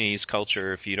in Chinese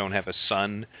culture, if you don't have a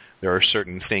son, there are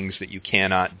certain things that you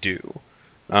cannot do.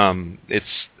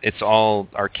 It's all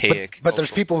archaic. But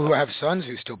there's people who have sons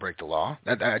who still break the law.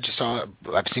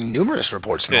 I've seen numerous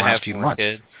reports in the last few months.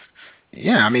 Kids.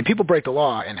 Yeah, I mean, people break the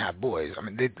law and have boys. I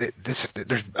mean,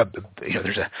 there's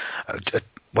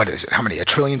what is it? How many? 1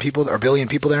 trillion people or 1 billion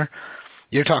people there?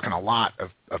 You're talking a lot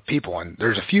of people, and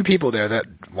there's a few people there that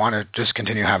want to just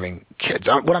continue having kids.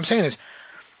 What I'm saying is,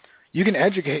 you can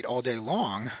educate all day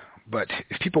long, but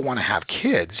if people want to have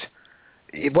kids,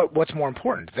 what's more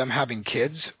important? Them having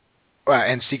kids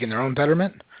and seeking their own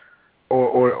betterment,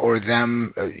 or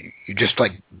them just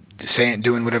like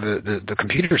doing whatever the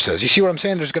computer says. You see what I'm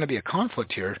saying? There's going to be a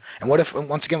conflict here. And what if,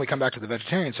 once again, we come back to the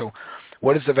vegetarian? So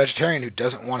what is the vegetarian who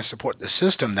doesn't want to support the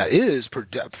system that is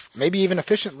maybe even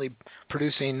efficiently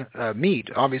producing meat?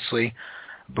 Obviously,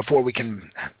 before we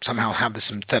can somehow have the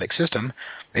synthetic system,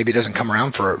 maybe it doesn't come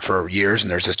around for years,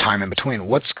 and there's this time in between.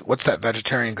 What's that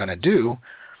vegetarian going to do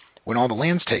when all the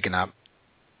land's taken up?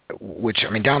 Which, I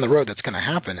mean, down the road that's going to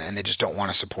happen, and they just don't want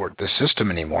to support the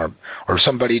system anymore, or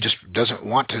somebody just doesn't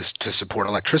want to support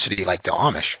electricity like the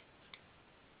Amish.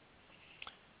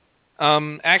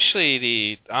 Actually,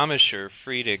 the Amish are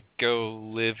free to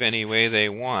go live any way they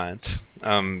want,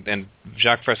 and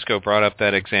Jacques Fresco brought up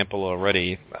that example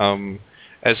already.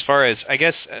 As far as, I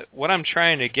guess, what I'm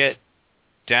trying to get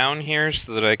down here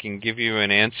so that I can give you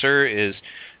an answer is,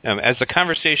 as the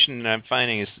conversation I'm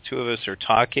finding as the two of us are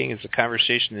talking, as the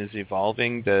conversation is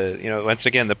evolving, once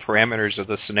again, the parameters of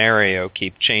the scenario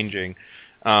keep changing.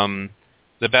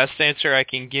 The best answer I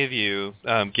can give you,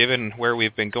 given where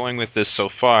we've been going with this so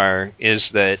far, is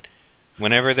that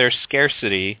whenever there's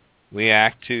scarcity, we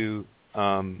act to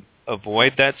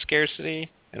avoid that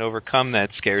scarcity and overcome that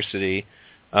scarcity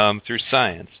through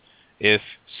science. If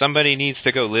somebody needs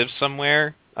to go live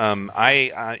somewhere,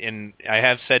 I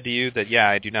have said to you that,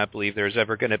 I do not believe there's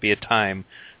ever going to be a time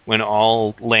when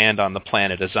all land on the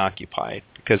planet is occupied,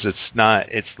 because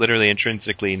it's literally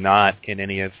intrinsically not in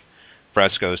any of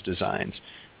Fresco's designs.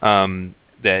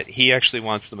 That he actually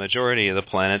wants the majority of the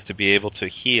planet to be able to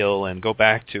heal and go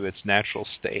back to its natural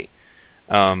state.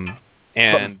 I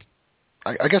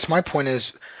guess my point is,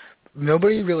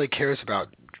 nobody really cares about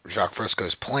Jacques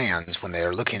Fresco's plans when they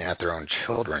are looking at their own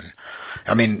children.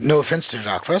 I mean, no offense to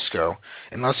Jacques Fresco,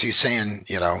 unless he's saying,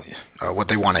 what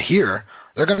they want to hear,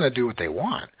 they're going to do what they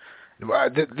want.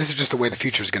 This is just the way the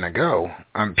future is going to go.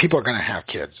 People are going to have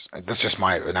kids. That's just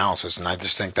my analysis, and I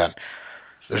just think that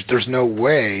there's no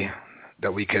way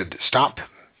that we could stop,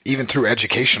 even through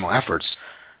educational efforts,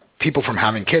 people from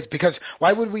having kids. Because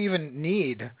why would we even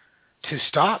need to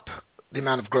stop the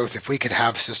amount of growth if we could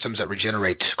have systems that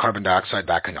regenerate carbon dioxide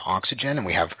back into oxygen, and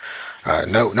we have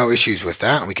no issues with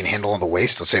that, and we can handle all the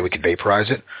waste? Let's say we could vaporize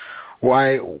it.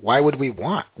 Why would we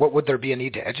want? What would there be a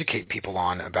need to educate people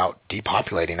on about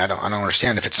depopulating? I don't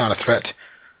understand. If it's not a threat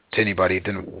to anybody,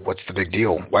 then what's the big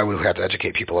deal? Why would we have to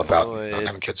educate people about not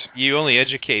having kids? You only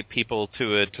educate people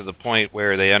to the point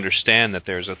where they understand that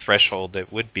there's a threshold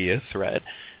that would be a threat,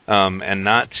 and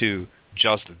not to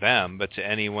just them, but to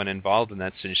anyone involved in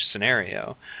that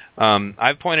scenario.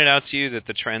 I've pointed out to you that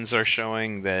the trends are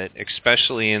showing that,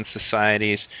 especially in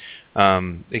societies,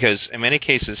 because in many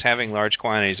cases having large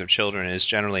quantities of children is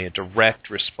generally a direct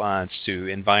response to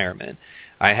environment.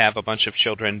 I have a bunch of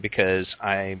children because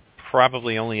I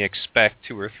probably only expect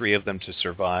 2 or 3 of them to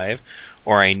survive,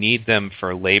 or I need them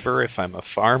for labor if I'm a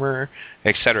farmer,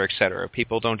 et cetera, et cetera.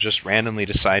 People don't just randomly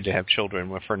decide to have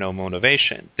children for no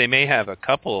motivation. They may have a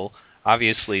couple,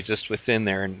 obviously, just within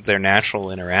their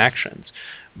natural interactions.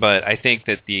 But I think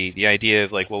that the idea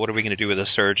of, what are we going to do with a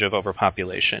surge of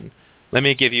overpopulation? Let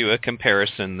me give you a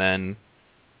comparison then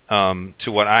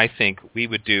to what I think we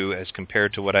would do as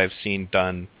compared to what I've seen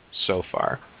done so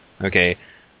far. Okay,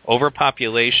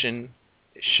 overpopulation,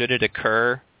 should it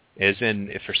occur, as in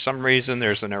if for some reason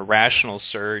there's an irrational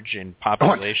surge in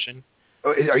population.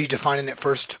 Are you defining it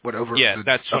first? Yeah,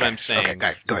 that's what I'm saying.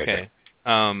 Okay, go ahead.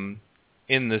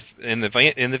 In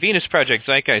the Venus Project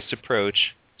Zeitgeist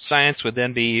approach, science would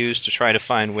then be used to try to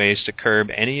find ways to curb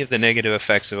any of the negative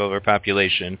effects of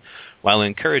overpopulation while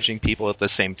encouraging people at the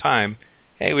same time,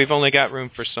 hey, we've only got room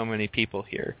for so many people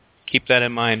here. Keep that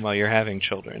in mind while you're having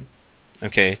children.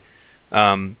 Okay.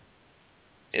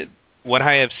 What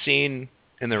I have seen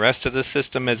in the rest of the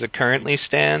system as it currently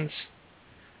stands,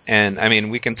 and I mean,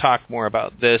 we can talk more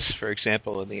about this, for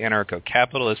example, in the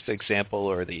anarcho-capitalist example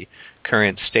or the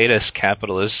current status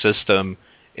capitalist system,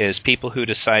 is people who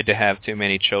decide to have too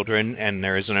many children and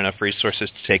there isn't enough resources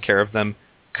to take care of them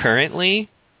currently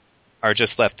are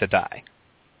just left to die.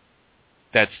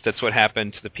 That's what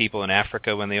happened to the people in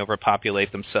Africa when they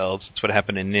overpopulate themselves. It's what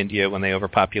happened in India when they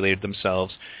overpopulated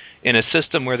themselves. In a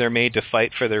system where they're made to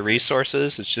fight for their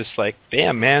resources, it's just like,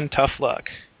 damn, man, tough luck.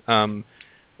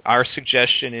 Our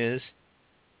suggestion is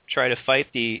try to fight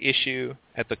the issue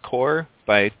at the core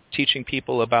by teaching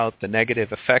people about the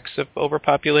negative effects of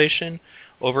overpopulation,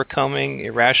 overcoming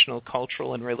irrational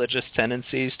cultural and religious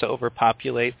tendencies to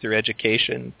overpopulate through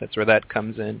education. That's where that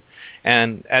comes in.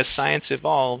 And as science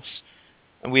evolves,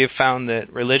 we have found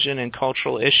that religion and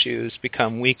cultural issues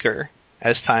become weaker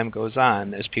as time goes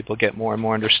on, as people get more and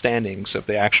more understandings of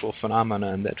the actual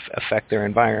phenomenon that affect their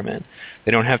environment.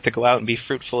 They don't have to go out and be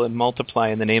fruitful and multiply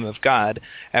in the name of God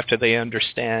after they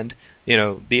understand,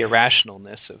 the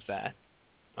irrationalness of that.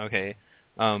 Okay,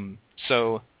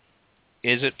 so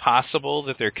is it possible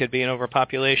that there could be an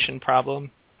overpopulation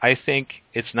problem? I think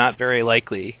it's not very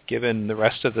likely, given the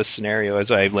rest of the scenario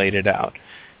as I've laid it out.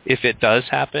 If it does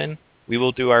happen, we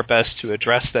will do our best to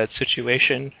address that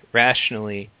situation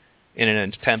rationally in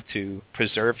an attempt to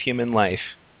preserve human life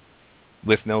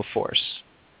with no force.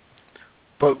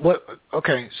 But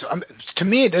to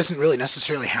me, it doesn't really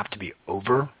necessarily have to be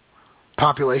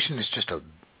overpopulation. It's just a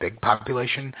big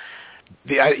population.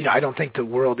 I don't think the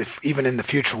world, even in the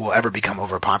future, will ever become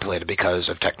overpopulated because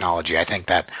of technology. I think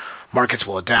that markets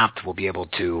will adapt. We'll be able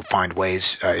to find ways,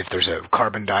 if there's a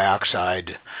carbon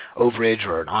dioxide overage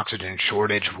or an oxygen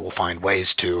shortage, we'll find ways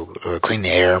to clean the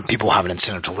air. People will have an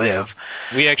incentive to live.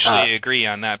 We actually agree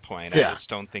on that point. Yeah. I just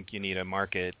don't think you need a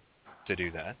market to do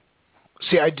that.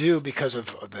 See, I do, because of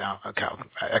the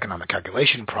economic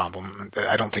calculation problem.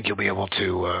 I don't think you'll be able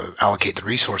to allocate the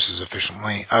resources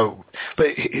efficiently. But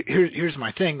here's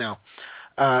my thing, though.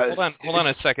 Hold on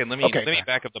a second. Let me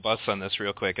back up the bus on this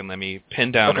real quick, and let me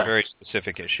pin down a very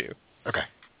specific issue. Okay.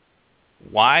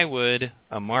 Why would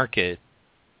a market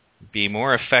be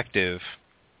more effective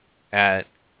at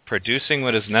producing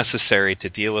what is necessary to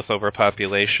deal with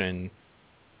overpopulation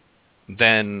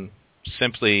than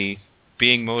simply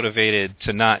being motivated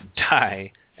to not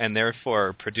die and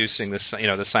therefore producing the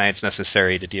science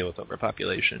necessary to deal with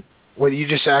overpopulation? Well, you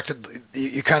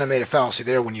kind of made a fallacy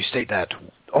there when you state that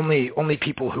only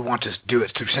people who want to do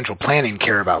it through central planning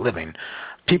care about living.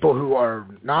 People who are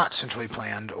not centrally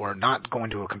planned or not going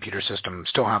to a computer system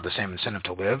still have the same incentive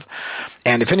to live.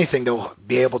 And if anything, they'll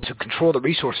be able to control the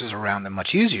resources around them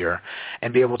much easier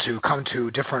and be able to come to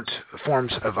different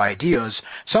forms of ideas.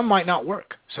 Some might not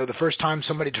work. So the first time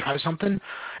somebody tries something,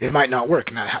 it might not work,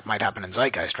 and that might happen in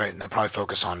Zeitgeist, right? And they'll probably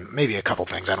focus on maybe a couple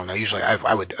things. I don't know. Usually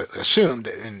I would assume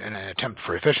that in an attempt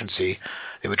for efficiency,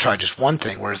 they would try just one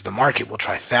thing, whereas the market will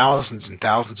try thousands and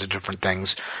thousands of different things.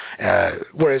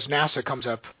 Whereas NASA comes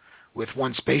up with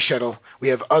one space shuttle, we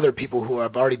have other people who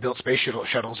have already built space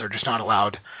shuttles are just not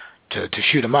allowed to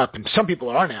shoot them up. And some people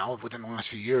are now. Within the last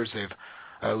few years, they've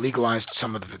legalized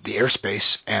some of the airspace,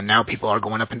 and now people are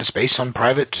going up into space on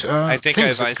private I think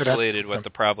things. I've isolated what the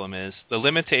problem is. The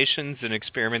limitations in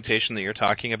experimentation that you're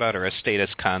talking about are a status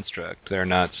construct. They're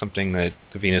not something that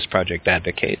the Venus Project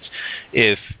advocates.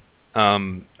 If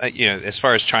as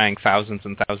far as trying thousands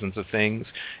and thousands of things,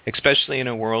 especially in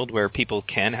a world where people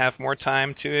can have more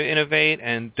time to innovate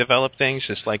and develop things,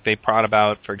 just like they brought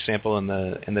about, for example, in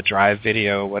the Drive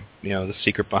video, what the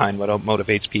secret behind what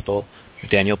motivates people,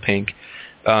 Daniel Pink.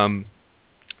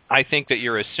 I think that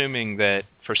you're assuming that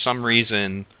for some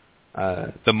reason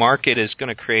the market is going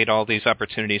to create all these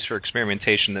opportunities for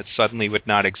experimentation that suddenly would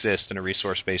not exist in a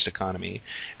resource-based economy.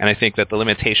 And I think that the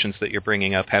limitations that you're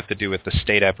bringing up have to do with the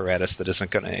state apparatus that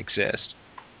isn't going to exist.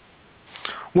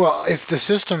 Well, if the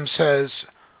system says,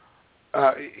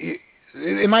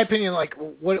 in my opinion, like,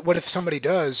 what if somebody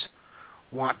does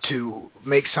want to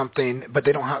make something, but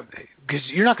they don't have, because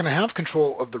you're not going to have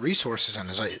control of the resources in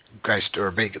a Zeitgeist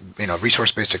or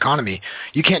resource-based economy.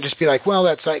 You can't just be like, well,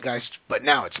 that's Zeitgeist, but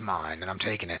now it's mine and I'm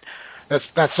taking it.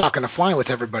 That's not going to fly with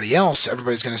everybody else.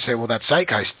 Everybody's going to say, well, that's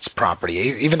Zeitgeist's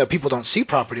property. Even though people don't see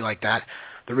property like that,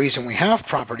 the reason we have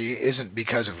property isn't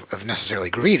because of necessarily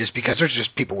greed. It's because there's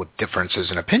just people with differences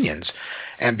in opinions.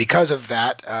 And because of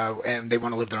that, and they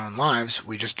want to live their own lives,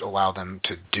 we just allow them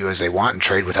to do as they want and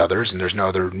trade with others, and there's no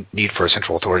other need for a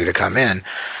central authority to come in.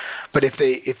 But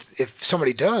if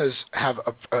somebody does have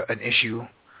an issue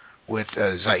with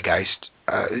Zeitgeist,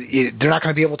 they're not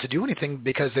going to be able to do anything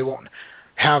because they won't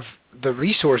have the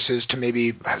resources to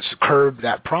maybe curb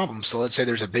that problem. So let's say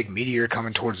there's a big meteor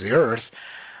coming towards the Earth.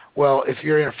 Well, if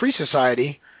you're in a free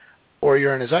society or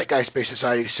you're in a Zeitgeist-based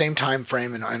society, same time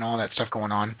frame and all that stuff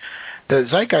going on, the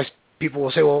Zeitgeist people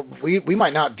will say, well, we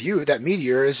might not view that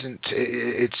meteor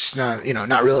it's not,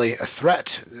 not really a threat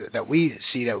that we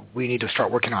see that we need to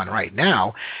start working on right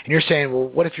now. And you're saying, well,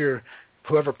 what if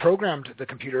whoever programmed the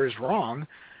computer is wrong,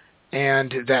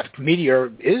 and that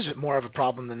meteor is more of a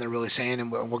problem than they're really saying, and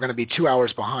we're going to be 2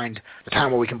 hours behind the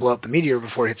time where we can blow up the meteor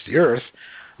before it hits the Earth.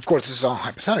 Of course, this is all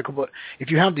hypothetical, but if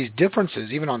you have these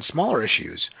differences, even on smaller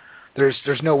issues,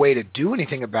 there's no way to do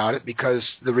anything about it, because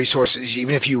the resources,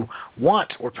 even if you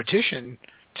want or petition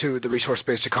to the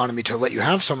resource-based economy to let you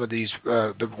have some of these,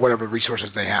 whatever resources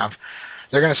they have,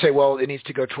 they're going to say, well, it needs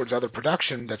to go towards other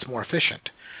production that's more efficient.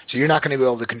 So you're not going to be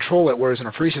able to control it, whereas in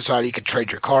a free society, you could trade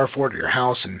your car for it or your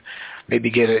house and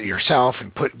maybe get it yourself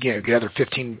and get other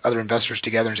 15 other investors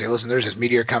together and say, listen, there's this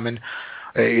meteor coming.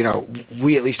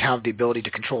 We at least have the ability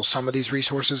to control some of these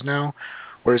resources now.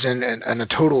 Whereas in a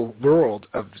total world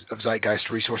of zeitgeist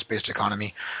resource-based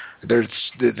economy, the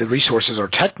resources are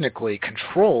technically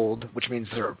controlled, which means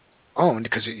they're owned,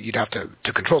 because you'd have to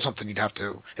control something, you'd have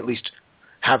to at least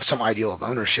have some ideal of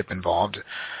ownership involved.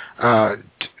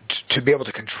 To be able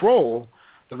to control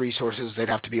the resources, they'd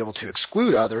have to be able to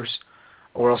exclude others,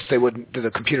 or else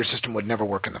the computer system would never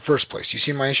work in the first place. You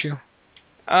see my issue?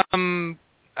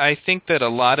 I think that a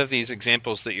lot of these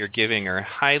examples that you're giving are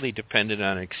highly dependent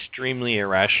on extremely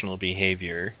irrational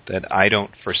behavior that I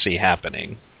don't foresee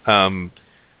happening. If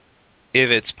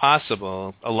it's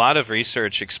possible, a lot of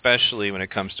research, especially when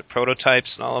it comes to prototypes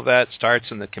and all of that,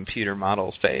 starts in the computer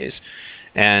model phase.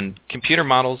 And computer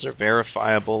models are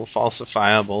verifiable,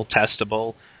 falsifiable,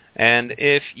 testable. And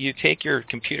if you take your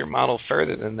computer model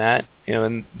further than that,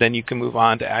 and then you can move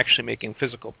on to actually making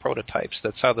physical prototypes.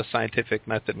 That's how the scientific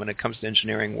method, when it comes to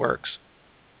engineering, works.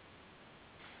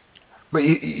 But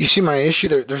you see my issue?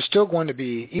 There's still going to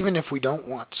be, even if we don't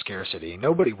want scarcity,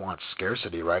 nobody wants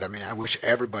scarcity, right? I mean, I wish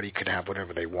everybody could have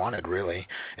whatever they wanted, really.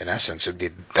 In essence,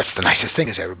 that's the nicest thing,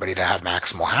 is everybody to have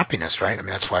maximal happiness, right? I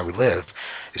mean, that's why we live,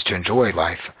 is to enjoy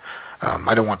life.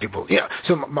 I don't want people... Yeah.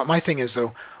 So my thing is,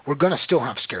 though, we're going to still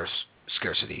have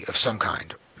scarcity of some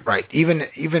kind, right? Even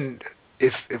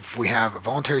if we have a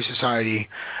voluntary society,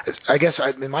 I guess,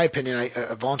 in my opinion,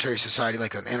 a voluntary society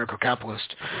like an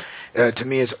anarcho-capitalist, to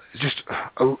me, is just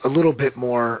a little bit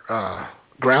more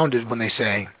grounded when they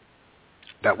say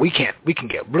that we can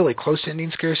get really close to ending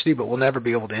scarcity, but we'll never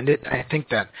be able to end it. And I think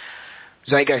that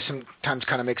zeitgeist sometimes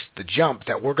kind of makes the jump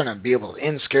that we're going to be able to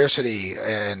end scarcity,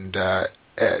 and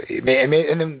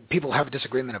then people have a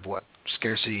disagreement of what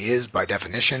scarcity is by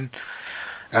definition,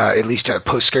 at least a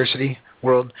post-scarcity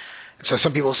world. So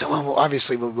some people say, well,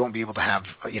 obviously we won't be able to have,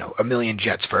 1 million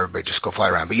jets for everybody to just go fly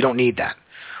around, but you don't need that.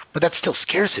 But that's still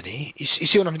scarcity. You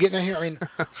see what I'm getting at here? I mean,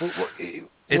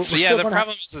 the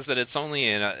problem is that it's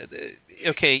only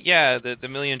the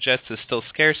million jets is still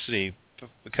scarcity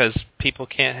because people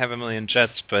can't have 1 million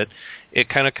jets, but it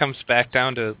kind of comes back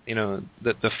down to,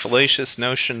 the fallacious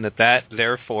notion that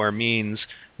therefore means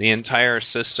the entire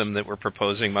system that we're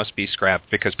proposing must be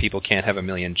scrapped because people can't have 1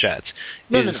 million jets.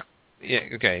 No. Yeah.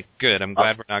 Okay. Good. I'm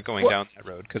glad we're not going down that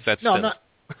road, because that's no.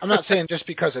 I'm not saying just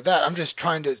because of that. I'm just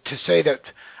trying to say that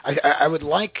I would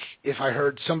like if I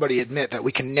heard somebody admit that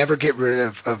we can never get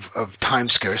rid of time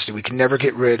scarcity. We can never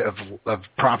get rid of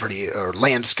property or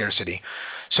land scarcity.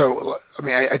 So I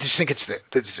mean, I just think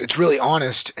it's really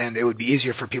honest, and it would be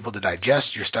easier for people to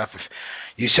digest your stuff if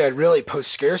you said really post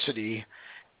scarcity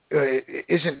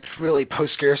isn't really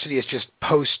post scarcity. It's just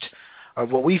post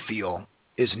what we feel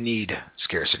is need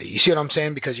scarcity. You see what I'm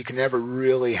saying? Because you can never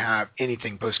really have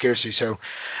anything post-scarcity. So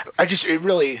it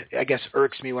really, I guess,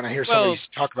 irks me when I hear somebody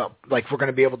talk about, like, we're going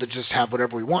to be able to just have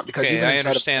whatever we want. Because I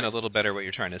understand a little better what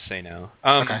you're trying to say now.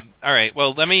 Okay. All right.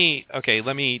 Well, let me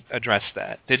address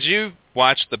that. Did you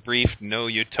watch the brief No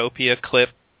Utopia clip?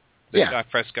 Doc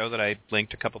Fresco that I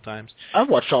linked a couple times? I've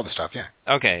watched all the stuff, yeah.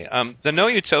 Okay. The No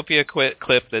Utopia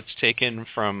clip that's taken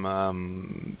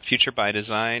from Future by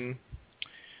Design,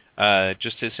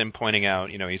 just is him pointing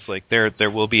out, he's like,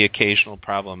 there will be occasional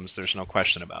problems. There's no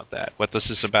question about that. What this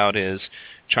is about is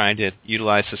trying to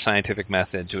utilize the scientific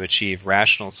method to achieve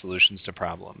rational solutions to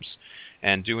problems.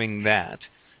 And doing that,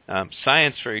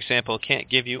 science, for example, can't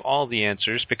give you all the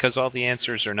answers because all the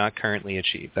answers are not currently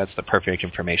achieved. That's the perfect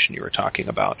information you were talking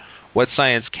about. What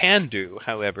science can do,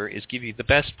 however, is give you the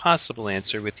best possible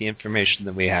answer with the information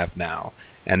that we have now.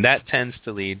 And that tends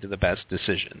to lead to the best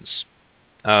decisions.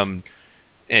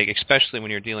 Especially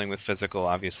when you're dealing with physical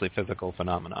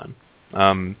phenomenon.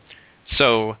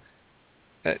 So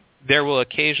there will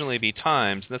occasionally be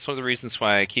times, and that's one of the reasons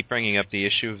why I keep bringing up the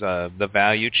issue of the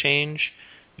value change,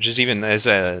 which is even,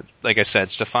 like I said,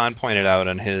 Stefan pointed out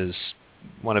on his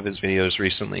one of his videos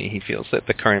recently, he feels that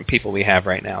the current people we have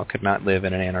right now could not live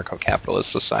in an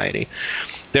anarcho-capitalist society.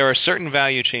 There are certain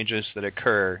value changes that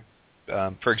occur.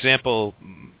 For example,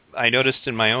 I noticed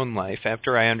in my own life,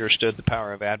 after I understood the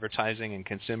power of advertising and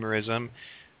consumerism,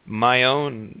 my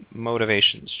own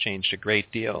motivations changed a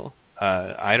great deal.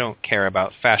 I don't care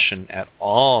about fashion at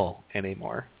all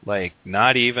anymore. Like,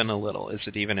 not even a little. Is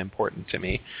it even important to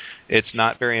me? It's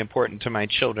not very important to my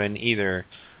children either.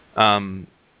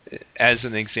 As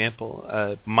an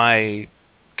example, my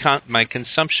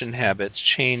consumption habits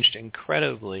changed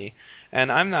incredibly,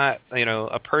 and I'm not,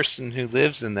 a person who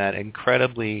lives in that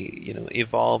incredibly,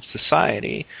 evolved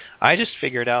society. I just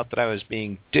figured out that I was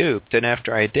being duped, and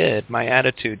after I did, my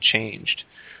attitude changed.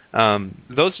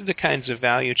 Those are the kinds of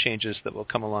value changes that will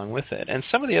come along with it. And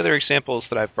some of the other examples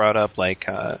that I've brought up, like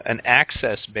an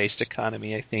access-based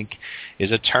economy, I think,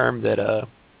 is a term that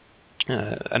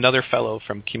another fellow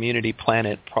from Community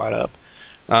Planet brought up.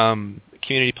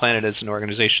 Community Planet is an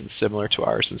organization similar to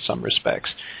ours in some respects.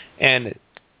 And,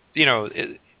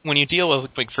 when you deal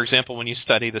with, like, for example, when you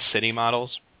study the city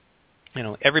models,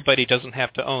 everybody doesn't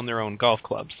have to own their own golf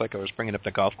clubs, like I was bringing up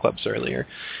the golf clubs earlier.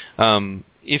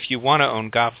 If you want to own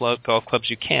golf clubs,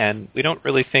 you can. We don't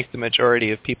really think the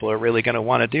majority of people are really going to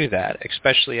want to do that,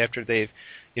 especially after they've,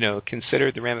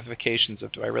 considered the ramifications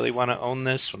of, do I really want to own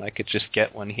this when I could just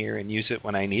get one here and use it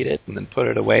when I need it and then put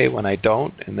it away when I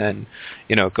don't and then,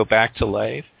 go back to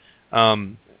life.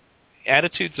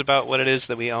 Attitudes about what it is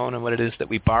that we own and what it is that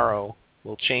we borrow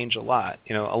will change a lot.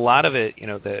 A lot of it,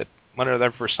 one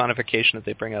other personification that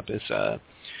they bring up is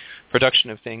production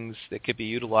of things that could be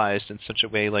utilized in such a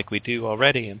way like we do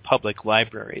already in public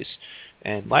libraries.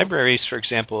 And libraries, for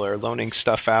example, are loaning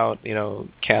stuff out,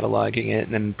 cataloging it,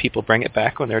 and then people bring it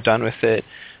back when they're done with it.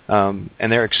 And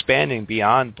they're expanding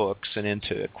beyond books and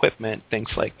into equipment, things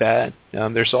like that.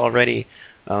 There's already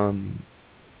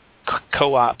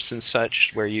co-ops and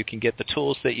such where you can get the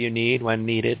tools that you need when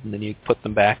needed, and then you put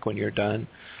them back when you're done.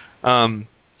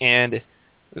 And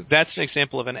that's an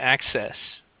example of an access.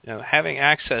 Having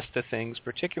access to things,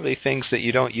 particularly things that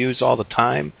you don't use all the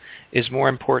time, is more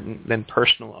important than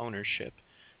personal ownership,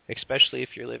 especially if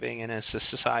you're living in a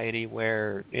society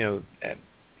where,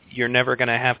 you're never going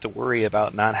to have to worry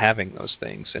about not having those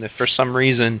things. And if for some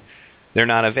reason they're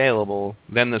not available,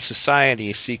 then the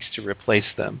society seeks to replace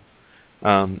them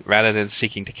rather than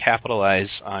seeking to capitalize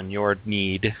on your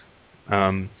need.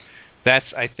 That's,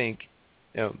 I think,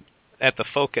 at the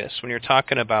focus when you're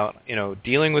talking about,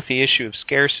 dealing with the issue of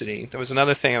scarcity. There was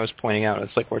another thing I was pointing out.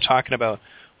 It's like we're talking about,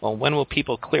 well, when will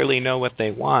people clearly know what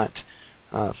they want?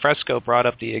 Fresco brought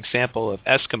up the example of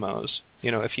Eskimos.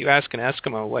 If you ask an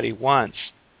Eskimo what he wants,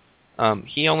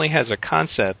 he only has a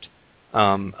concept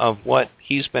of what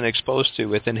he's been exposed to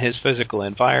within his physical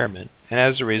environment. And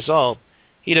as a result,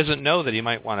 he doesn't know that he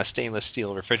might want a stainless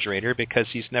steel refrigerator because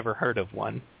he's never heard of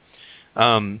one.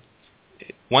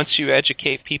 Once you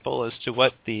educate people as to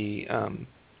what the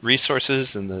resources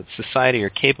and the society are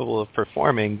capable of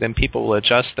performing, then people will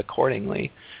adjust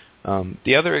accordingly.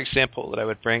 The other example that I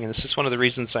would bring, and this is one of the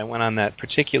reasons I went on that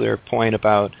particular point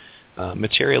about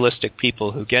materialistic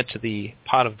people who get to the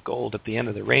pot of gold at the end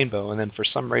of the rainbow and then for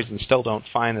some reason still don't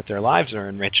find that their lives are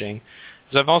enriching,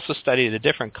 is I've also studied a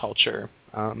different culture.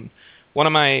 One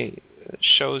of my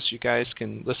shows you guys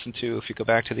can listen to if you go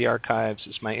back to the archives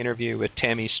is my interview with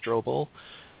Tammy Strobel.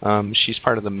 She's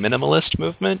part of the minimalist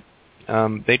movement.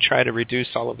 They try to reduce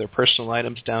all of their personal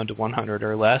items down to 100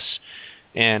 or less.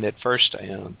 And at first,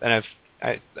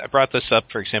 I brought this up,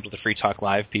 for example, to Free Talk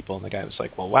Live people, and the guy was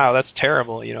like, well, wow, that's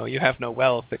terrible. You have no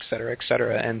wealth, et cetera, et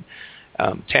cetera. And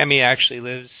Tammy actually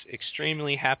lives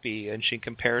extremely happy, and she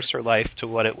compares her life to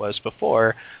what it was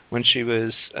before when she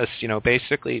was,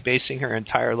 basically basing her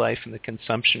entire life in the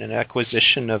consumption and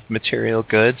acquisition of material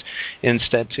goods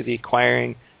instead to the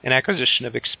acquiring and acquisition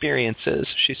of experiences.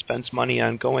 She spends money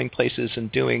on going places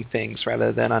and doing things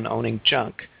rather than on owning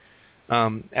junk.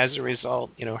 As a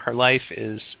result, her life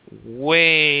is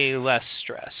way less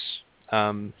stress.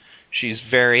 She's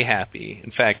very happy.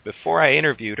 In fact, before I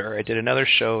interviewed her, I did another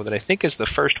show that I think is the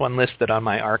first one listed on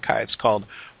my archives called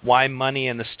Why Money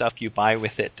and the Stuff You Buy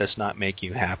With It Does Not Make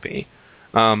You Happy.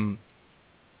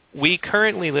 We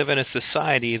currently live in a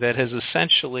society that has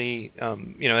essentially,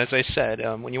 as I said,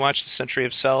 when you watch The Century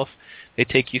of Self, they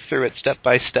take you through it step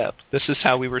by step. This is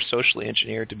how we were socially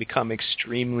engineered to become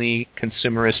extremely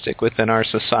consumeristic within our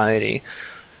society.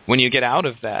 When you get out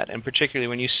of that, and particularly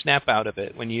when you snap out of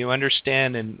it, when you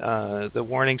understand and the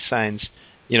warning signs,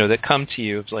 that come to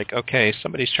you, it's like, okay,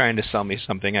 somebody's trying to sell me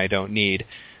something I don't need.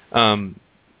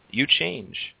 You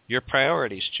change. Your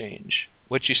priorities change.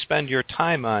 what you spend your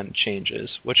time on changes.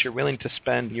 What you're willing to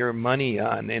spend your money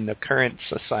on in the current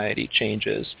society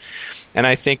changes. And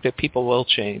I think that people will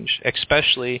change,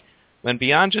 especially when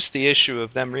beyond just the issue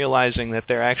of them realizing that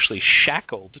they're actually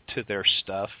shackled to their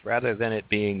stuff rather than it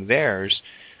being theirs,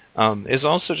 is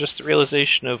also just the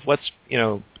realization of what's,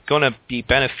 going to be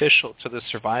beneficial to the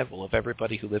survival of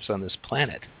everybody who lives on this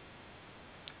planet.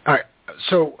 All right.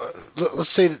 So let's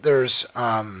say that there's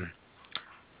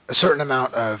a certain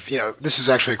amount of, this is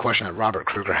actually a question that Robert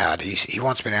Kruger had. He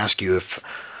wants me to ask you if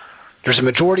there's a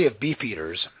majority of beef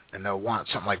eaters, and they'll want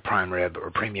something like prime rib or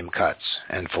premium cuts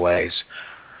and fillets.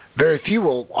 Very few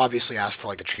will obviously ask for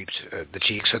like the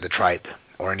cheeks or the tripe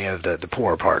or any of the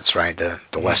poorer parts, right? The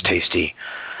less tasty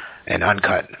and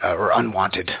uncut or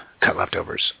unwanted cut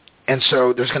leftovers. And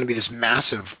so there's going to be this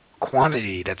massive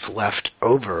quantity that's left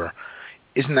over.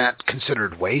 Isn't that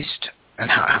considered waste? And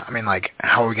how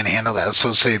are we going to handle that?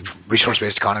 So say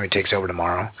resource-based economy takes over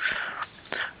tomorrow.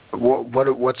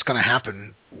 What's going to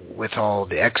happen with all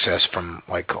the excess from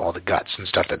like all the guts and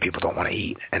stuff that people don't want to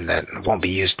eat and that won't be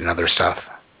used in other stuff?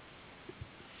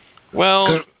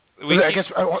 Well,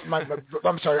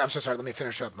 I'm sorry. I'm so sorry. Let me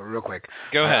finish up real quick.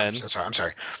 Go ahead. I'm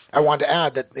sorry. I wanted to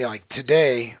add that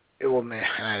today, and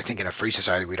I think in a free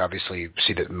society we'd obviously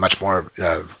see that much more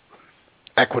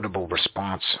equitable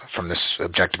response from this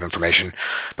objective information.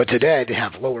 But today they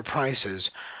have lower prices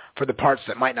for the parts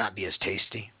that might not be as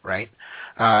tasty, right?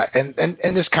 And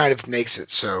this kind of makes it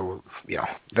so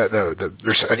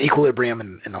there's an equilibrium,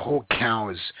 and the whole cow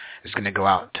is going to go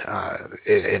out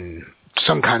in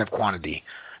some kind of quantity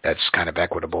that's kind of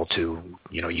equitable to,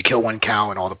 you kill one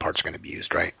cow and all the parts are going to be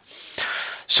used, right?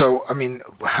 So,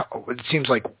 it seems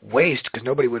like waste because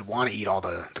nobody would want to eat all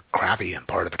the crappy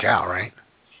part of the cow, right?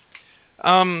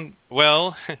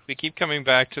 Well, we keep coming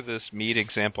back to this meat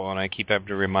example, and I keep having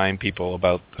to remind people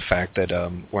about the fact that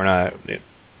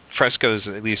Fresco's,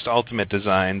 at least ultimate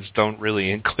designs, don't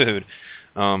really include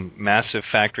massive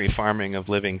factory farming of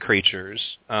living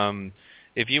creatures.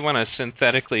 If you want to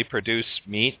synthetically produce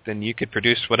meat, then you could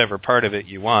produce whatever part of it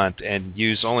you want and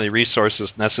use only resources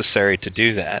necessary to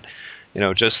do that.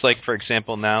 Just like, for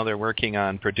example, now they're working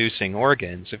on producing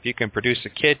organs. If you can produce a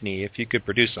kidney, if you could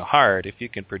produce a heart, if you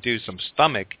can produce some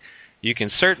stomach, you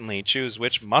can certainly choose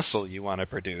which muscle you want to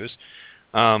produce.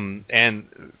 And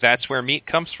that's where meat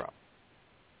comes from.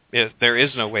 There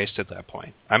is no waste at that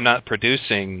point. I'm not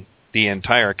producing the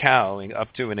entire cow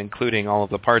up to and including all of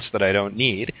the parts that I don't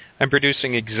need. I'm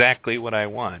producing exactly what I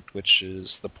want, which is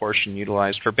the portion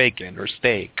utilized for bacon or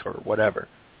steak or whatever.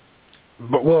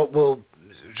 But will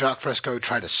Jacques Fresco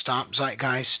try to stop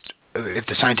Zeitgeist if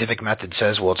the scientific method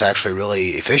says, well, it's actually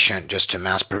really efficient just to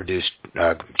mass produce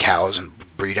cows and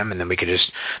breed them, and then we could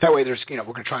just that way there's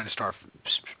we're trying to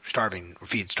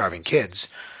feed starving kids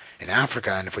in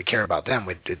Africa, and if we care about them,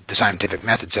 the scientific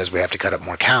method says we have to cut up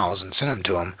more cows and send them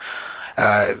to them.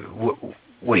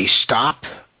 Would he stop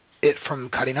it from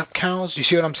cutting up cows? Do you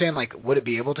see what I'm saying? Like, would it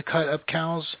be able to cut up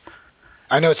cows?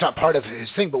 I know it's not part of his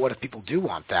thing, but what if people do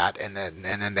want that, and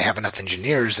then they have enough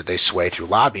engineers that they sway through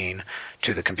lobbying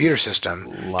to the computer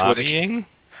system? Lobbying?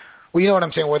 Well, you know what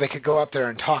I'm saying, where they could go up there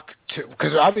and talk to,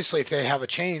 because obviously if they have a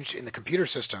change in the computer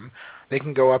system, they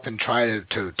can go up and try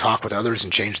to talk with others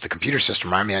and change the computer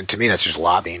system. I mean, to me, that's just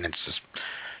lobbying. It's just,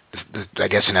 I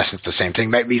guess, in essence, the same thing.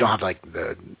 Maybe you don't have like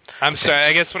the. I'm sorry.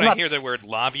 I guess when I hear the word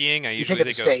lobbying, I usually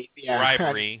think of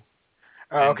bribery.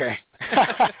 Oh, okay.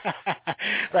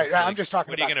 Right. I'm just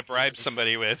talking. What are you going to bribe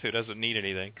somebody with who doesn't need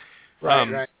anything?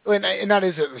 Right. Right. And that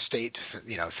is a state,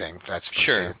 thing. That's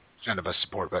sure. None of us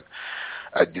support, but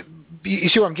you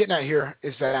see what I'm getting at here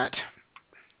is that.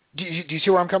 Do you see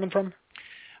where I'm coming from?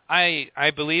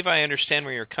 I believe I understand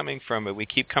where you're coming from, but we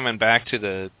keep coming back to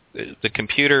the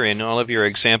computer in all of your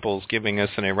examples giving us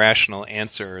an irrational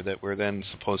answer that we're then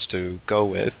supposed to go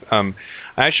with.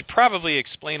 I should probably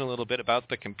explain a little bit about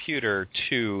the computer,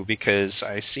 too, because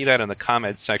I see that in the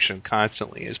comment section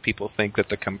constantly as people think that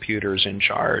the computer's in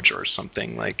charge or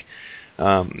something like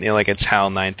it's HAL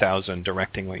 9000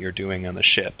 directing what you're doing on the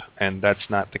ship, and that's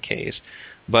not the case.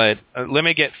 But let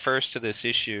me get first to this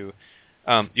issue.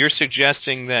 You're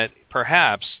suggesting that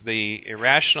perhaps the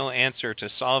irrational answer to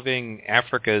solving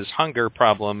Africa's hunger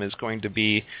problem is going to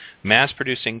be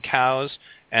mass-producing cows,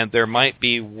 and there might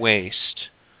be waste.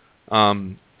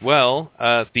 Let's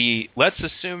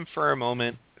assume for a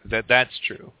moment that that's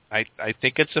true. I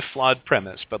think it's a flawed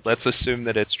premise, but let's assume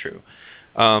that it's true.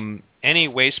 Any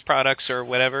waste products or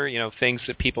whatever, things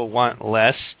that people want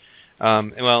less,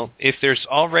 Well, if there's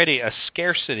already a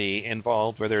scarcity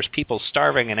involved where there's people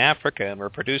starving in Africa and we're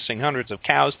producing hundreds of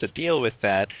cows to deal with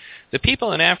that, the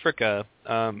people in Africa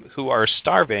who are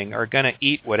starving are going to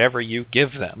eat whatever you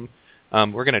give them.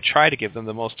 We're going to try to give them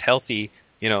the most healthy,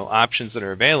 options that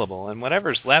are available. And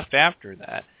whatever's left after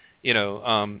that,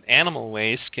 animal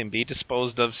waste can be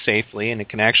disposed of safely, and it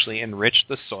can actually enrich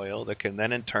the soil that can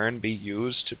then in turn be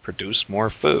used to produce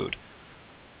more food.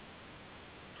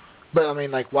 But I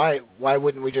mean, like, why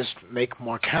wouldn't we just make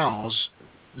more cows?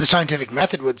 The scientific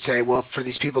method would say, well, for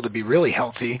these people to be really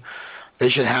healthy, they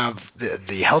should have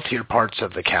the healthier parts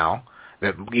of the cow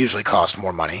that usually cost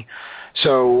more money.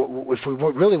 So if we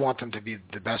really want them to be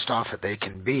the best off that they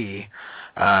can be,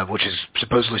 which is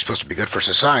supposedly supposed to be good for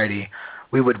society,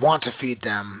 we would want to feed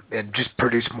them and just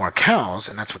produce more cows,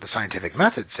 and that's what the scientific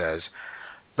method says.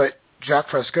 But Jacques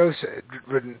Fresco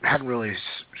hadn't really,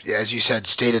 as you said,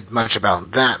 stated much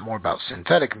about that, more about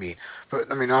synthetic meat.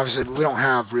 But, I mean, obviously we don't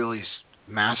have really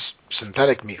mass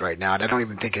synthetic meat right now, and I don't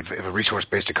even think if a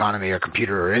resource-based economy or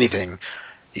computer or anything,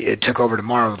 it took over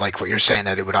tomorrow, like what you're saying,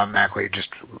 that it would automatically just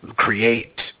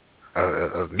create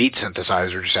a meat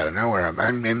synthesizer just out of nowhere.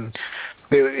 I mean,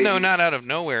 no, not out of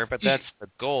nowhere, but that's the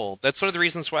goal. That's one of the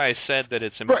reasons why I said that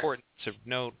it's important to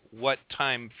note what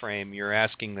time frame you're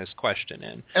asking this question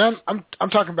in. And I'm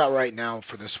talking about right now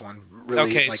for this one.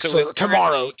 Really, okay, like, so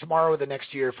tomorrow, the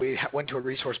next year, if we went to a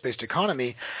resource-based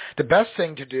economy, the best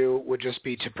thing to do would just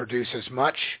be to produce as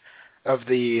much of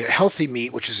the healthy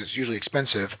meat, which is usually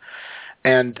expensive,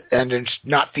 and then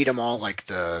not feed them all like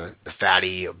the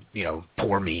fatty,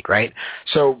 poor meat, right?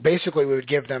 So basically, we would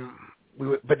give them.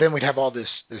 But then we'd have all this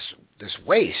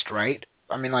waste, right?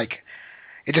 I mean, like,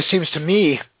 it just seems to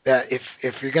me that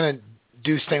if you're going to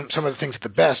do some of the things at the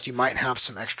best, you might have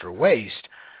some extra waste.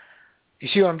 You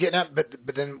see what I'm getting at? But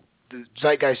then the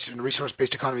zeitgeist in a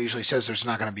resource-based economy usually says there's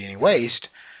not going to be any waste.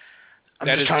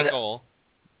 That is the goal.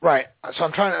 Right. So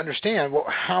I'm trying to understand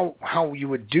how you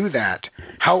would do that.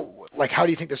 How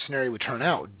do you think the scenario would turn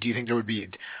out? Do you think there would be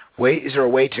is there a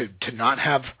way to not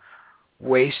have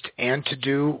waste and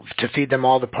to feed them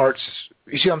all the parts?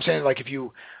 You see what I'm saying? Like, if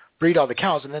you breed all the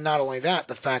cows, and then not only that,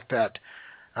 the fact that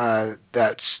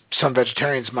some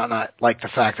vegetarians might not like the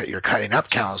fact that you're cutting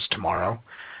up cows tomorrow,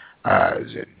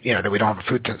 that we don't have a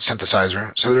food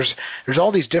synthesizer. So there's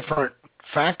all these different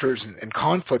factors and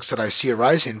conflicts that I see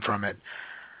arising from it.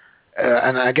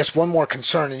 And I guess one more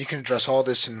concern, and you can address all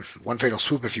this in one fatal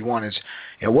swoop if you want, is,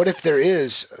 what if there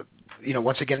is,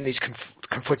 once again, these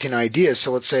conflicting ideas?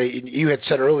 So let's say you had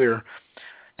said earlier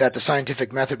that the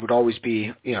scientific method would always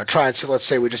be, tried. So let's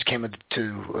say we just came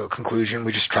to a conclusion.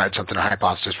 We just tried something, a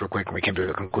hypothesis real quick, and we came to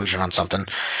a conclusion on something.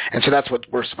 And so that's what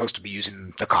we're supposed to be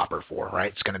using the copper for,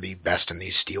 right? It's going to be best in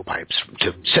these steel pipes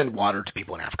to send water to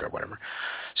people in Africa or whatever.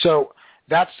 So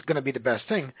that's going to be the best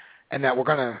thing, and that we're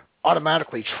going to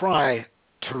automatically try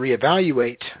to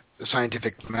reevaluate the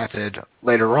scientific method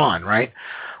later on, right?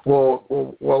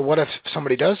 Well, what if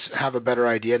somebody does have a better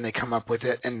idea and they come up with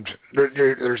it, and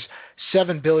there's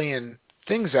 7 billion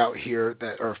things out here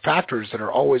that are factors that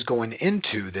are always going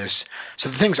into this, so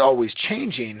the thing's always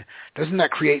changing. Doesn't that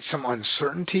create some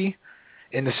uncertainty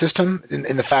in the system,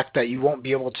 in the fact that you won't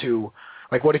be able to,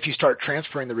 like, what if you start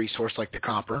transferring the resource like the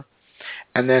copper,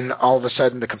 and then all of a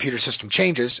sudden the computer system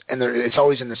changes, and it's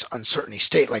always in this uncertainty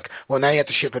state. Like, well, now you have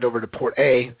to ship it over to port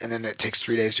A, and then it takes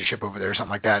 3 days to ship over there or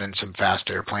something like that in some fast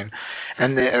airplane,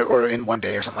 or in 1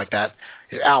 day or something like that.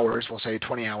 Hours, we'll say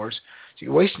 20 hours. So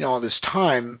you're wasting all this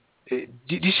time. Do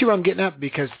you see what I'm getting at?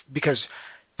 Because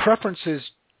preferences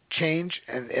change,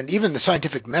 and even the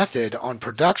scientific method on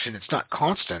production, it's not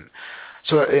constant.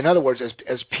 So in other words,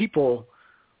 as people,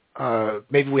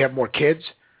 maybe we have more kids,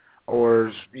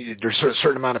 or there's a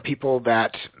certain amount of people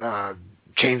that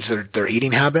change their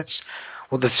eating habits.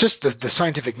 Well, the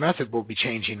scientific method will be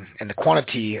changing, and the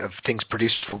quantity of things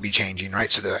produced will be changing, right?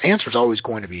 So the answer is always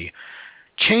going to be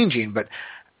changing. But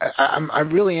I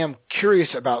really am curious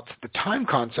about the time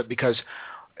concept, because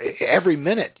every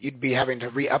minute you'd be having to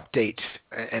re-update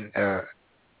and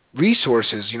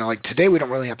resources. Like today we don't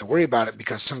really have to worry about it,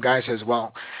 because some guy says,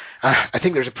 well, I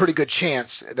think there's a pretty good chance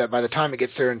that by the time it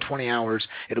gets there in 20 hours,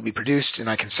 it'll be produced, and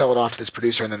I can sell it off to this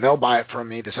producer, and then they'll buy it from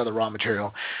me, this other raw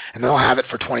material, and they'll have it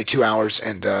for 22 hours,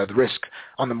 and the risk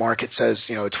on the market says,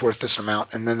 it's worth this amount,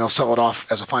 and then they'll sell it off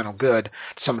as a final good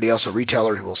to somebody else, a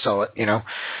retailer who will sell it,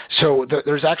 So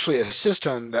there's actually a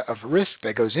system of risk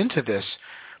that goes into this.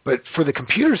 But for the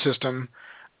computer system,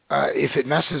 if it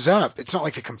messes up, it's not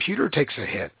like the computer takes a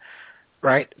hit,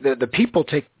 right? The people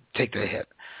take the hit.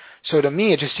 So to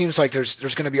me, it just seems like there's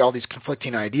going to be all these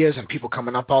conflicting ideas and people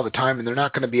coming up all the time, and they're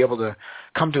not going to be able to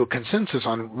come to a consensus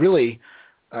on really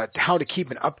how to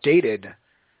keep an updated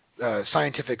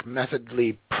scientific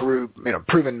methodly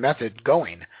proven method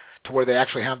going to where they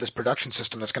actually have this production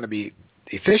system that's going to be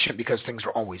efficient because things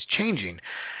are always changing.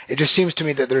 It just seems to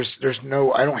me that there's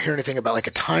no, I don't hear anything about like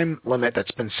a time limit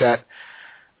that's been set,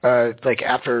 like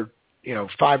after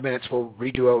 5 minutes we'll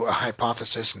redo a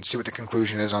hypothesis and see what the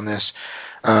conclusion is on this,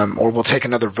 or we'll take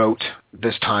another vote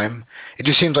this time. It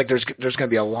just seems like there's going to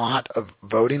be a lot of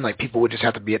voting. Like people would just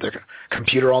have to be at their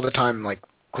computer all the time, like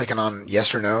clicking on yes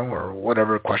or no or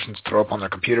whatever questions throw up on their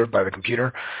computer by the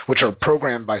computer, which are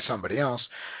programmed by somebody else.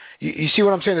 You see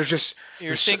what I'm saying?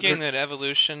 You're thinking that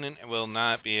evolution will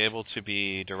not be able to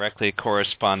be directly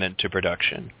correspondent to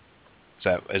production.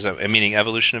 Is that meaning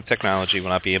evolution of technology will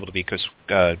not be able to be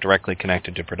directly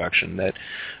connected to production? That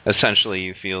essentially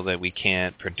you feel that we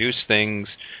can't produce things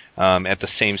at the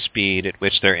same speed at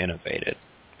which they're innovated.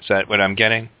 Is that what I'm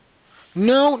getting?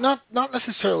 No, not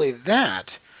necessarily that.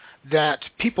 That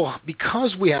people,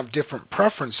 because we have different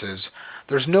preferences,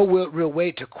 there's no real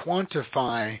way to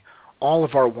quantify all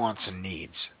of our wants and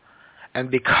needs.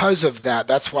 And because of that,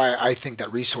 that's why I think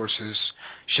that resources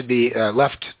should be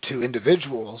left to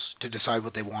individuals to decide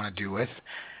what they want to do with,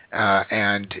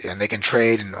 and they can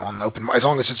trade on the open, as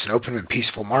long as it's an open and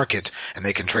peaceful market, and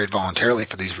they can trade voluntarily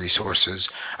for these resources.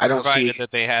 I don't Provided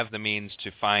that they have the means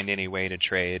to find any way to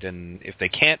trade, and if they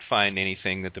can't find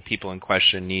anything that the people in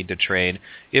question need to trade,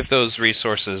 if those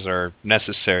resources are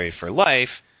necessary for life,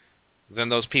 then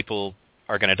those people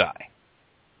are going to die.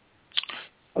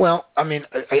 Well, I mean,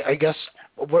 I guess,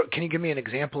 can you give me an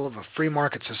example of a free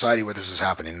market society where this is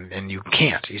happening? And you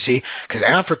can't, you see, because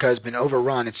Africa has been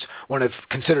overrun. It's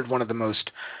considered one of the most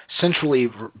centrally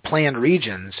planned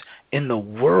regions in the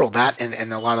world, that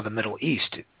and a lot of the Middle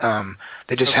East.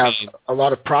 They just have a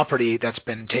lot of property that's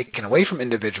been taken away from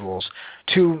individuals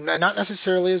to not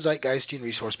necessarily a Zeitgeisty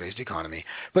resource-based economy,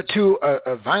 but to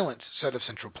a violent set of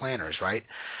central planners, right?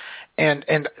 And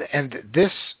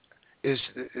this is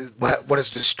what has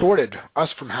distorted us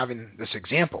from having this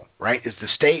example, right, is the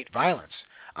state violence.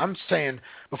 I'm saying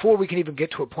before we can even get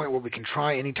to a point where we can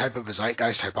try any type of a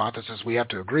Zeitgeist hypothesis, we have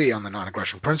to agree on the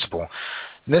non-aggression principle.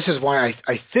 And this is why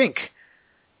I think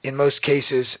in most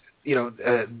cases,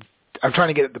 I'm trying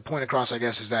to get the point across, I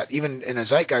guess, is that even in a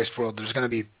Zeitgeist world, there's going to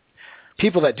be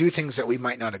people that do things that we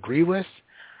might not agree with,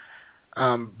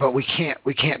 but we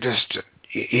can't just,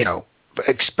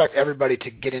 expect everybody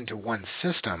to get into one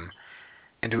system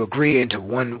and to agree into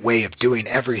one way of doing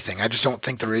everything. I just don't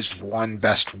think there is one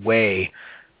best way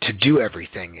to do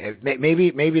everything.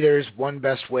 Maybe there is one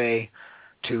best way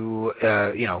to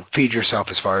feed yourself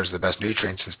as far as the best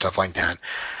nutrients and stuff like that.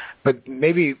 But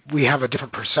maybe we have a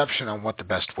different perception on what the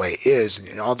best way is,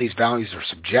 and all these values are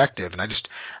subjective, and I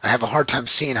have a hard time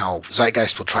seeing how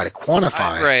Zeitgeist will try to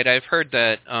quantify. Right, I've heard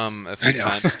that a few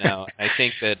times now. I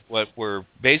think that where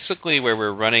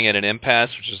we're running at an impasse,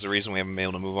 which is the reason we haven't been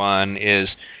able to move on, is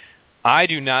I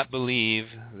do not believe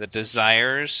that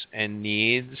desires and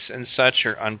needs and such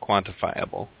are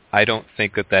unquantifiable. I don't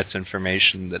think that that's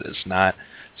information that is not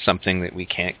something that we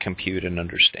can't compute and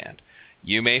understand.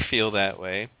 You may feel that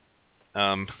way.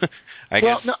 I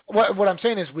guess. No, what I'm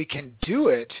saying is we can do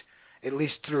it at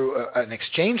least through an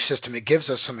exchange system. It gives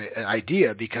us an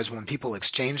idea, because when people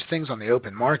exchange things on the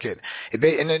open market, and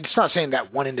it's not saying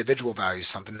that one individual values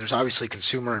something. There's obviously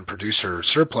consumer and producer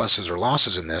surpluses or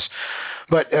losses in this.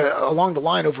 But along the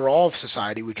line, overall of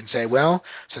society, we can say, well,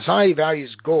 society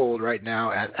values gold right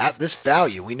now at this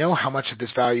value. We know how much of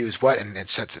this value is what, and it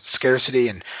sets its scarcity,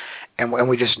 and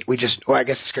we just well, I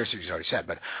guess the scarcity is already set,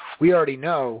 but we already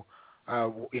know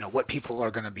what people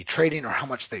are going to be trading or how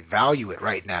much they value it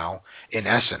right now, in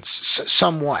essence,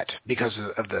 somewhat because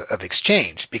of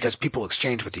exchange, because people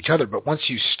exchange with each other. But once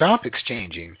you stop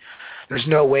exchanging, there's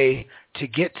no way to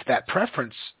get that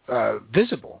preference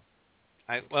visible.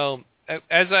 I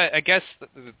guess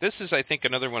this is, I think,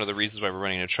 another one of the reasons why we're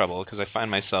running into trouble, because I find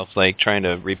myself trying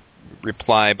to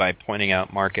reply by pointing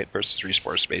out market versus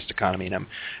resource-based economy, and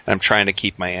I'm trying to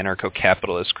keep my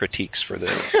anarcho-capitalist critiques for the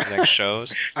next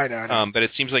shows. I know. But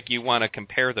it seems like you want to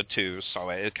compare the two, so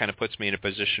it kind of puts me in a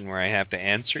position where I have to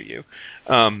answer you.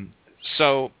 I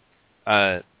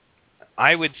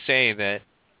would say that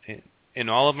in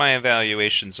all of my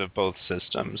evaluations of both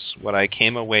systems, what I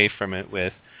came away from it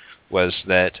with was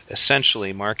that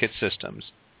essentially market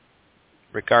systems,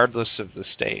 regardless of the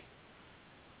state,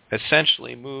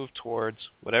 essentially move towards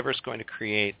whatever's going to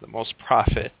create the most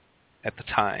profit at the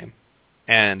time.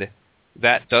 And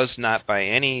that does not by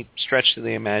any stretch of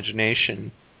the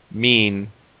imagination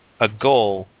mean a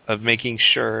goal of making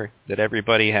sure that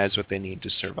everybody has what they need to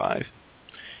survive.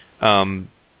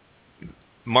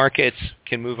 Markets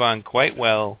can move on quite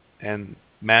well, and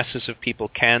masses of people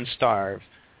can starve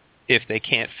if they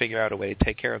can't figure out a way to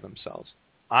take care of themselves.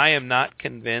 I am not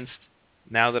convinced,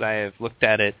 now that I have looked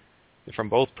at it from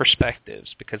both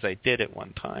perspectives, because I did at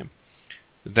one time,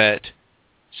 that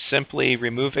simply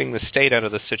removing the state out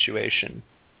of the situation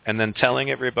and then telling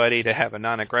everybody to have a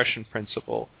non-aggression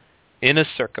principle in a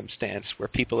circumstance where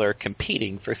people are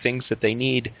competing for things that they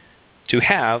need to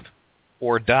have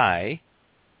or die,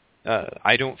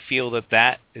 I don't feel that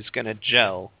that is going to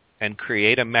gel and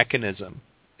create a mechanism.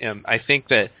 I think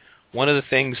that one of the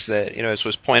things that, as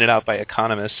was pointed out by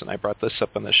economists, and I brought this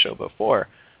up on the show before,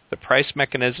 the price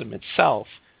mechanism itself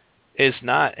is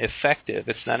not effective.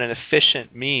 It's not an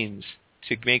efficient means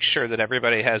to make sure that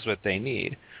everybody has what they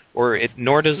need,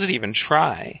 nor does it even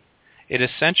try. It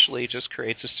essentially just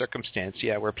creates a circumstance,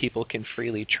 where people can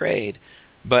freely trade.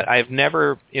 But I've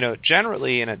never,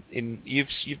 generally,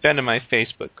 you've been to my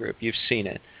Facebook group, you've seen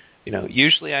it.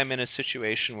 Usually I'm in a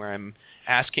situation where I'm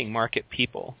asking market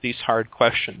people these hard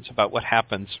questions about what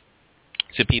happens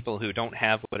to people who don't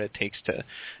have what it takes to,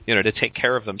 to take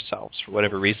care of themselves for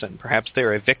whatever reason. Perhaps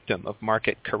they're a victim of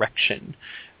market correction,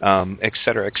 et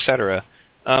cetera, et cetera.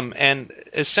 And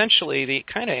essentially the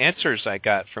kind of answers I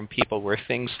got from people were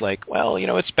things like, well,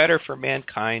 it's better for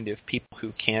mankind if people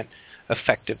who can't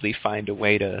effectively find a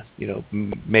way to,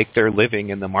 make their living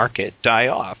in the market die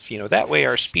off. That way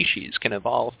our species can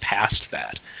evolve past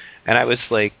that. And I was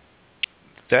like,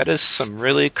 that is some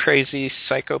really crazy,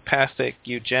 psychopathic,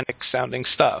 eugenic-sounding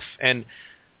stuff. And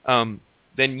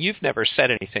then you've never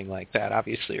said anything like that,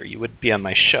 obviously, or you wouldn't be on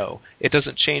my show. It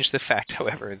doesn't change the fact,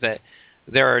 however, that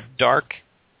there are dark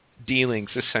dealings,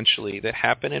 essentially, that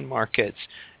happen in markets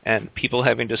and people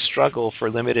having to struggle for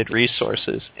limited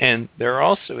resources. And there are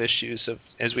also issues of,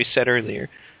 as we said earlier,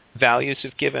 values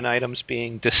of given items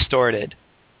being distorted.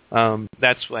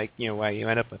 That's like, why you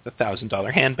end up with the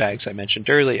 $1,000 handbags I mentioned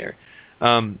earlier.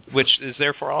 Which is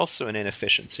therefore also an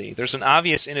inefficiency. There's an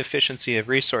obvious inefficiency of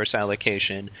resource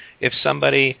allocation if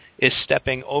somebody is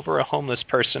stepping over a homeless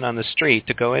person on the street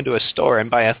to go into a store and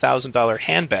buy a $1,000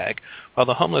 handbag, while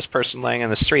the homeless person laying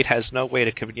on the street has no way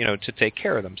to, to take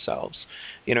care of themselves.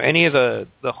 Any of the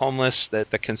homeless that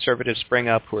the conservatives bring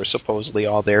up who are supposedly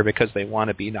all there because they want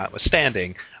to be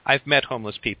notwithstanding, I've met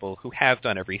homeless people who have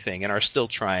done everything and are still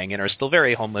trying and are still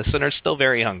very homeless and are still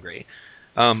very hungry.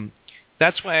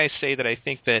 That's why I say that I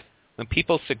think that when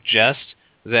people suggest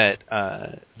that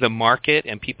the market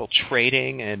and people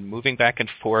trading and moving back and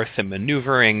forth and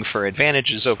maneuvering for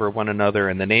advantages over one another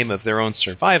in the name of their own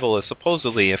survival is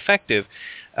supposedly effective,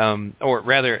 or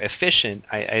rather efficient,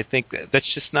 I think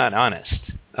that's just not honest.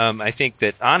 I think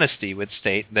that honesty would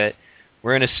state that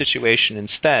we're in a situation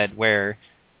instead where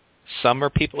some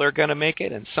people are going to make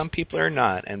it and some people are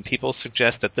not, and people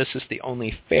suggest that this is the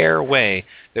only fair way,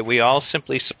 that we all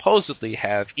simply supposedly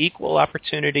have equal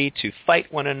opportunity to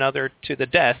fight one another to the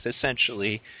death,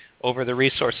 essentially, over the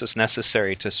resources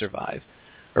necessary to survive.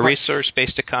 A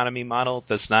resource-based economy model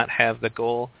does not have the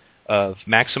goal of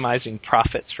maximizing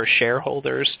profits for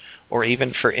shareholders or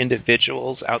even for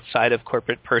individuals outside of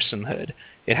corporate personhood.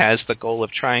 It has the goal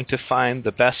of trying to find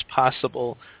the best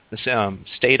possible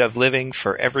state of living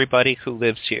for everybody who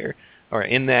lives here or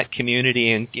in that community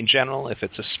in general. If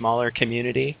it's a smaller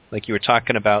community, like you were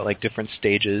talking about, like different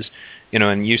stages,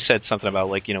 and you said something about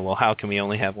like, well, how can we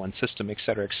only have one system, et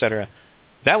cetera, et cetera.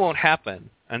 That won't happen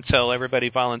until everybody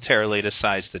voluntarily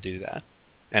decides to do that.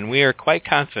 And we are quite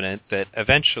confident that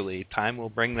eventually time will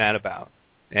bring that about.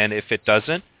 And if it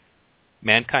doesn't,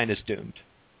 mankind is doomed.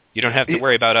 You don't have to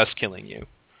worry about us killing you.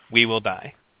 We will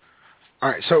die. All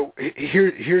right, so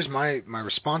here's my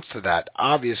response to that.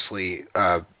 Obviously,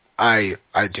 I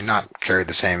do not carry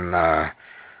the same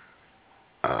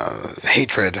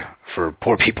hatred for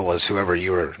poor people as whoever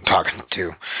you were talking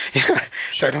to.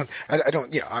 So I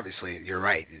don't. Obviously, you're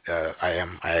right.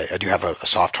 I do have a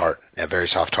soft heart, a very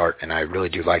soft heart, and I really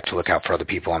do like to look out for other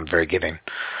people. I'm very giving.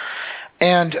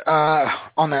 And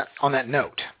on that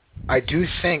note, I do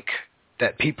think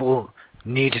that people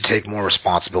need to take more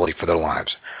responsibility for their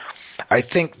lives. I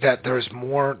think that there's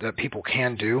more that people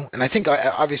can do, and I think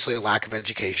obviously a lack of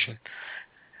education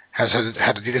has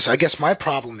had to do this. I guess my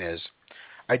problem is,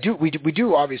 we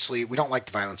obviously, we don't like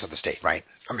the violence of the state, right?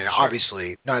 I mean,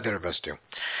 obviously, neither of us do.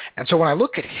 And so when I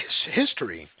look at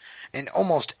history, and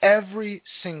almost every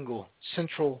single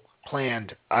central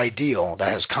planned ideal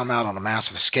that has come out on a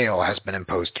massive scale has been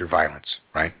imposed through violence,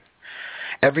 right?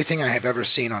 Everything I have ever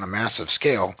seen on a massive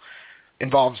scale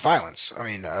involves violence. I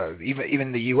mean,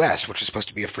 even the U.S., which is supposed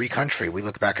to be a free country, we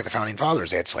look back at the Founding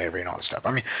Fathers, they had slavery and all this stuff.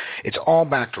 I mean, it's all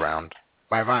backed around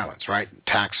by violence, right?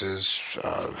 Taxes,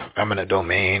 eminent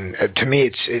domain. To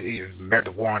me,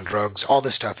 the war on drugs. All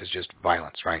this stuff is just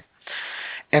violence, right?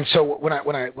 And so when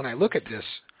I look at this,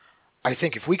 I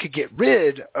think if we could get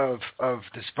rid of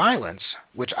this violence,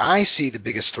 which I see the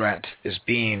biggest threat as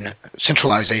being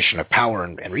centralization of power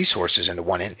and resources into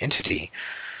one entity,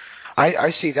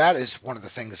 I see that as one of the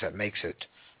things that makes it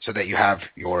so that you have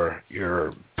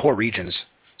your poor regions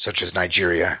such as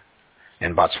Nigeria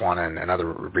and Botswana and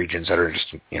other regions that are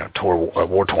just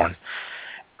war torn,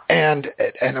 and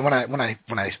when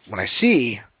I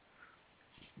see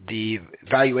the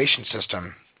valuation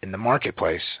system in the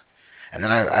marketplace, and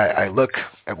then I look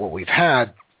at what we've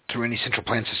had through any central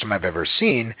plan system I've ever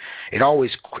seen, it's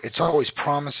always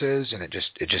promises, and it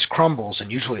just crumbles,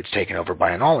 and usually it's taken over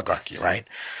by an oligarchy, right?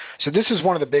 So this is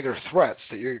one of the bigger threats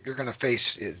that you're going to face,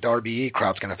 the RBE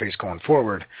crowd's going to face going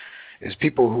forward, is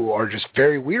people who are just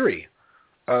very weary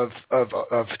of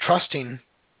trusting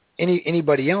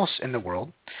anybody else in the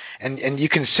world, and you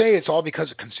can say it's all because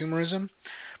of consumerism,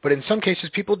 but in some cases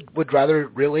people would rather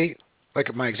really,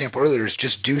 like my example earlier, is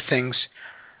just do things,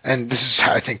 and this is,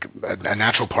 I think, a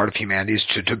natural part of humanity, is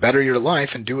to better your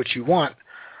life and do what you want,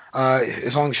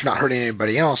 as long as you're not hurting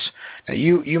anybody else. Now,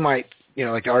 you might,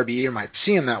 like the RBE might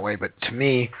see them that way, but to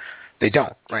me, they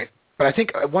don't, right? But I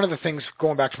think one of the things,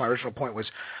 going back to my original point, was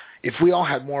if we all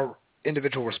had more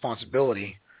individual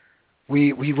responsibility,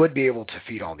 we would be able to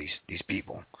feed all these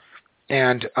people,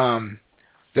 and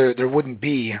there wouldn't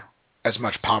be as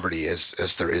much poverty as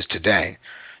there is today.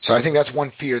 So I think that's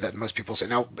one fear that most people say.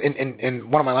 Now,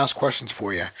 in one of my last questions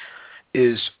for you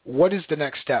is, what is the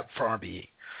next step for RBE?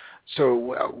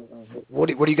 So what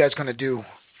are you guys going to do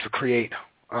to create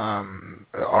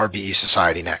RBE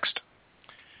society next?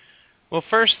 Well,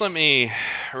 first, let me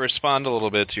respond a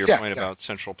little bit to your point about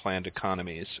central planned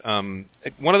economies. One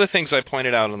of the things I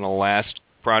pointed out in the last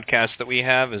broadcast that we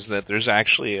have is that there's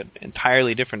actually an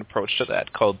entirely different approach to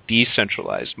that called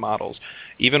decentralized models.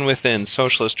 Even within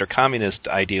socialist or communist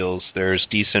ideals, there's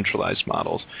decentralized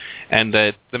models. And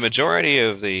that the majority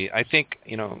of I think,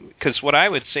 because what I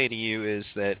would say to you is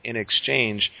that in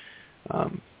exchange,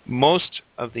 most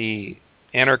of the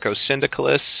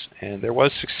anarcho-syndicalists, and there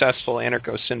was successful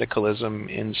anarcho-syndicalism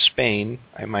in Spain,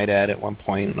 I might add at one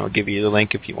point, and I'll give you the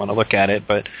link if you want to look at it,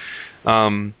 but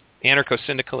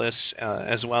anarcho-syndicalists,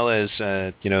 as well as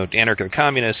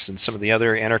anarcho-communists and some of the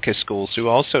other anarchist schools who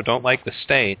also don't like the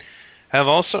state, have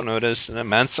also noticed an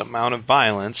immense amount of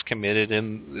violence committed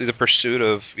in the pursuit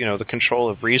of the control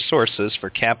of resources for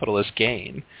capitalist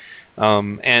gain.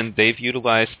 And they've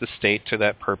utilized the state to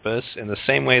that purpose in the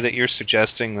same way that you're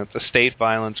suggesting that the state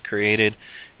violence created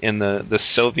in the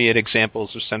Soviet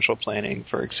examples of central planning,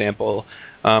 for example,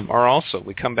 are also,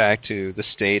 we come back to the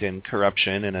state and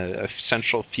corruption and a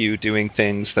central few doing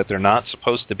things that they're not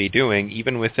supposed to be doing,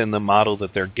 even within the model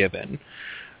that they're given.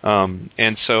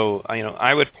 And so,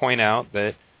 I would point out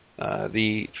that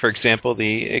for example,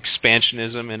 the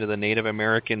expansionism into the Native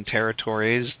American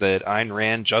territories that Ayn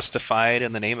Rand justified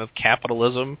in the name of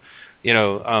capitalism, is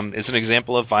an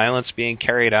example of violence being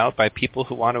carried out by people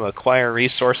who want to acquire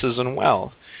resources and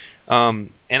wealth. And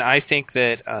I think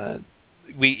that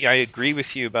I agree with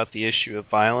you about the issue of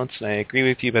violence, and I agree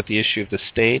with you about the issue of the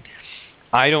state.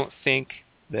 I don't think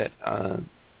that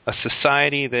a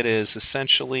society that is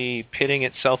essentially pitting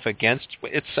itself against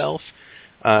itself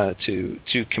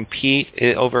to compete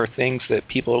over things that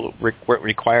people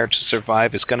require to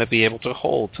survive is going to be able to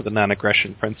hold to the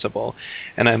non-aggression principle.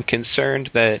 And I'm concerned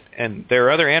that, and there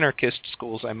are other anarchist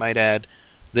schools, I might add,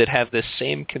 that have this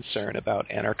same concern about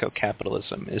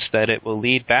anarcho-capitalism, is that it will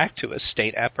lead back to a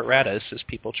state apparatus as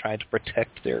people try to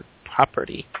protect their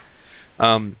property.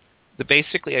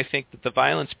 Basically, I think that the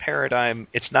violence paradigm,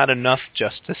 it's not enough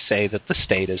just to say that the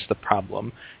state is the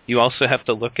problem. You also have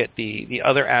to look at the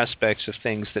other aspects of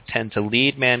things that tend to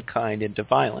lead mankind into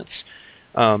violence.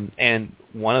 And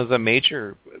one of the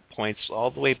major points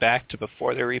all the way back to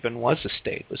before there even was a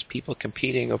state was people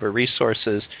competing over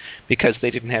resources because they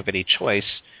didn't have any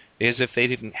choice, because if they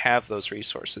didn't have those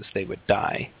resources, they would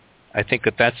die. I think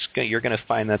that you're going to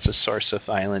find that's a source of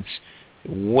violence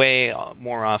way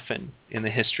more often in the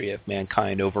history of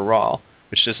mankind overall,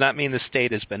 which does not mean the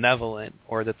state is benevolent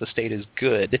or that the state is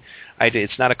good.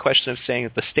 It's not a question of saying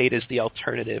that the state is the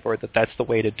alternative or that that's the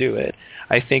way to do it.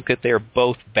 I think that they're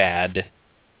both bad.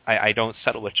 I don't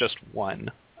settle with just one.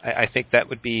 I think that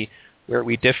would be where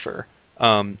we differ,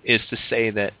 is to say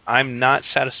that I'm not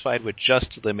satisfied with just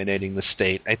eliminating the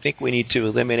state. I think we need to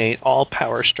eliminate all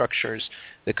power structures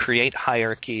that create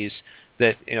hierarchies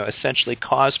that essentially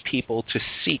cause people to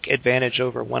seek advantage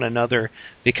over one another,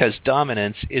 because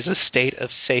dominance is a state of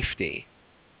safety.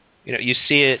 You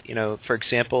see it, for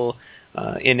example,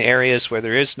 in areas where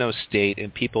there is no state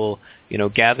and people,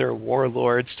 gather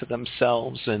warlords to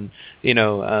themselves and,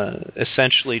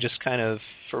 essentially just kind of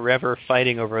forever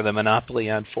fighting over the monopoly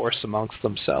on force amongst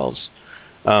themselves.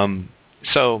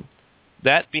 So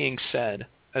that being said,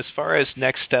 as far as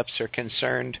next steps are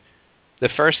concerned, the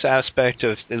first aspect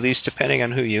of, at least depending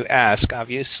on who you ask,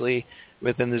 obviously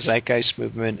within the Zeitgeist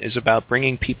movement is about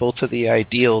bringing people to the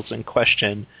ideals in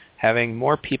question, having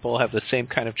more people have the same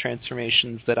kind of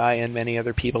transformations that I and many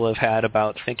other people have had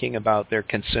about thinking about their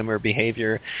consumer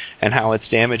behavior and how it's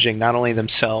damaging not only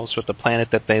themselves but the planet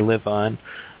that they live on.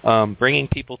 Bringing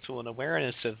people to an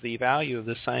awareness of the value of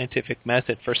the scientific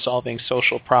method for solving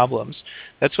social problems.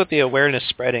 That's what the awareness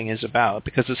spreading is about,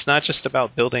 because it's not just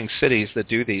about building cities that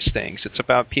do these things. It's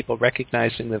about people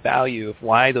recognizing the value of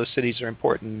why those cities are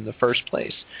important in the first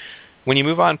place. When you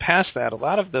move on past that, a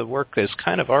lot of the work is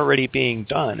kind of already being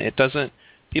done.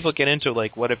 People get into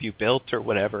like, what have you built or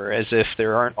whatever, as if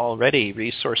there aren't already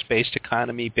resource-based,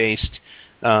 economy-based,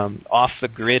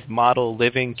 off-the-grid model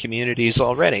living communities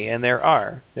already, and there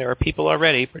are. There are people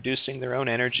already producing their own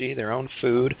energy, their own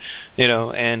food,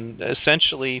 and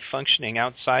essentially functioning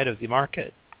outside of the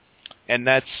market. And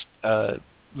that's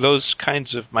those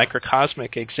kinds of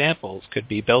microcosmic examples could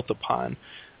be built upon.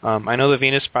 I know the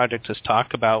Venus Project has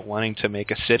talked about wanting to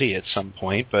make a city at some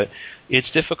point, but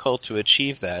it's difficult to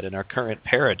achieve that in our current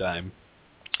paradigm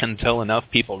until enough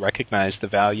people recognize the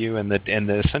value and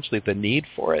essentially the need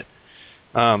for it.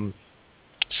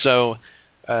 So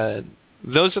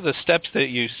those are the steps that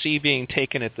you see being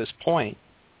taken at this point,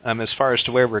 as far as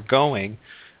to where we're going,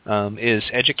 is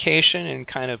education and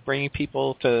kind of bringing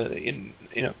people to,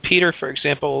 Peter, for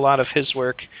example, a lot of his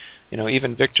work,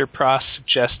 even Victor Prost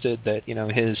suggested that,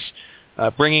 his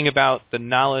bringing about the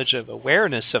knowledge of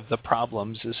awareness of the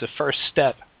problems is a first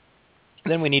step.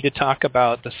 Then we need to talk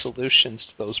about the solutions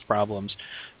to those problems,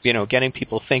 getting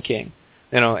people thinking,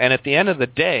 and at the end of the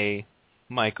day,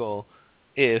 Michael,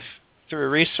 if through a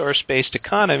resource-based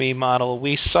economy model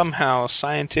we somehow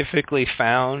scientifically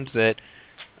found that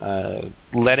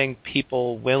letting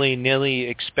people willy-nilly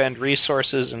expend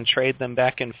resources and trade them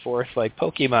back and forth like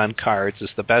Pokemon cards is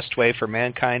the best way for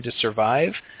mankind to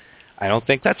survive, I don't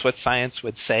think that's what science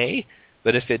would say,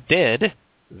 but if it did,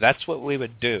 that's what we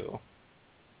would do.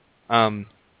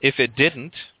 If it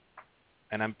didn't,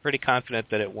 and I'm pretty confident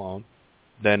that it won't,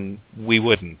 then we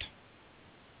wouldn't.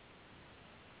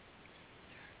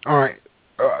 All right.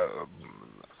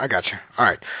 I got you. All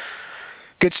right.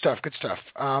 Good stuff.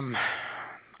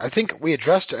 I think we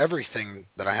addressed everything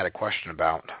that I had a question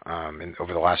about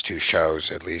over the last two shows,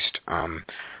 at least.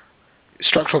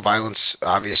 Structural violence,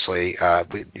 obviously,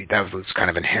 that was kind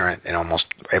of inherent in almost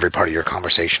every part of your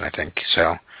conversation, I think.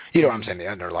 So, you know what I'm saying, the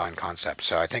underlying concept.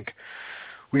 So I think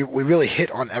we really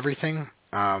hit on everything.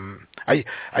 I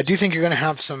do think you're going to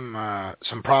have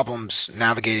some problems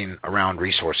navigating around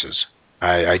resources.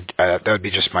 That would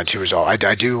be just my two results.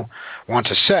 I do want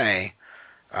to say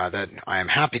that I am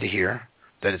happy to hear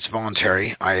that it's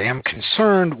voluntary. I am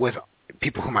concerned with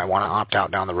people who might want to opt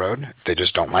out down the road. They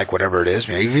just don't like whatever it is.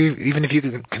 Even if you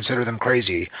can consider them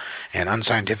crazy and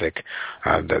unscientific,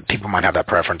 that people might have that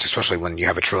preference, especially when you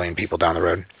have 1 trillion people down the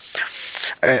road.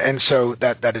 And so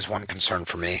that is one concern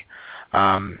for me.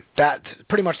 That's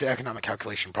pretty much the economic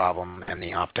calculation problem and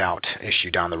the opt-out issue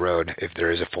down the road if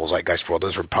there is a full Zeitgeist world.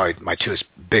 Those are probably my two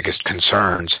biggest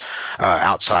concerns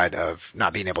outside of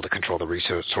not being able to control the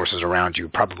resources around you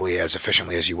probably as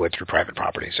efficiently as you would through private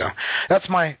property. So that's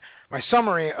my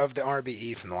summary of the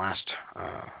RBE from the last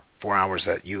 4 hours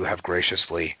that you have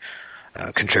graciously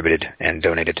contributed and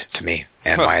donated to me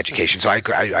and my education. So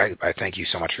I thank you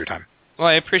so much for your time. Well,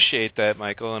 I appreciate that,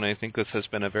 Michael, and I think this has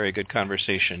been a very good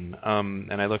conversation,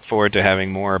 and I look forward to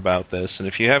having more about this. And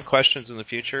if you have questions in the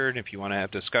future, and if you want to have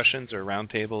discussions or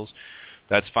roundtables,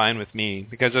 that's fine with me.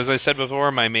 Because as I said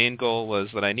before, my main goal was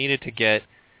that I needed to get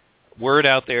word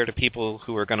out there to people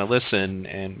who are going to listen,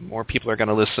 and more people are going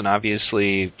to listen,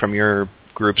 obviously, from your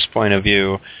group's point of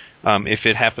view, if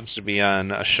it happens to be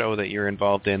on a show that you're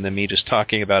involved in than me just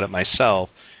talking about it myself.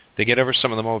 To get over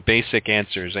some of the more basic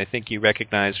answers. I think you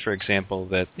recognize, for example,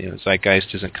 that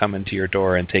Zeitgeist isn't coming to your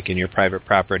door and taking your private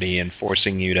property and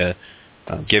forcing you to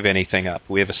give anything up.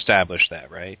 We have established that,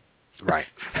 right? Right.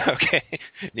 Okay.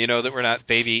 You know that we're not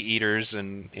baby eaters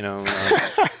and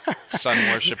sun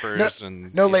worshippers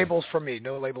and no labels for me.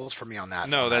 No labels for me on that.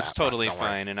 No, that's totally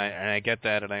fine, and I get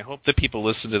that, and I hope that people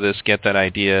listen to this get that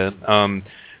idea.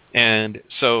 And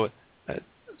so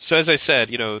as I said,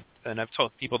 and I've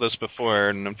told people this before,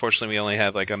 and unfortunately we only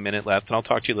have like a minute left, and I'll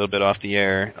talk to you a little bit off the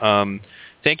air.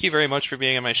 Thank you very much for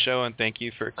being on my show, and thank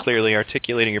you for clearly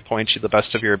articulating your points to the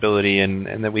best of your ability,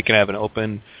 and that we can have an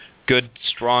open, good,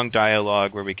 strong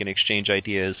dialogue where we can exchange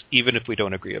ideas, even if we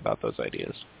don't agree about those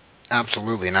ideas.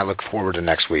 Absolutely, and I look forward to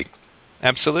next week.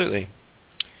 Absolutely.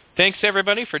 Thanks,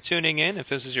 everybody, for tuning in. If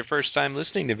this is your first time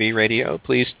listening to V-Radio,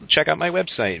 please check out my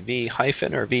website, v-radio.org.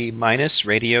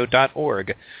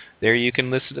 There you can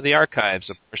listen to the archives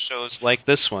of shows like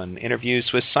this one,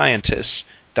 interviews with scientists,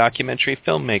 documentary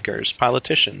filmmakers,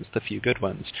 politicians, the few good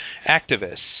ones,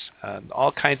 activists,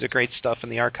 all kinds of great stuff in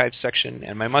the archives section,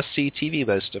 and my must-see TV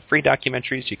list of free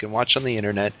documentaries you can watch on the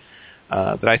Internet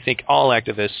that I think all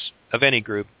activists of any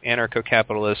group,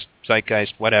 anarcho-capitalist,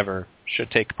 zeitgeist, whatever, should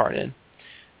take part in.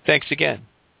 Thanks again.